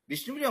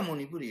 বিষ্ণুপ্রিয়া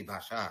মণিপুরী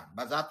ভাষা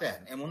বা জাতে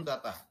আন এমন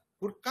জাতা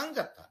হুরকাং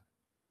জাতা,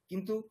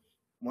 কিন্তু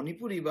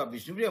মণিপুরী বা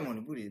বিষ্ণুপ্রিয়া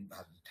মণিপুরী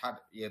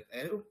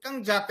হুরকাং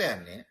জাতে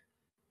আনে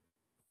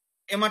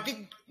এমাটিক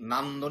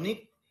নান্দনিক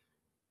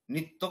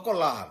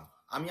নৃত্যকলা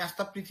আমি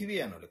আস্তা পৃথিবী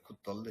আনরে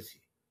খুত্তল দেছি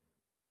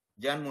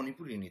যেন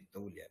মণিপুরী নৃত্য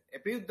বলিয়া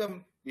এপে উদ্যম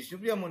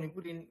বিষ্ণুপ্রিয়া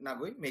মণিপুরী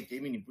নাগই মেতে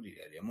মণিপুরী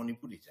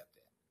মণিপুরী জাতে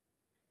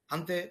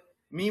হান্তে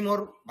মি মোর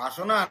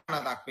ভাষণা আনা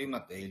ডাকপেই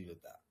মাতে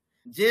ইলুতা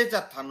যে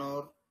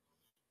জাথানোর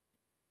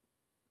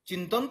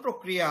চিন্তন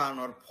প্রক্রিয়া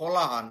আনর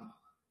ফলাহান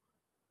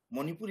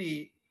মণিপুরী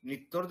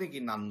নৃত্যর দিকে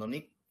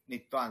নান্দনিক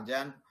নৃত্য আন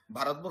যেন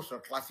ভারতবর্ষ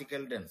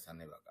ক্লাসিক্যাল ড্যান্স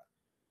আনে বাগা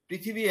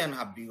পৃথিবী আন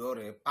হাব্বি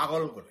করে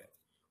পাগল করে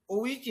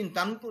ওই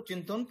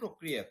চিন্তন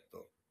প্রক্রিয়া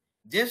তো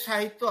যে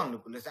সাহিত্য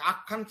অনুকূল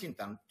আখ্যান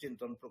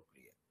চিন্তন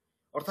প্রক্রিয়া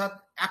অর্থাৎ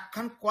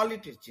আখ্যান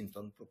কোয়ালিটির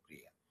চিন্তন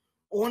প্রক্রিয়া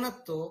ওনার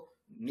তো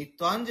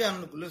নৃত্যান যে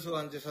অনুকূল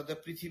যে সাথে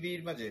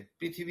পৃথিবীর মাঝে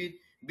পৃথিবীর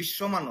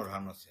বিশ্বমানর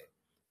হান আছে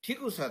ঠিক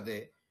সাথে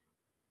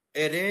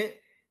এরে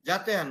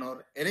যাতে আনোর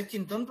এরে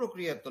চিন্তন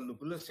প্রক্রিয়া তো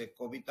লুকুল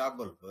কবিতা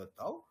গল্প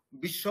তাও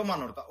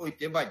বিশ্বমানরতা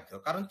ওইতে বাধ্য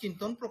কারণ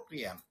চিন্তন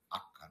প্রক্রিয়া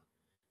আখ্যান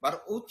বার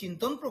ও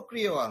চিন্তন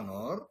প্রক্রিয়া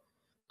আনোর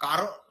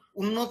কারণ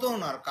উন্নত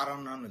হওয়ার কারণ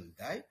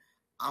দেয়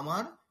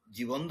আমার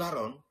জীবন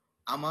ধারণ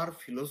আমার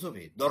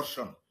ফিলোসফি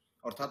দর্শন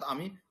অর্থাৎ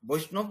আমি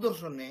বৈষ্ণব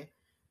দর্শনে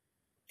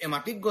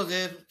এমাটিক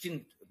গজের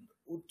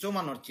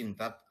উচ্চমানের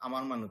চিন্তা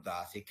আমার মানুতা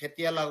আছে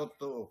খেতিয়া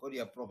লাগত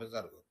করিয়া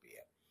প্রফেসর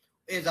গপিয়া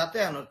এ যাতে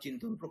আনোর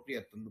চিন্তন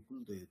প্রক্রিয়া লুকুল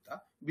দইতা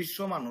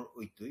বিশ্বমানর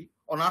ওইতই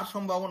অনার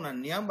সম্ভাবনা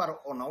নিয়াম বার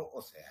অনাও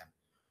অসেহান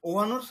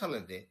ওহানোর সালে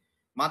দে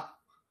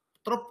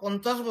মাত্র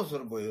 50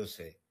 বছর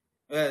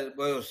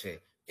বয়সে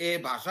এ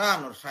ভাষা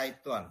আনোর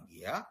সাহিত্য আন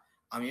গিয়া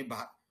আমি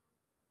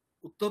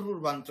উত্তর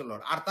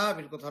পূর্বাঞ্চলের আর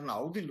তাহাবির কথা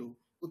নাও দিলু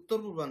উত্তর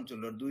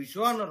পূর্বাঞ্চলের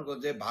 200 আনোর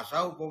গজে ভাষা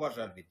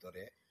উপভাষার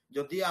ভিতরে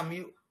যদি আমি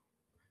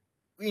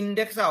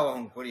ইন্ডেক্স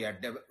আহ্বান করিয়ার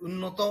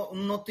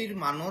উন্নতির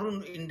মানর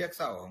ইন্ডেক্স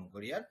আহ্বান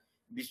করিয়ার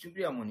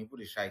বিষ্ণুপ্রিয়া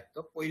মণিপুরী সাহিত্য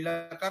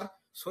পৈলাকার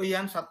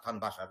 6-7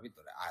 ভাষার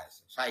ভিতরে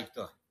আছে সাহিত্য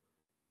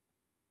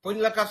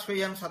পৈলাকার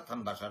 6-7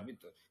 ভাষার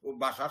ভিতরে ও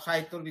ভাষা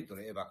সাহিত্যের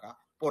ভিতরে এ বাঁকা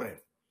পড়ের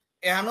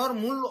এহানোর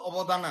মূল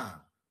অবদান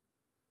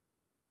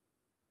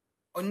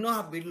অন্য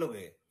হাব্বির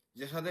লোকে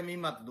যে সাথে মি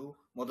মাতলু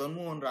মদন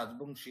মোহন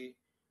রাজবংশী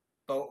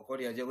তো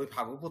করিয়া যে ওই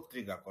ফাগু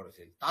পত্রিকা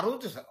করেছিল তারও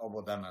যে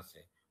অবদান আছে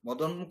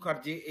মদন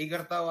মুখার্জি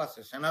এইগারটাও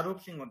আছে সেনারূপ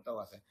সিংহটাও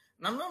আছে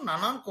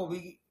নানান কবি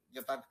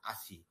যেটা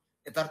আসি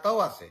এটারটাও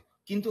আছে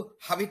কিন্তু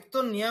হাবিত্য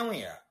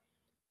নিয়াময়া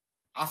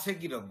আছে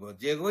কিরজ্ঞ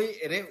যে গই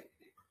এরে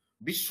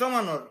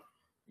বিশ্বমানর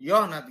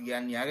ইয়নাথ গিয়া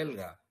নিয়া গেল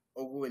গা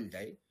ওগুল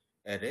যাই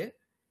এরে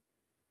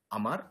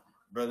আমার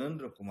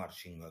ব্রজেন্দ্র কুমার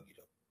সিংহ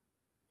গিরক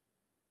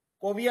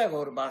কবি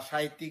আগর বা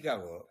সাহিত্যিক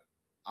আগর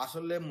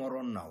আসলে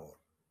মরণ নাওর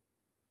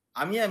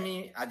আমি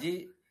আজি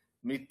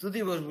মৃত্যু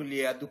দিবস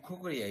বলিয়া দুঃখ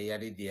করিয়া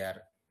ইয়ারি দিয়ার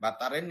বা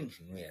তারে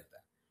নিংসিংহা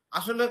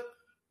আসলে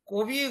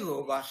কবি গো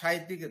বা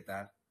সাহিত্যিক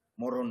তার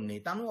মরণ নেই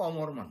তানু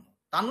অমর মানু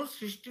তানুর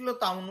সৃষ্টি লো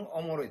তানু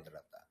অমর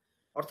ইতরাতা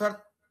অর্থাৎ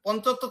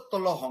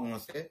পঞ্চতত্ত্ব হং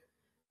আছে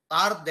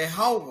তার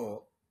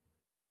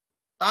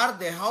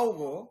দেহাও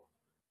গো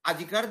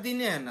আজিকার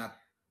দিনে না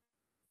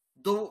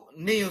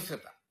নেই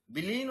সেটা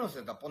বিলীন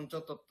সেটা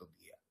পঞ্চতত্ত্ব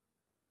দিয়া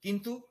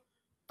কিন্তু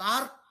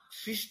তার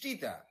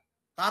সৃষ্টিটা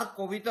তার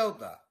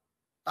কবিতাওটা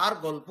তার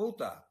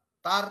গল্পটা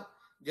তার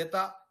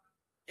যেটা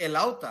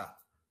এলাওটা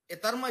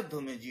এটার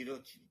মাধ্যমে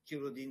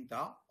চিরদিন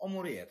তা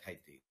অমরিয়া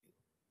থাইতে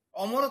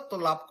অমরত্ব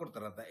লাভ করতে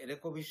রাতা এর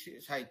কবি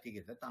সাহিত্যিক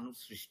এটা তানুর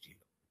সৃষ্টি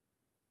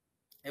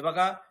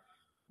এবাকা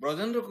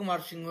ব্রজেন্দ্র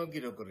কুমার সিংহ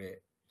গিরো করে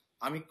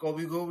আমি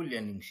কবি গো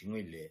বলিয়া নিংসিং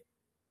হইলে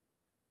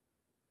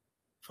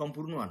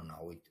সম্পূর্ণ আর না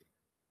হইতে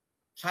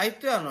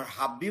সাহিত্য আনোর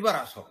হাব্বি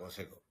বাড়া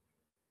সকসে গো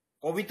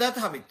কবিতা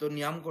হাবিত তো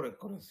নিয়ম করে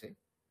করেছে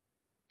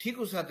ঠিক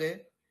সাথে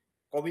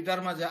কবিতার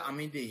মাঝে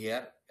আমি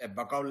দেহিয়ার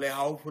এবাকাও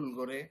লেহাও ফুল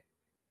করে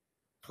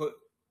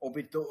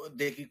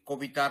দেখি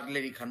কবিতার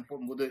লেরিখান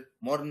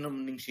মর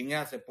সিংহে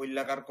আছে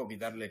পৈলাকার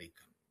কবিতার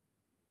লেরিখান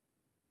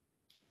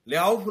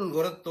লেহাও ফুল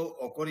করে তো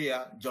অকরিয়া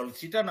জল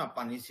ছিটা না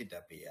পানি ছিটা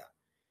পেয়া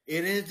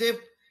এরে যে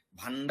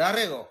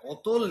ভান্ডারে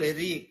কত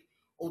লেরিক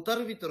ওটার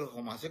ভিতরে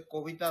সমাজে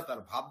কবিতা তার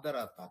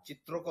ভাবধারা তা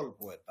চিত্রকল্প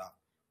এটা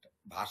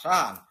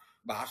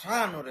ভাষা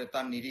আনরে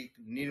তা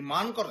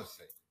নির্মাণ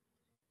করেছে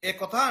এ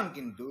কথা আন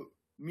কিন্তু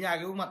আমি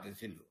আগেও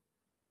মাতেছিল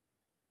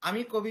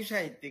আমি কবি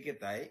সাহিত্যিকে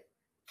তাই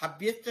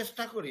ভাবিয়ে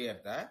চেষ্টা করি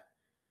এটা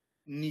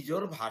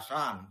নিজের ভাষা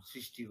আন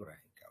সৃষ্টি করা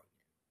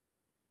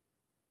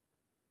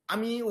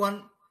আমি ওয়ান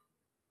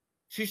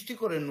সৃষ্টি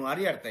করে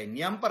নোয়ারিয়ার তাই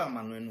নিয়াম পারা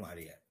মানুষ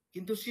নোয়ারিয়ার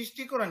কিন্তু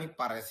সৃষ্টি করানি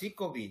পারেছি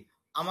কবি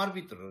আমার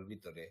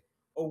ভিতরে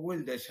অবুল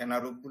দে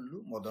সেনারূপ বললু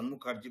মদন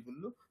মুখার্জি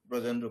বললু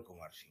ব্রজেন্দ্র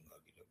কুমার সিংহ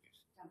গিরক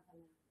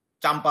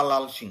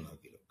চাম্পালাল সিংহ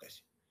গিরক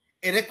কাছে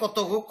এরে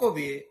কতগো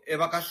কবি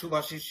এবাকা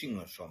সুভাষিস সিংহ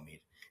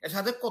সমীর এর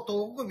সাথে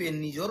কতগো কবি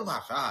নিজের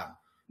ভাষা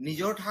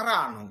নিজের ঠারা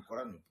আনন্দ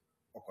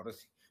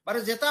করেছি বারে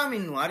যেটা আমি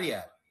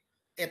নোয়ারিয়ার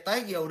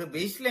এটাই গিয়া ওরে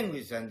বেস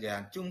ল্যাঙ্গুয়েজ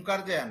যেন চুমকার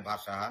যেন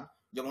ভাষা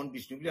যেমন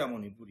বিষ্ণুপ্রিয়া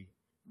মণিপুরী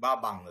বা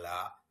বাংলা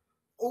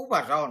ও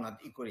ভাষা অনাথ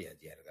ই করিয়া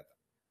জিয়ার কথা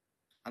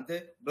আনতে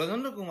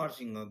ব্রজেন্দ্র কুমার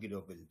সিংহ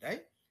গিরকলটাই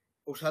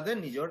ওর সাথে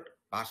নিজের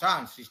ভাষা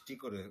সৃষ্টি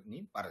করে নি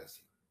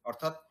পারেছে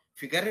অর্থাৎ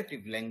ফিগারেটিভ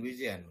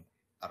ল্যাঙ্গুয়েজে আনো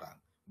তারা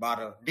বা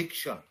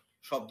ডিকশন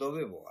শব্দ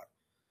ব্যবহার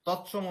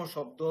তৎসম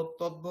শব্দ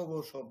তদ্ভব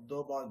শব্দ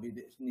বা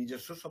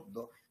নিজস্ব শব্দ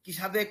কি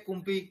সাথে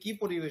কুম্পি কি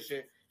পরিবেশে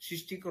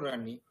সৃষ্টি করে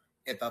আনি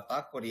এটা তা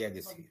করিয়া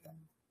গেছি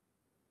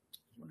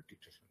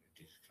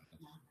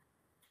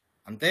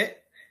আনতে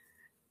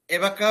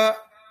এবাকা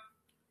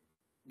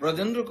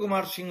ব্রজেন্দ্র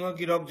কুমার সিংহ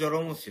গিরক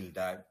জরম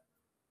সিলদায়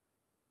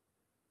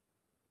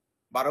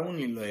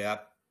বারমুনি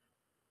লয়াত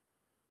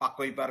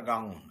পাকইপার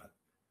গাং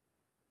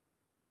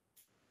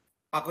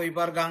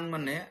পাকইপার গাং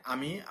মানে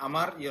আমি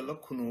আমার ইয়েলো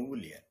খুনু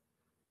বলিয়া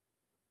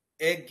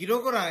এক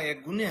গিরকরা এক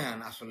গুণেহান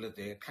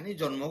আসলেতে খানি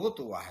জন্মগত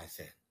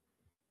আহেছে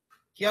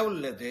কিয়া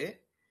বললেতে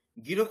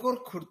গিরকর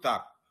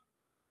খুরতাক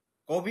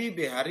কবি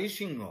বিহারী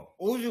সিংহ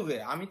ও যুগে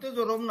আমি তো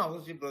জরম না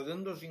বলছি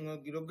ব্রজেন্দ্র সিংহ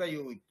গিরক গাই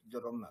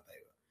জরম না তাই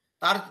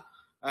তার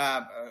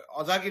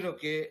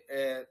অজাগিরকে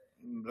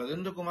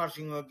ব্রজেন্দ্র কুমার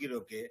সিংহ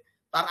গিরকে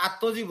তার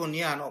আত্মজীবনী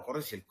আন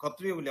অকরেছিল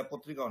ক্ষত্রিয় বলিয়া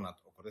পত্রিকা অনাথ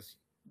অকরেছিল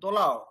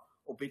দলাও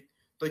অপিত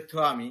তথ্য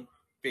আমি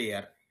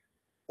পেয়ার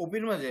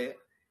অপির মাঝে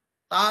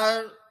তার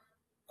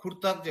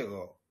খুরতাক যেগ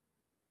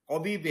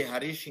কবি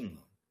বিহারী সিংহ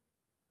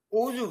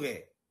ও যুগে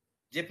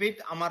যে পেট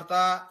আমার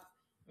তা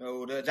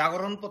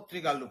জাগরণ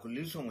পত্রিকা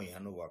লুকুলির সময়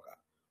হানুবাকা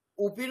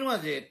অপির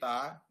মাঝে তা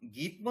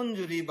গীত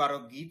মঞ্জুরি বারো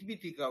গীত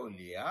বিতিকা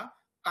উলিয়া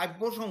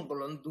কাব্য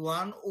সংকলন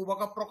দুহান ও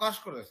বাকা প্রকাশ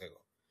করেছে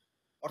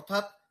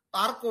অর্থাৎ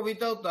তার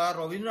কবিতাও তা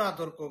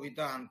রবীন্দ্রনাথর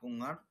কবিতা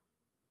হানকুঙ্গান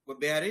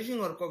বিহারী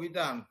সিংহর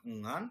কবিতা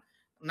হানকুঙ্গান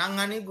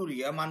নাঙ্গানি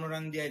গুড়িয়া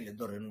মানুরাং দিয়াইলে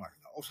ধরেন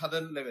মারলা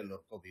ওসাদের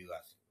লেভেলের কবিও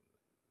আছে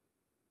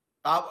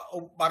তা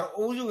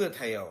ও যুগে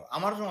থাইয়াও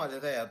আমার সমাজে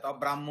থাইয়া তা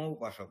ব্রাহ্ম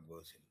উপাসক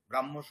ছিল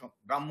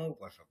ব্রাহ্ম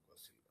উপাসক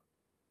ছিল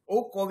ও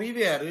কবি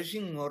বিহারী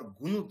সিংহর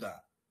গুণতা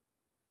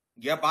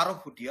গিয়া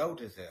 12 ফুটিয়া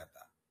উঠেছে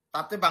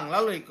তাতে বাংলা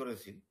লই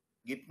করেছিল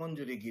গীত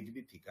মঞ্জুরি গীত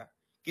বিথিকা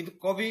কিন্তু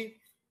কবি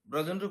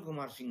ব্রজেন্দ্র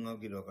কুমার সিংহ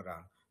গিরকরা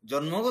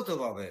জন্মগত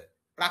ভাবে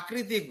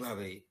প্রাকৃতিক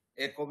ভাবে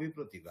এ কবি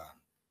প্রতিভা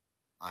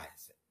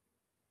আছে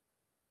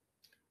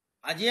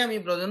আজি আমি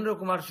ব্রজেন্দ্র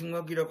কুমার সিংহ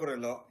গিরকর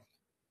এলো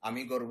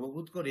আমি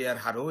গর্ববোধ করি আর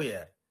হারো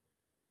ইয়ার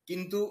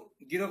কিন্তু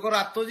গিরকর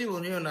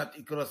আত্মজীবনীও না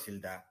ইকরছিল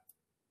দা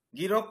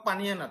গিরক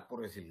পানিয়ে নাত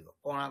পড়েছিল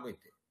কণা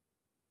কইতে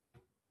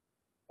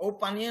ও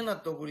পানিয়ে নাত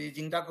তো বুড়ি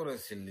চিন্তা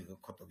করেছিল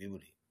ক্ষতকি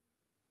বুড়ি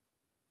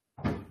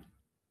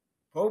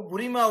হো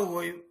বুড়ি মা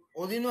ওই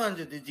ওদিনও আন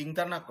যদি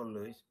চিন্তা না করলো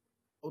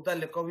ও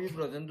তাহলে কবি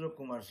ব্রজেন্দ্র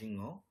কুমার সিংহ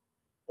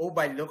ও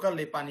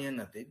বাল্যকালে পানিয়ে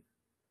নাতে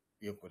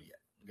ইয়ে করিয়া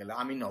গেলে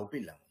আমি নাও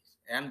পেলাম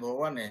এন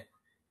ভগবানে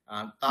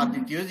তার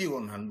দ্বিতীয়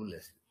জীবন হান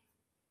বলেছিল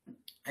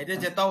এটা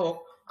যেটাও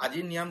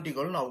আজি নিয়ম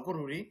দীঘল নাও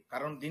করুরি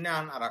কারণ দিনে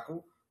আন আর আকু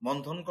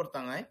মন্থন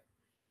করতাঙাই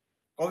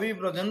কবি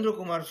ব্রজেন্দ্র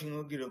কুমার সিংহ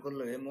গিরকর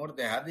লগে মোর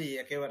দেহা দিয়ে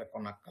একেবারে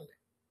কনাক কালে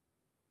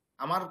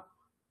আমার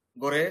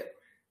গড়ে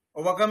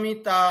অবাকামি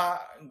তা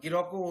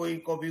গিরক ওই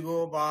কবিগো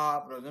বা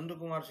ব্রজেন্দ্র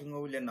কুমার সিংহ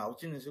বলে নাও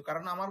চিনিছো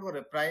কারণ আমার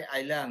ঘরে প্রায়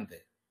আইলা আনতে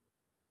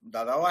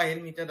দাদাও আহিল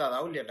মিতে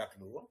দাদাও লিয়া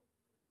ডাকলো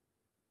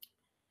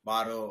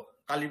বারো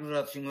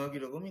কালীপ্রসাদ সিংহ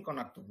কিরকমই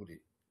কনাক্তপুরি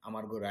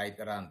আমার ঘরে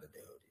আইতারা আনতে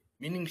দেহরি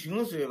মিনিং সিংহ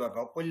শুয়ে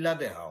বাকা পল্লা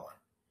দেহাওয়ান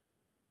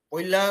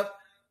পল্লা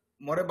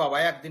মরে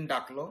বাবাই একদিন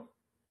ডাকলো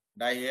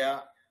ডাইয়া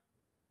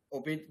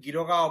অপিত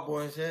গিরকা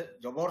বহেছে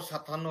জবর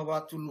 57 বা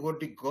চুলগো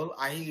দীঘল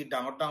আহি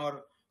ডাঙর ডাঙর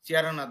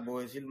চেয়ারানাথ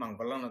বহেছিল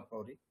মাংকলানাথ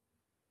পাউরি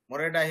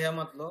মরে ডাহিয়া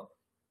মাতলো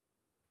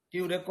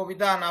কিউরে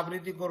কবিতা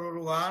আবৃত্তি করো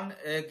রুহান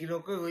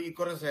গিরকে ই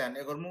করেছে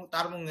এগর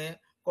তার মুঙে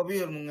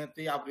কবির মুঙে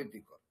তুই আবৃত্তি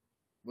কর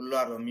বললো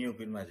আর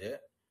মিউপির মাঝে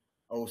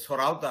ও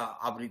সরাওতা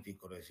আবৃত্তি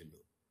করেছিল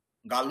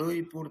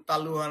গালুইপুর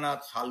তালুহানা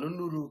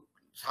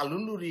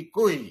সালুলুরি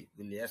কই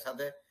বলি এর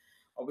সাথে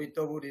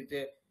অবিতবুরিতে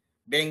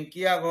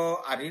বেঙ্কিয়া গো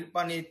আরির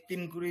পানি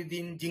 3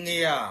 দিন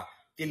জিঙেয়া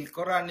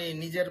তিলকরানি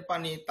নিজের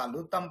পানি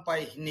তালু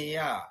তাম্পাই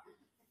হিনিয়া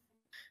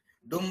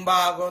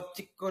ডুম্বা গো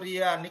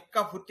চিকরিয়া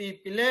নিক্কা ফুটি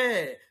পিলে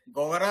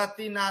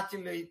গগরাতি নাচ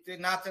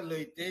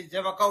লইতে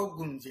যেবাকাও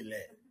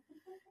গুনছিলে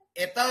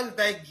এটা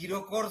তাই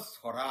গিরকর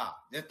ছড়া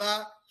যেটা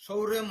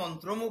সৌরে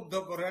মন্ত্রমুগ্ধ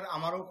করে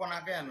আমারও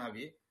কোনাকে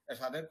আনাবি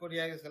এসাদে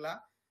করিয়া গেছিলা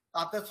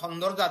তাতে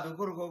ছন্দর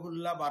জাদুকর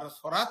গগুল্লা 12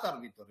 ছড়া তার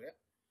ভিতরে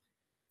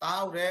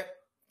তাওরে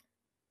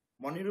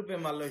মনিরূপে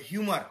মারল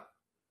হিউমার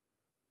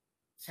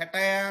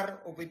স্যাটায়ার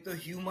অপিত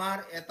হিউমার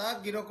এটা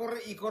গিরকর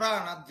ই করা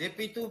আনা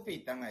জেপিতেও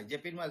পেইতাঙায়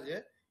জেপির মাঝে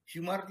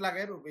হিউমার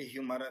লাগে রূপে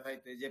হিউমার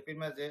থাইতে জেপির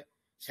মাঝে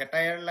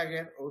স্যাটায়ার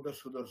লাগে ও তো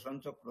সুদর্শন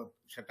চক্র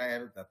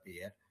স্যাটায়ার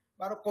তাপিয়ার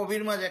বারো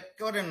কবির মাঝে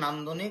একেবারে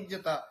নান্দনিক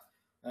যেটা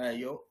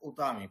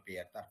ওটা আমি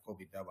পেয়ে তার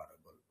কবিতা বারো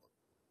গল্প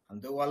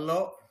আনতে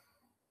বললো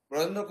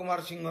ব্রজেন্দ্র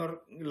কুমার সিংহর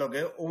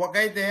লগে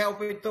ওবাকাই দেহে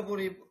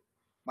অপৈত্যপুরি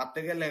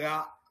মারতে গেলে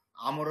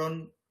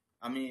আমরণ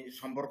আমি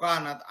সম্পর্ক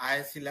আনাত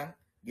আয়েছিলাম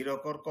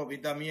গিরকর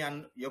কবিতা আমি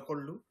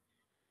করলু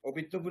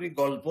অপিত্যপুরি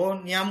গল্প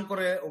নিয়াম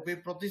করে অপি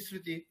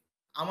প্রতিশ্রুতি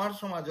আমার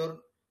সমাজের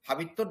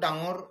হাবিত্য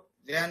ডাঙর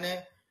যেখানে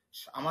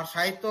আমার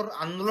সাহিত্যর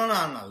আন্দোলন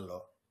আনালো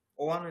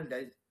ওয়ান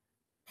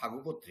ফাগু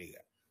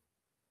পত্রিকা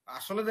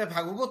আসলে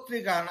ফাগু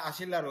পত্রিকা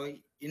আসিলার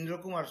ওই ইন্দ্র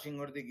কুমার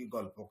সিংহর দেখি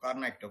গল্পকার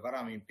নাট্যকার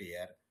আমি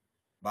পেয়ার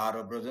বা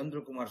আরো ব্রজেন্দ্র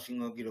কুমার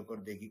সিংহ গিরকর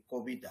দেখি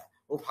কবিতা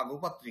ও ফাগু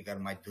পত্রিকার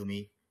মাধ্যমে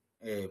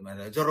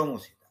মানে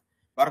জড়মসিতা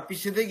আর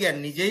পিছিয়ে গিয়ে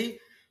নিজেই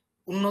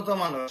উন্নত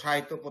মানের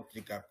সাহিত্য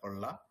পত্রিকা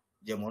করলাম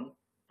যেমন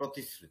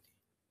প্রতিশ্রুতি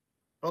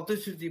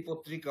প্রতিশ্রুতি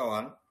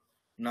পত্রিকাওয়ান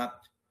নাথ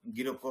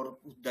গিরকর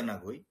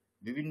উদ্যানাগই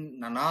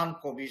বিভিন্ন নানান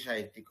কবি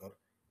সাহিত্যিকর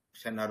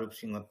সেনারূপ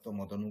সিংহত্ব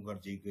মদন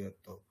মুখার্জি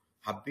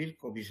হাব্বির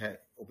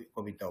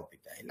কবিতা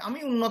অপিতা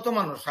আমি উন্নত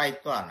মানের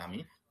সাহিত্য আমি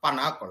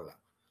পানা করলাম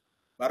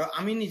আর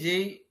আমি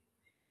নিজেই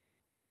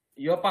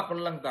পা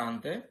করলাম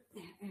তাহান্তে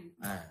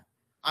হ্যাঁ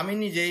আমি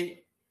নিজেই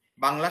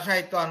বাংলা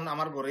সাহিত্য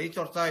আমার ঘরেই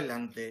চর্চা হইল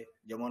আনতে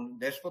যেমন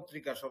দেশ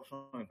পত্রিকা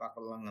সবসময় পা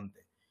করলাম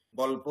আনতে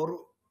গল্পর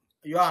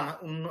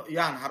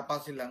ইয়ান হার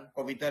পাছিলাম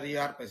কবিতার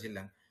হার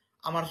পাইছিলাম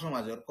আমার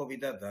সমাজের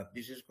কবিতা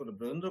বিশেষ করে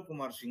ব্রজেন্দ্র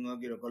কুমার সিংহ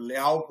গিরকর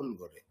লেহাও ফুল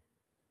করে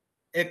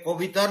এ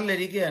কবিতার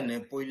লেরিকে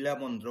এনে পইলা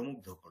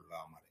মন্ত্রমুগ্ধ করলো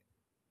আমার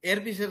এর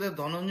পিছনে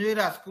ধনঞ্জয়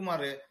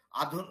রাজকুমারে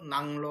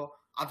নাংলো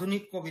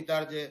আধুনিক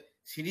কবিতার যে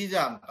সিরিজ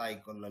তাই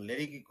করলো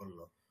লেরিকি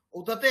করলো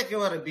ওটাতে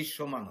একেবারে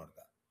বিশ্বমানের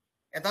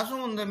এটা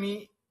সম্বন্ধে আমি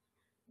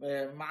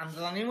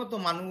জানির মতো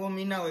মানুষ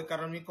মিনা ওই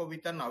কারণে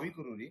কবিতা নাওই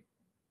করুরি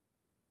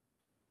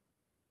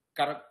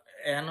কারণ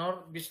এহানোর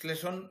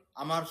বিশ্লেষণ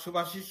আমার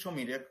সুভাষিস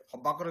সমীরে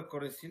হব্বা করে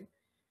করেছিল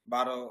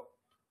বারো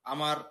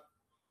আমার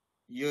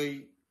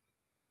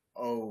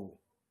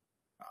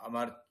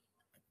আমার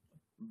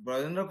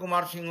ব্রজেন্দ্র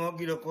কুমার সিংহ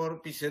গিরকর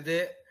পিছেদে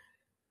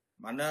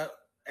মানে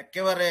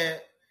একেবারে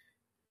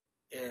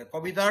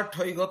কবিতার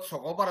ঠৈগত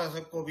সকপার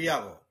আছে কবি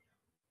আগ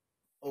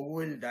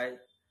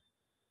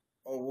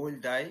অগুল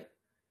দাই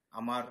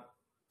আমার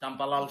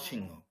চাম্পালাল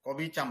সিংহ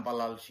কবি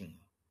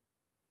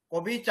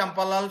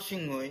চাম্পালাল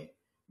সিংহই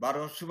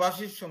বারো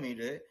সুভাষিস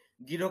সমীরে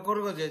গিরকর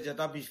গজে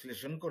যেটা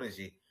বিশ্লেষণ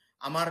করেছি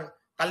আমার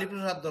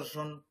কালীপ্রসাদ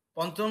দর্শন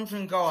পঞ্চম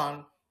সংখ্যাওয়ান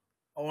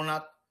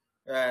অনাথ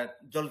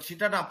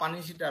জলছিটা না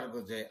পানি ছিটার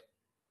গজে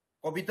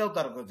কবিতাও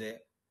তার গজে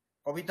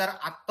কবিতার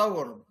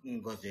আত্মাও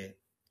গজে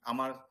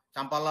আমার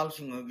চাম্পালাল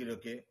সিংহ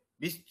গিরকে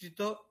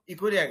বিস্তৃত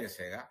করিয়া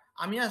গেছে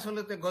আমি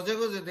আসলে গজে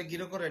গজে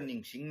গিরকরের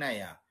নিংসিং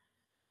নাইয়া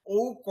ও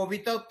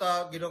কবিতাও তা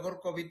গিরকর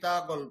কবিতা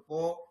গল্প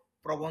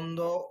প্রবন্ধ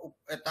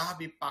এটা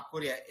হাবি পাক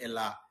করিয়া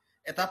এলা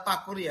এটা পাক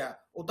করিয়া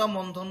ওটা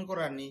মন্থন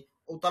করানি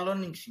ওতালো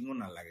নিংসিং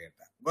না লাগে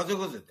এটা গজে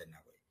গজেতে না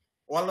কই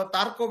ওয়ালো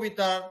তার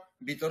কবিতার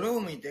ভিতরেও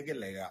মিতে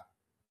গেলে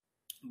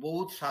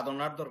বহুত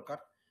সাধনার দরকার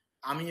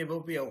আমি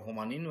এভাবে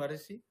হোমানি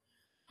নারেছি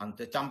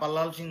হান্তে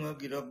চাম্পালাল সিংহ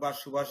গিরক বা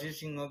সুভাষিস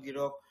সিংহ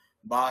গিরক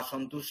বা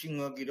সন্তোষ সিংহ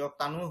গিরক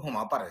তানু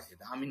হোমা পারেছি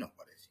আমি ন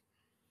পারেছি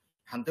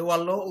হান্তে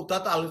ওয়ালো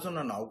ওটাত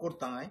আলোচনা নাও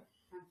করতাম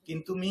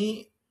কিন্তু মি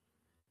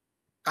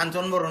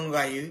কাঞ্চন বরণ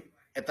গাই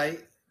এটাই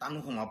তানু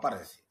হোমা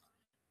পারেছি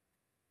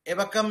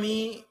এবাকা মি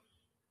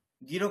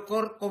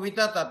গিরকর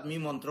কবিতা তাত মি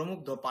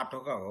মন্ত্রমুগ্ধ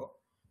পাঠকাও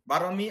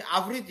বার আমি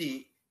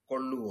আবৃত্তি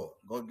করলু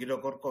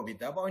গিরকর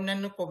কবিতা বা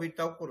অন্যান্য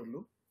কবিতাও করলু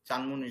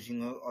চানমুনি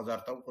সিংহ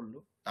অজারটাও করলু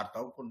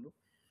তারটাও করলু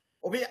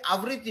ওবি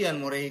আবৃত্তি আর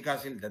মোরে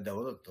শিকাছিল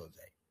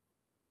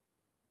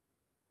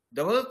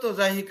দেবদত্ত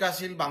যায়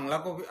শিকাছিল বাংলা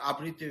কবি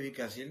আবৃত্তিও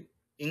শিকাছিল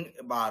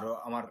বা আরো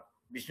আমার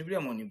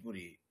বিষ্ণুপ্রিয়া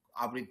মণিপুরী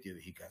আবৃত্তিও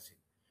শিকাছিল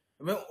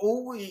এবং ও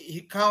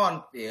শিক্ষাওয়ান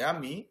পেয়ে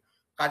আমি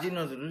কাজী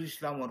নজরুল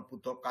ইসলামর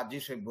পুতক কাজী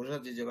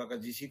সব্যসাচী যেবাকে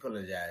জিসি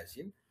কলেজে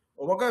আসছিল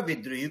ওবাকা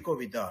বিদ্রোহী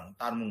কবিতা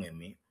তার মুখে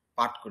আমি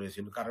পাঠ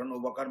করেছিল কারণ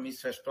ওবাকার মি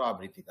শ্রেষ্ঠ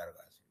আবৃত্তিকার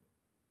ছিল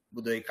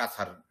বুধই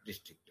কাছার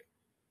ডিস্ট্রিক্টে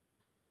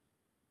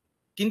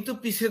কিন্তু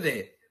পিছেদে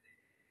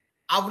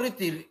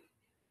আবৃত্তির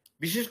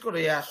বিশেষ করে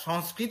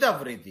সংস্কৃত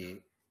আবৃত্তি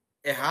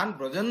এহান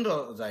ব্রজেন্দ্র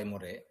যাই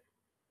মরে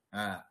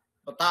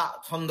তা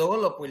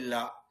ছন্দগুলো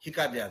পইলা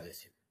শিকা দেওয়া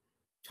যাইছিল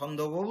ছন্দ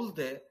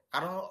বলতে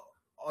কারণ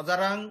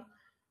অজারাং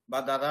বা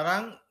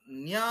দাদারাং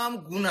নিয়াম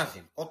গুণ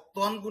আছিল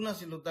কতন গুণ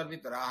আছিল তার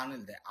ভিতরে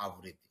আহানিল দেয়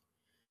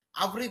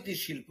আবৃত্তি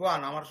শিল্প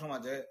আন আমার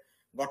সমাজে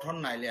গঠন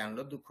নাইলে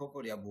আনলো দুঃখ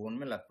করিয়া ভুবন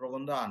মেলার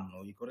প্রবন্ধ আন্ন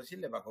ই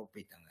করেছিল বা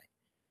পেইতা নাই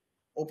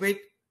ওপেত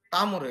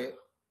তামরে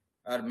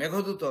আর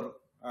মেঘদূতর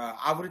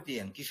আবৃত্তি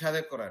আন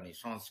কিসাদে করানি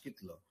সংস্কৃত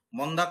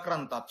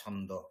মন্দাক্রান্তা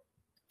ছন্দ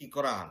ই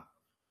করা আন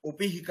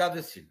ওপি শিকা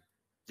দিছিল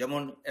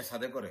যেমন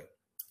এসাদে করে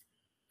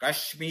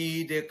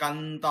কাশ্মীরে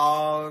কান্তা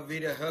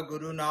বিরহ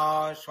গুরুনা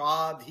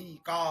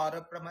স্বাধিকার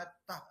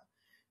প্রমত্তা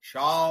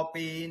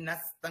শাপে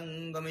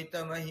নস্তঙ্গমিত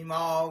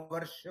মহিমা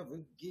বর্ষ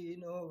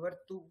ভুজ্ঞিনো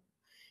বর্তু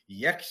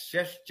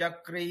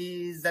यक्षश्चक्रे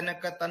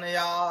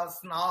जनकतनया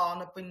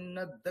स्नान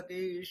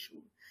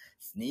पिन्नद्धकेषु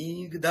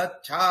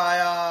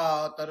स्निग्धच्छाया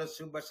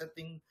तरसु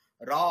बसतिं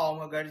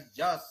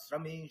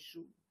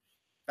रामगर्जाश्रमेषु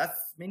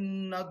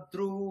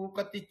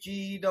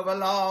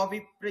तस्मिन्नद्रूकतिचिदबला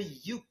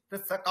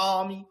विप्रयुक्त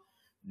सकामि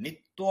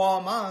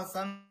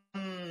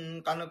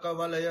नित्वामासन्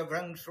कनकवलय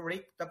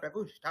भ्रंशरिक्त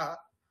प्रकुष्ठा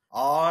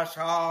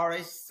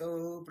आषाढस्य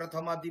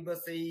प्रथम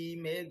दिवसे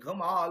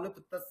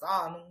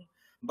मेघमालपुतसानु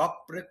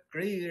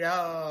वप्रक्रीडा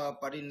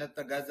परिणत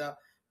गज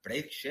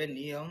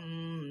प्रेक्षणीयं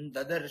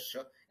ददर्श।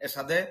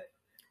 এসাথে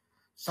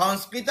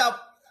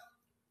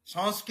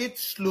সংস্কৃত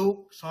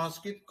শ্লোক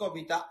সংস্কৃত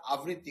কবিতা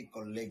আবৃত্তি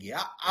করলে গিয়া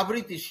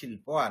আবৃত্তি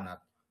শিল্প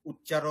আনাত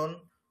উচ্চারণ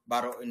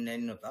বারো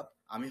অন্যান্যতাত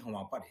আমি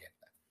হমা পারি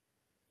একটা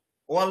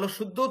ওয়ালো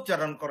শুদ্ধ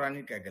উচ্চারণ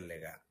করানি কাগে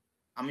লেগা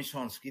আমি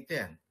সংস্কৃতে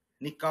আন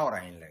নিকা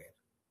ওরাইন লাগে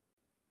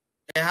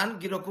এহান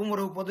গিরকুমর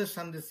উপদেশ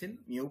সান দিছিল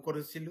মিউ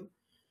করেছিল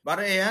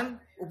বারে এহান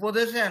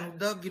উপদেশে আন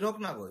উদ্দা গিরক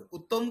না গয়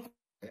উত্তম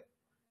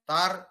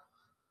তার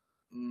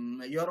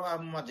ইয়র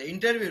মাঝে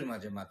ইন্টারভিউর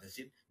মাঝে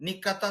মাতেছিল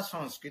নিকাতা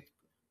সংস্কৃত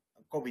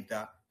কবিতা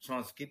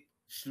সংস্কৃত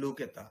শ্লোক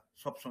এটা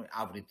সবসময়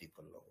আবৃত্তি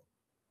করল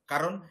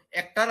কারণ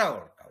একটারা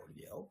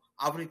কাউলিয়াও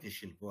আবৃত্তি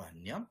শিল্প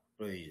হান্যাম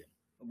প্রয়োজন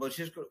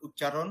বিশেষ করে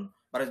উচ্চারণ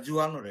বা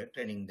জুয়ানোরে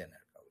ট্রেনিং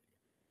দেনার কাউলিয়া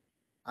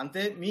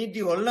আনতে মি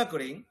দি না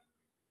করি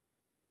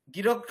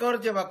গিরকর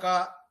যে বাকা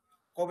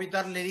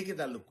কবিতার লিরিক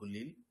এটা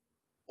লুকুলিল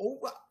ও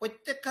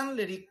প্রত্যেকখান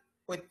লিরিক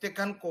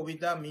প্রত্যেকখান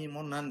কবিতা মি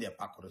মনান দিয়া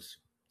পাকরেছে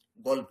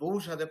গল্পও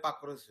সাথে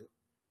পাকরেছে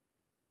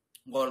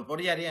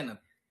গল্পরই আরিয়া না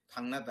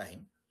থাংনা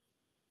তাহিম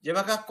যে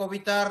বাকা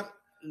কবিতার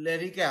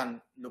লিরিকে আন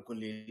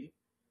লুকুলিল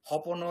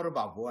হপনর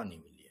বাবুয়ানি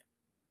মিলিয়া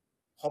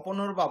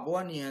হপনর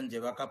বাবুয়ানি আন যে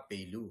বাকা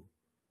পেইলু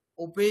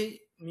ওপে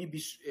মি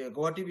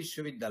গুয়াহাটি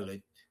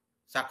বিশ্ববিদ্যালয়ত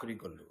চাকরি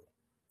করলো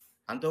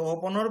আনতো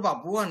হপনর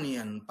বাবুয়ানি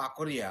আন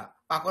পাকরিয়া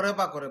পাকরে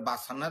পাকরে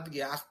বাসানাত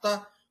গিয়া আস্তা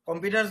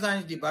কম্পিউটার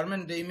সায়েন্স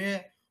ডিপার্টমেন্ট দেইমে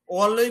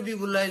ওয়ালই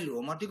বিগুলাইলো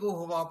মাটিকো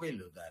হবা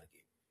পেইলো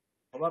দারকে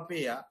হবা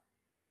পেয়া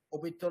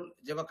অপিতল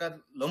যে বাকা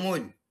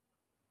লমইল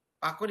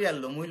পাকরিয়া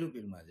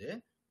লমইলুপির মাঝে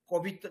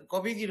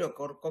কবি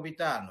গিরকর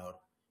কবিতা আনর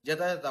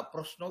যেটা যেটা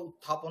প্রশ্ন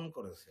উত্থাপন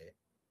করেছে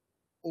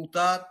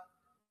উতাত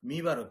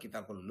মিবারও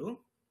কিতা করলু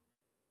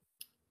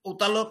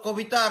উতালো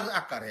কবিতার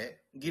আকারে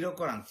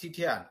গিরকর আন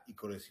চিঠি আন ই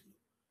করেছিল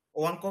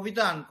ওয়ান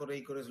কবিতা আন করে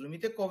ই করেছিল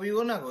মিতে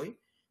কবিও না গই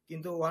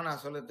কিন্তু ওয়ান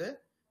আসলেতে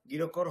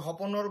গিরকর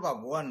হপনর বা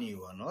বোয়ানি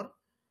ওয়ানর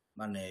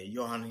মানে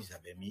ইহান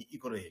হিসাবে মি ই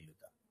করে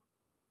হিলুতা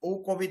ও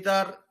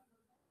কবিতার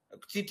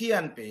চিঠি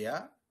আন পেয়া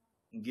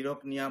গিরক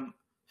নিয়াম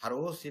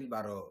হারও ছিল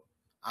বারো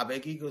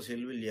আবেগিক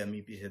ছিল বলি আমি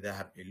পিছে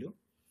দেখার পেলু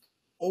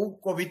ও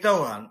কবিতাও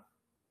হান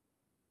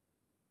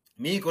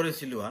মি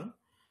করেছিল হান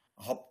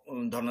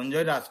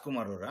ধনঞ্জয়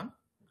রাজকুমাররা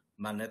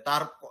মানে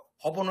তার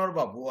হপনর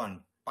বাবু আন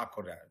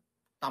পাকরে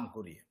তাম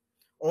করিয়ে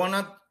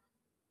ওনাত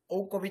ও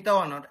কবিতা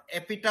আনার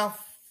এপিটাফ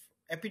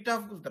এপিটাফ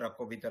বলতারা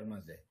কবিতার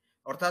মাঝে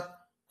অর্থাৎ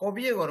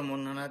কবি এগর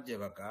মন্নানাথ যে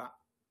বাকা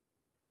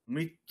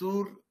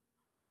মৃত্যুর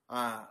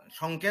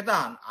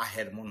সংকেতান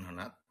আহের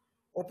মন্নানাথ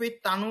ওপি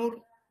তানুর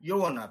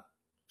যৌবনাথ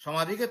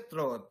সমাধি ক্ষেত্র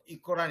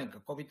ইকরানিক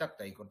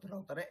কবিতাটা ই করতে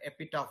তারা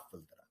এপিটাফ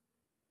বলতারা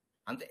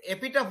আনতে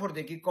এপিটাফর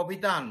দেখি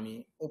কবিতা আনমি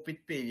ওপিত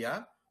পেইয়া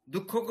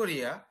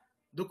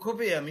দুঃখ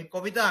পেয়ে আমি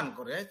কবিতা আন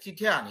করে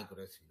চিঠি আনি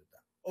করেছিল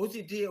ও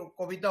চিঠি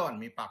কবিতা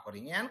আনমি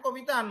পাকরিং এন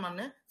কবিতা আন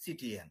মানে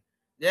চিঠি আন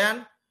যেন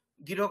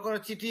গিরকর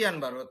চিঠি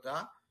আনবার তা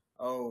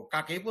ও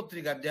কাকে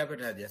পত্রিকা দিয়া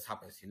পেঠা দিয়া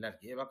ছাপাইছিল আর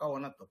কি এবার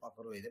ওনার তো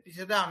পাকর হয়ে যায়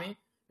পিছিয়ে আমি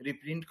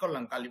রিপ্রিন্ট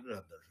করলাম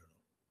কালীপ্রসাদ দর্শন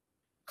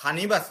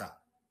খানিবাসা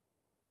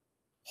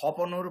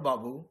হপনর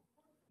বাবু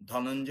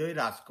ধনঞ্জয়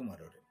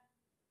রাজকুমারের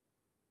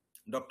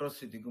ডক্টর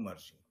স্মৃতি কুমার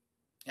সিংহ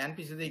এন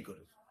পিছিয়েই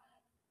করেছে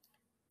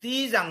তি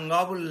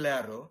জাঙ্গা বললে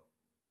আরো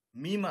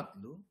মি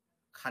মাতলু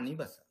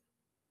খানিবাসা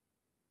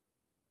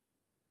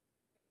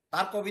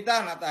তার কবিতা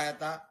আনাতা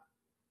এটা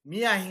মি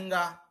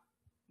আহিঙ্গা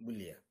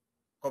বুলিয়া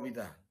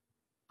কবিতা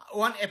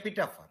ওয়ান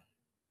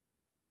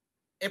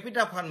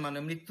এপিটাফান মানে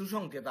মৃত্যু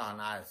সংকেত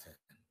আনা আছে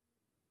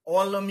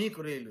অল মি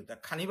করে এলু তা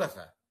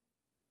খানিবাসা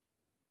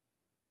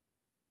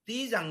তি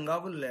জাঙ্গা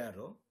বললে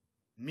আরো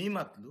মি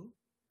মাতলু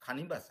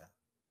খানিবাসা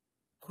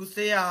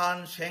খুসে আহান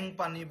শেং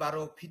পানি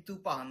বারো ফিতু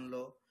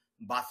পাহানলো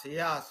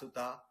বাসিয়া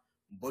আসুতা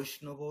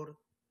বৈষ্ণবর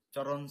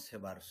চরণ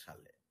সেবার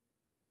সালে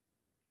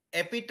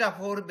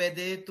এপিটাফর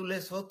বেদে তুলে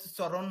সৎ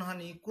চরণ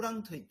হানি কুরাং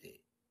থইতে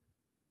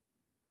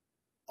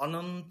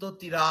অনন্ত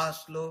তীরা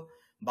আসলো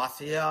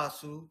বাসিয়া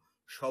আসু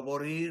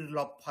সবরীর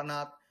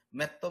লফানাত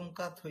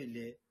মেত্তমকা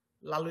থইলে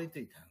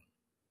লালইতেই থাং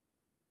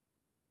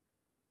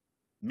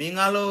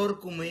মিঙালোর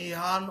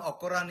কুমেইহান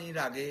অকরানির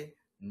আগে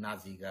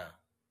নাজিগা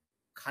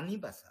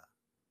খানিবাসা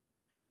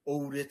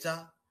ঔরেচা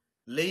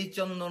লেই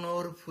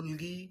চন্দনর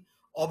ফুলগি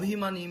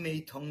অভিমানী মেই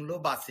থংলো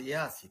বাসিয়া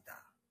আসিতা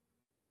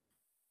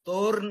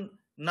তোর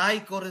নাই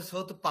করে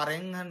সত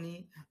পারেংহানি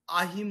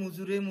আহি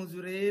মুজুরে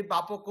মুজুরে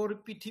বাপকর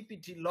পিঠি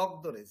পিঠি লক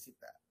ধরে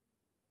সীতা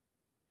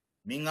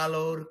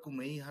মিঙালোর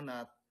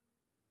কুমেইহানাত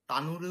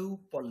তানুরেও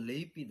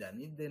পল্লেই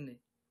পিদানি দেনে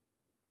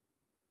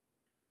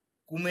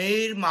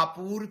কুমের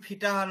মাপুর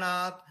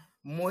ফিটাহানাত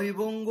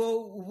মৈবঙ্গ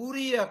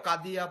উবুরিয়া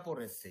কাদিয়া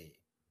পড়েছে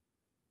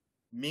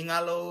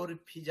মিঙালোর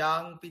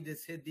ফিজাং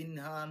পিদেছে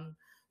দিনহান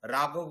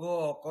রাগগ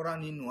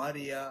অকরানি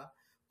নুয়ারিয়া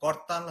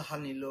করতাল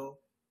হানিল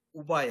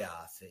উবায়া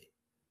আছে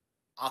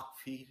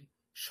আকফির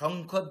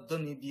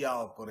শঙ্খধ্বনি দিয়া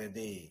করে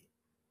দে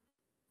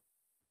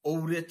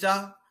ঔরেচা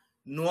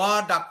নোয়া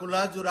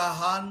ডাকুলা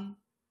জোড়াহান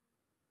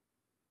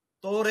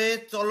তোরে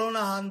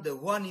চলনাহান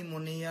দেহুয়ানি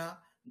মনিয়া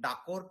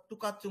ডাকর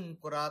টুকা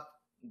চুমকরাত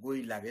গই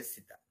লাগে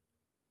সীতা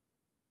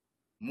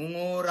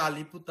মুঙর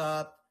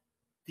আলিপুতাত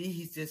তি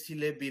হিচে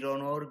ছিলে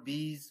বিরণর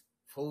বীজ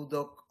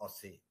ফৌদক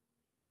অসে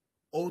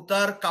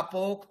ঔতার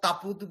কাপক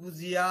তাপুত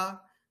বুজিয়া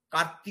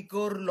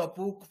কার্তিকর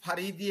লপুক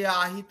ফারি দিয়ে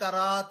আহি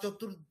তারা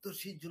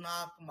চতুর্দশী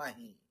জুনাক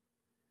মাহি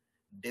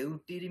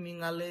দেউটির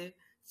মিঙালে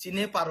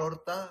চিনে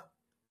পারর্তা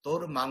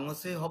তোর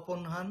মাংসে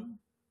হপনহান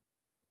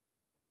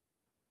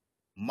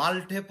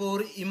মালঠেপর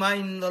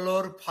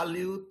ইমাইন্দলর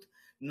ফালিউত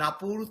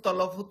নাপুর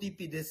তলফুতি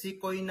বিদেশি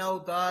কইনাও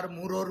তার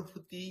মুরর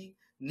ফুতি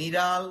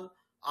নিরাল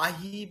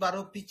আহি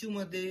বারো পিছু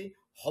মদে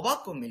হবা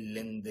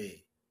কমিল্লেন দে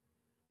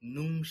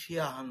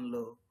নুংশিয়া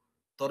হানলো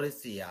তরে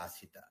সিয়া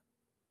আসিতা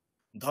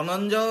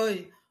ধনঞ্জয়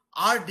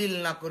আর ডিল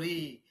না করি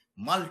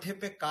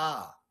মালঠেপে কা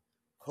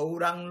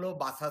খৌরাংলো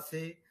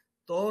বাসাসে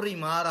তোর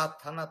ইমার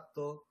আথানাত্ত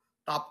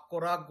তাপ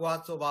করা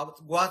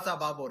গোয়াচা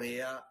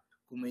বাবরেয়া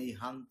কুমেই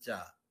হাঞ্চা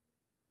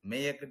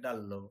মেয়েক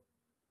ডাললো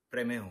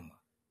প্রেমে হুমা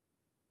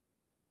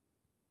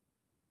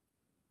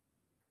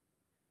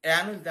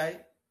এন যাই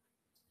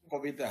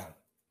কবিতা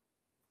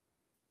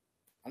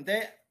আন্তে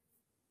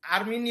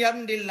আর্মিনিয়ান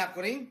ডিল না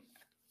করি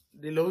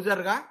ডিল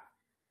জারগা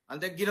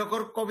আন্তে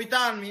গিরকর কবিতা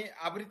আমি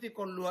আবৃত্তি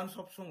করলু আন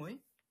সব সময়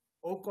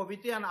ও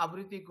কবিতা আন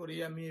আবৃত্তি করি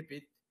আমি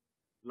এপিত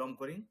লম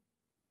করি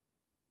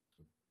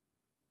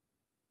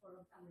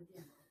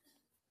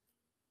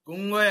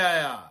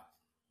কুঙ্গয়া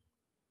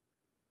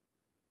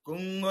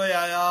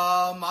কুঙ্গয়া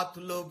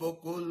মাতলো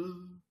বকুল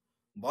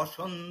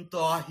বসন্ত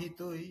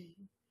আহিতই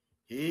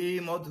হে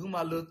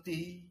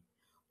মধুমালতী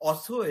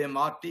অসয়ে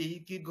মাটি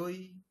কি গই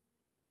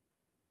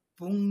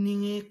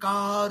পুংনিঙে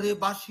কার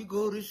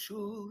বাসিগর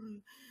সুর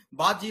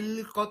বাজিল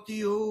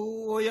কতিও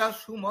ওয়া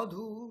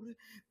সুমধুর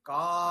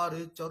কার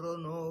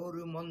চরণর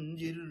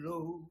মঞ্জির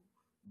রৌ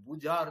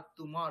বুজার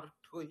তোমার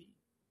ঠই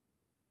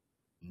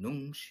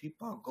নুংশি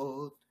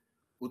পাগত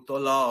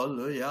উতলা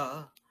লয়া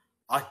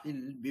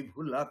আহিল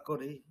বিভুলা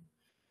করে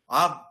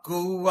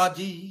আজ্ঞৌ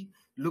আজি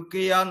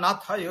লুকিয়া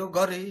নাথায়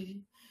ঘরে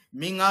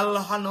মিঙাল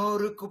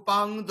হানোর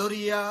কুপাং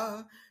দরিয়া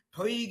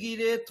থই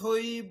গিরে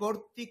থই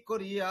বর্তি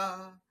করিয়া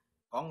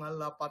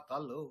কঙালা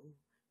পাতালো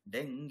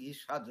ডেঙ্গি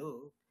সাজো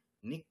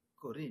নিক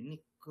করে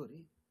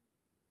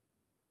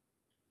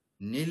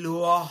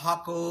নীলুয়া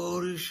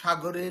হাকর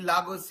সাগরে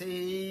লাগছে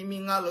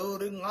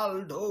মিঙালোর গাল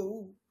ঢৌ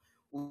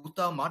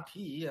উতা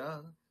মাঠিয়া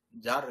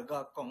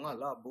জারগা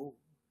কঙালা বউ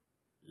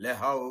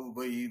লেহাও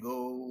বই গো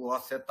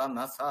অসেতা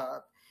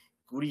নাসাত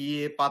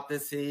কুড়িয়ে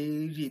পাতেছে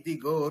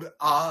হৃদিগর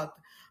আত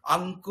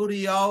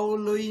আঙ্কুরিয়াও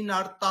লই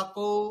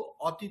নার্তাকো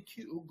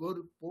অতিথি উগর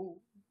পো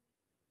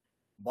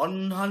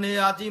বন্ধানে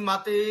আজি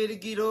মাতের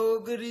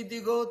গিরোগ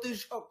হৃদিগত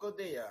শক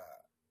দেয়া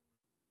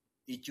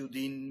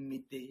কিছুদিন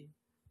মিতে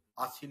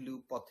আসিলু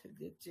পথে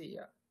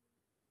দেচেয়া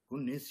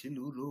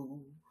শুনেছিলু রৌ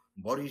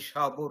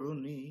বরিষা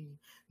বরণী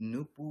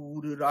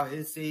নুপুর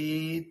রাহেছে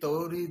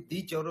তোর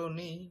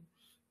দ্বিচরণী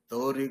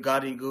তোর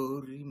গাড়ি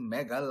গরি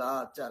মেঘালা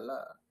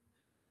চালা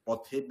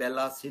পথে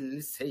বেলা ছিল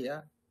সেয়া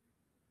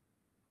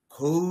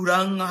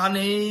খৌরাং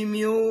হানে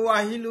মিও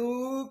আহিলু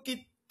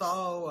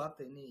কিত্তাও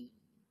আতেনি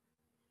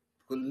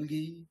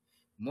ফুলগি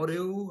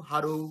মরেও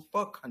হারো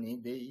পখানি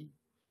দেই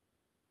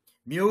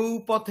মিউ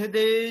পথে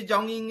দে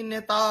জঙিং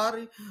নেতার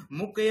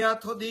মুকে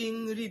আথদিং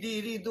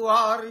হৃদির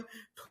দুয়ার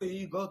ঠই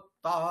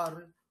গত্তার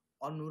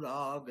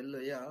অনুরাগ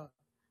লয়া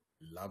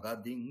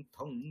লাগাদিং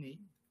থংনি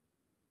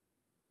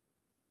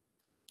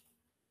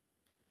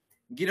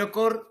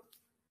গিরকর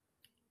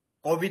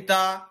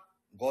কবিতা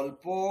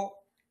গল্প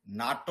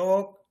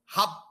নাটক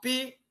হাপ্পি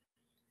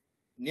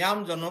নিয়াম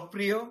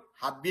জনপ্রিয়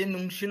হাব্বিয়ে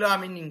নুংছিল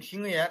আমি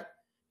নিংসিং ইয়ার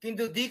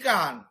কিন্তু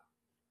দিকাহান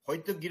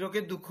হয়তো গিরকে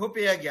দুঃখ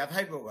পেয়া গিয়া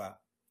থাইবগা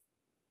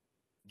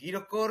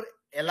গিরকর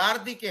এলার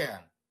দিকে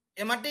হান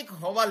এমাটিক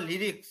হওয়া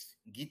লিরিক্স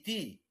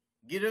গীতি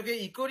গিরকে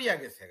ই করিয়া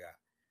গেছে গা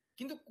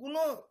কিন্তু কোন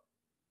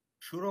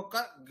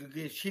সুরক্ষা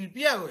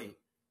শিল্পীয়া হই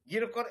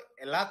গিরকর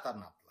এলা তা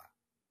নাতলা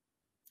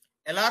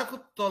এলার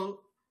কুত্তল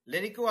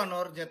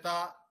লেরিকওয়ানোর যেটা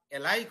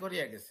এলাই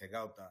করিয়া গেছে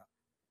গাওতা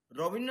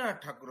রবীন্দ্রনাথ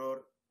ঠাকুরর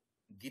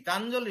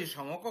গীতাঞ্জলি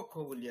সমকক্ষ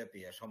বলিয়া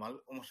পেয়া সমাল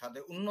সাথে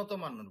উন্নত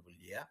মানের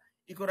বলিয়া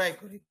ইকরাই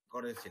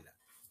করেছিল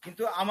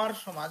কিন্তু আমার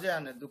সমাজে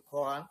আনে দুঃখ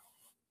হান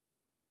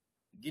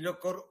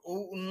গিরকর ও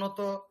উন্নত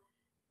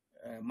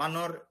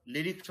মানর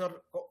লিরিক্সর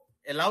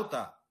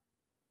এলাওতা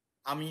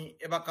আমি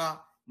এবাকা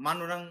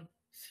মানুরাং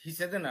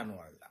হিসেবে না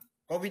নোয়ারলাম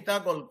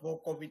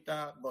কবিতা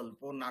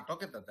গল্প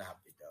নাটকে তাতে হাত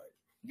দিতে হয়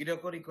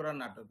গিরকরি করা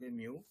নাটকে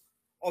মিউ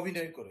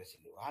অভিনয়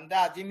করেছিল হান্দা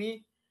আজি মি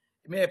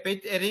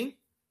এপেট এরিং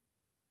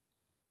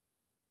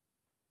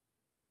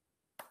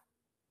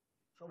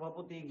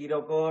সভাপতি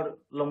গিরকর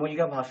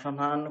লমুলগা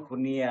ভাষণহান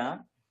শুনিয়া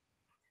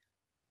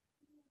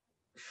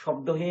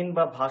শব্দহীন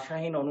বা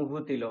ভাষাহীন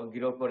অনুভূতি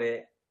গিরকরে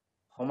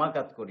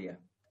সমাঘাত করিয়া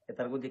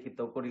এটার গুজি কিত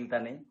করিল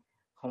তানে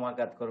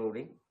সমাঘাত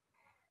করে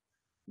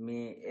মি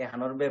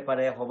এহানোর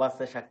ব্যাপারে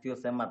হবাসে শক্তি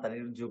হচ্ছে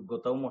মাতানির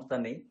যোগ্যতাও মর্তা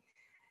নেই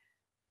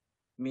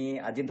মি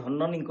আজি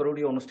ধন্য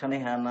নিকরুড়ি অনুষ্ঠানে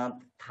হানা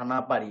থানা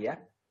পারিয়া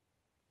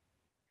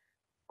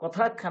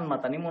কথা খান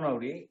মাতানি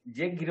মনাউরি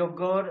যে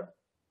গিরগর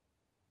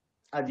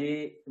আজি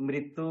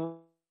মৃত্যু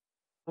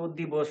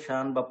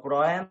দিবসান বা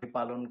প্রয়াণ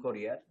পালন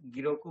করিয়ার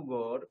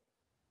গিরকুগর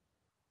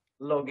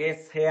লগে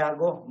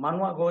সেয়াগো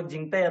মানুয়াগো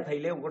জিংতায়া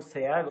থাইলে ওগর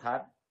সেয়া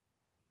থার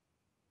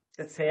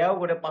সেয়াও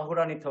গোটে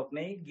পাহুরানি থক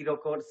নেই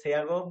গিরকর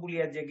সেয়াগো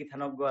বুলিয়া যে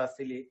গীতানজ্ঞ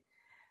আসিলি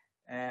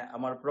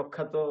আমার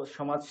প্রখ্যাত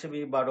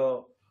সমাজসেবী বারো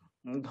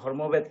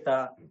ধর্মবেত্তা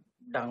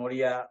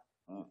ডাঙরিয়া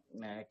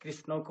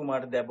কৃষ্ণ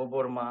কুমার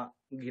দেববর্মা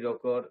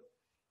গিরকর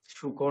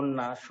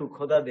সুকন্যা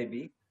সুখদা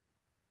দেবী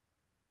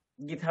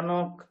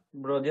গীতানক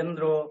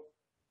ব্রজেন্দ্র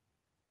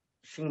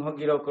সিংহ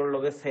গিরকর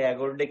লগে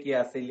সেয়াগর ডেকি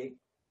আসিলি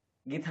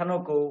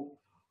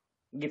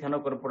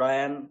গীতানকর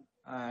প্রয়াণ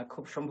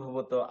খুব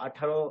সম্ভবত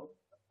 18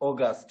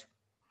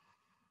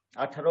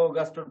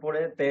 অগাস্টের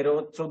পরে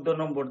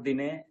 13-14 নম্বর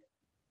দিনে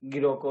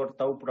গিরকর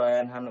তাও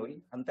প্রয়াণ হানুই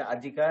আনতে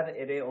আজিকার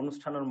এর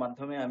অনুষ্ঠানের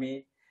মাধ্যমে আমি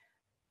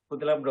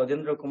পুতলা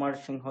ব্রজেন্দ্র কুমার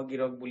সিংহ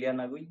গিরক বুলিয়া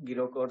নাগুই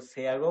গিরকর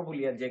সেয়াগো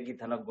বুলিয়া যে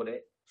গীতানক বলে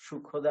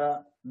সুখদা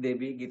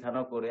দেবী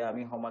গীতানক করে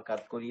আমি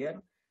হমাকাত করিয়ার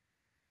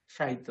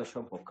সাহিত্য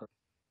সপক্ষ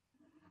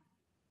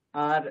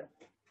আর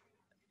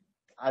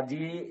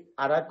আজি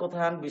আর এক কথা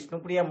হান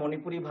বিষ্ণুপ্রিয়া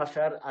মণিপুরী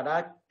ভাষার আর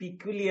এক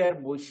পিকুলিয়ার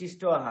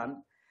বৈশিষ্ট্য হান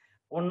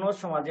অন্য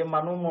সমাজে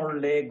মানু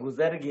মরলে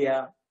গুজার গিয়া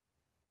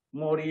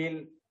মরিল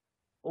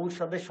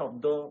ঔষধে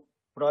শব্দ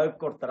প্রয়োগ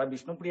কর্তারা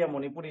বিষ্ণুপ্রিয়া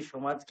মণিপুরী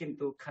সমাজ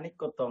কিন্তু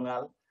খানিক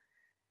তঙ্গাল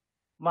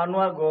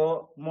মানুয়া গো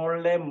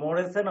মরলে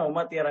মরেছে না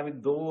ওমাতি আর আমি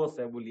দৌ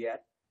আছে বলিয়া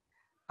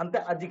আনতে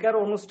আজিকার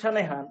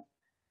অনুষ্ঠানে হান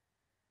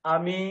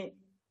আমি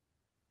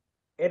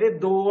এরে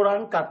দৌড়াং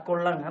কাত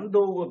করলাম হান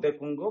দৌ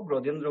দেখুন গো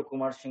ব্রজেন্দ্র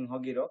কুমার সিংহ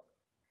গিরক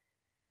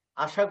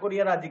আশা করি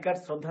আর আজিকার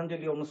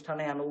শ্রদ্ধাঞ্জলি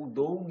অনুষ্ঠানে হান ও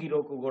দৌ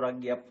গিরক গোড়া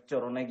গিয়া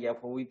চরণে গিয়া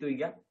ফইতুই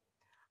গা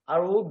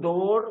আর ও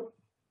দৌড়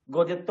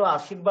গজের তো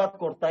আশীর্বাদ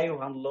করতাই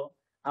হানলো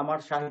আমার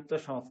সাহিত্য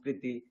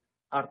সংস্কৃতি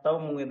আর তাও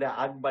মুঙেদে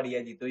আগ বাড়িয়া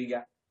জিতই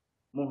গা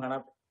মুহানা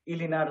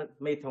ইলিনার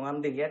মেথঙ্গান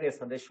দেখিয়ার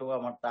এসাদে শো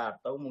আমার তা আর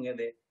তাও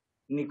মুঙেদে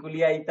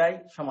নিকুলিয়াই তাই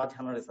সমাজ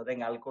হানোর এসাদে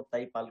গাল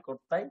করতাই পাল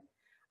করতাই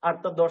আর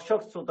তো দর্শক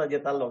শ্রোতা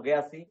যেটা লগে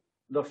আছি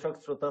দর্শক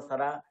শ্রোতা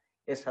ছাড়া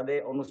এর সাথে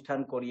অনুষ্ঠান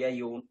করিয়া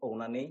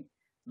ওনা নেই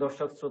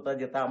দর্শক শ্রোতা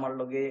যেটা আমার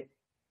লগে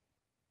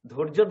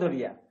ধৈর্য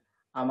ধরিয়া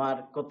আমার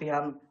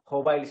কতিহান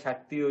হবাইল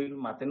শক্তি হইল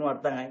মাতেনু আর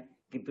দাঙাই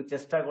কিন্তু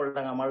চেষ্টা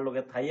করলাম আমার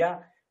লগে থাইয়া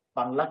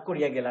বাংলা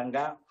করিয়া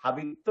গেলাঙ্গা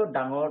হাবিত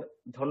ডাঙর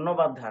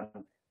ধন্যবাদ ধান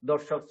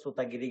দর্শক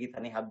শ্রোতা গিরি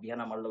গীতানি হাব্বিহান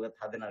আমার লগে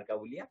থাদেনার কা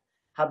বলিয়া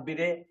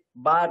হাব্বিরে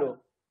বারো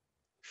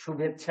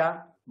শুভেচ্ছা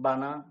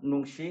বানা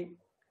নুংশি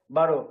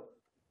বারো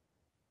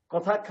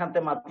কথা খানতে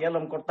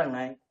মাতিয়ালম করতাম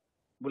নাই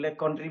বলে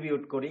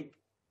কন্ট্রিবিউট করি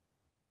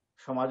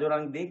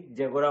সমাজরাং দিক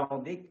জেগোরাং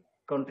দিক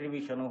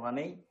কন্ট্রিবিউশন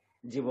হানেই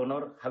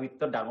জীবনের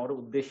হাবিত্য ডাঙর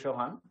উদ্দেশ্য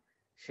হান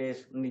সে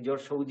নিজের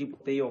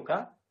সৌজীবতেই ওকা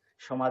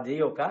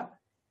সমাজেই ওকা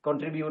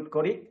কন্ট্রিবিউট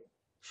করি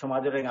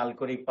সমাজের আল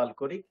করি পাল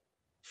করি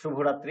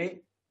শুভরাত্রি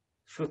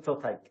সুস্থ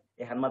থাক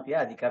এহান মাতিয়া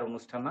আজিকার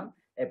অনুষ্ঠান হান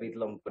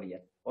এপিতলম করিয়া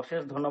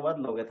অশেষ ধন্যবাদ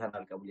লগে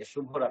থানার কাবুলিয়া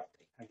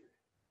শুভরাত্রি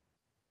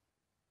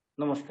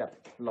নমস্কার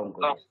লম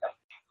করিয়া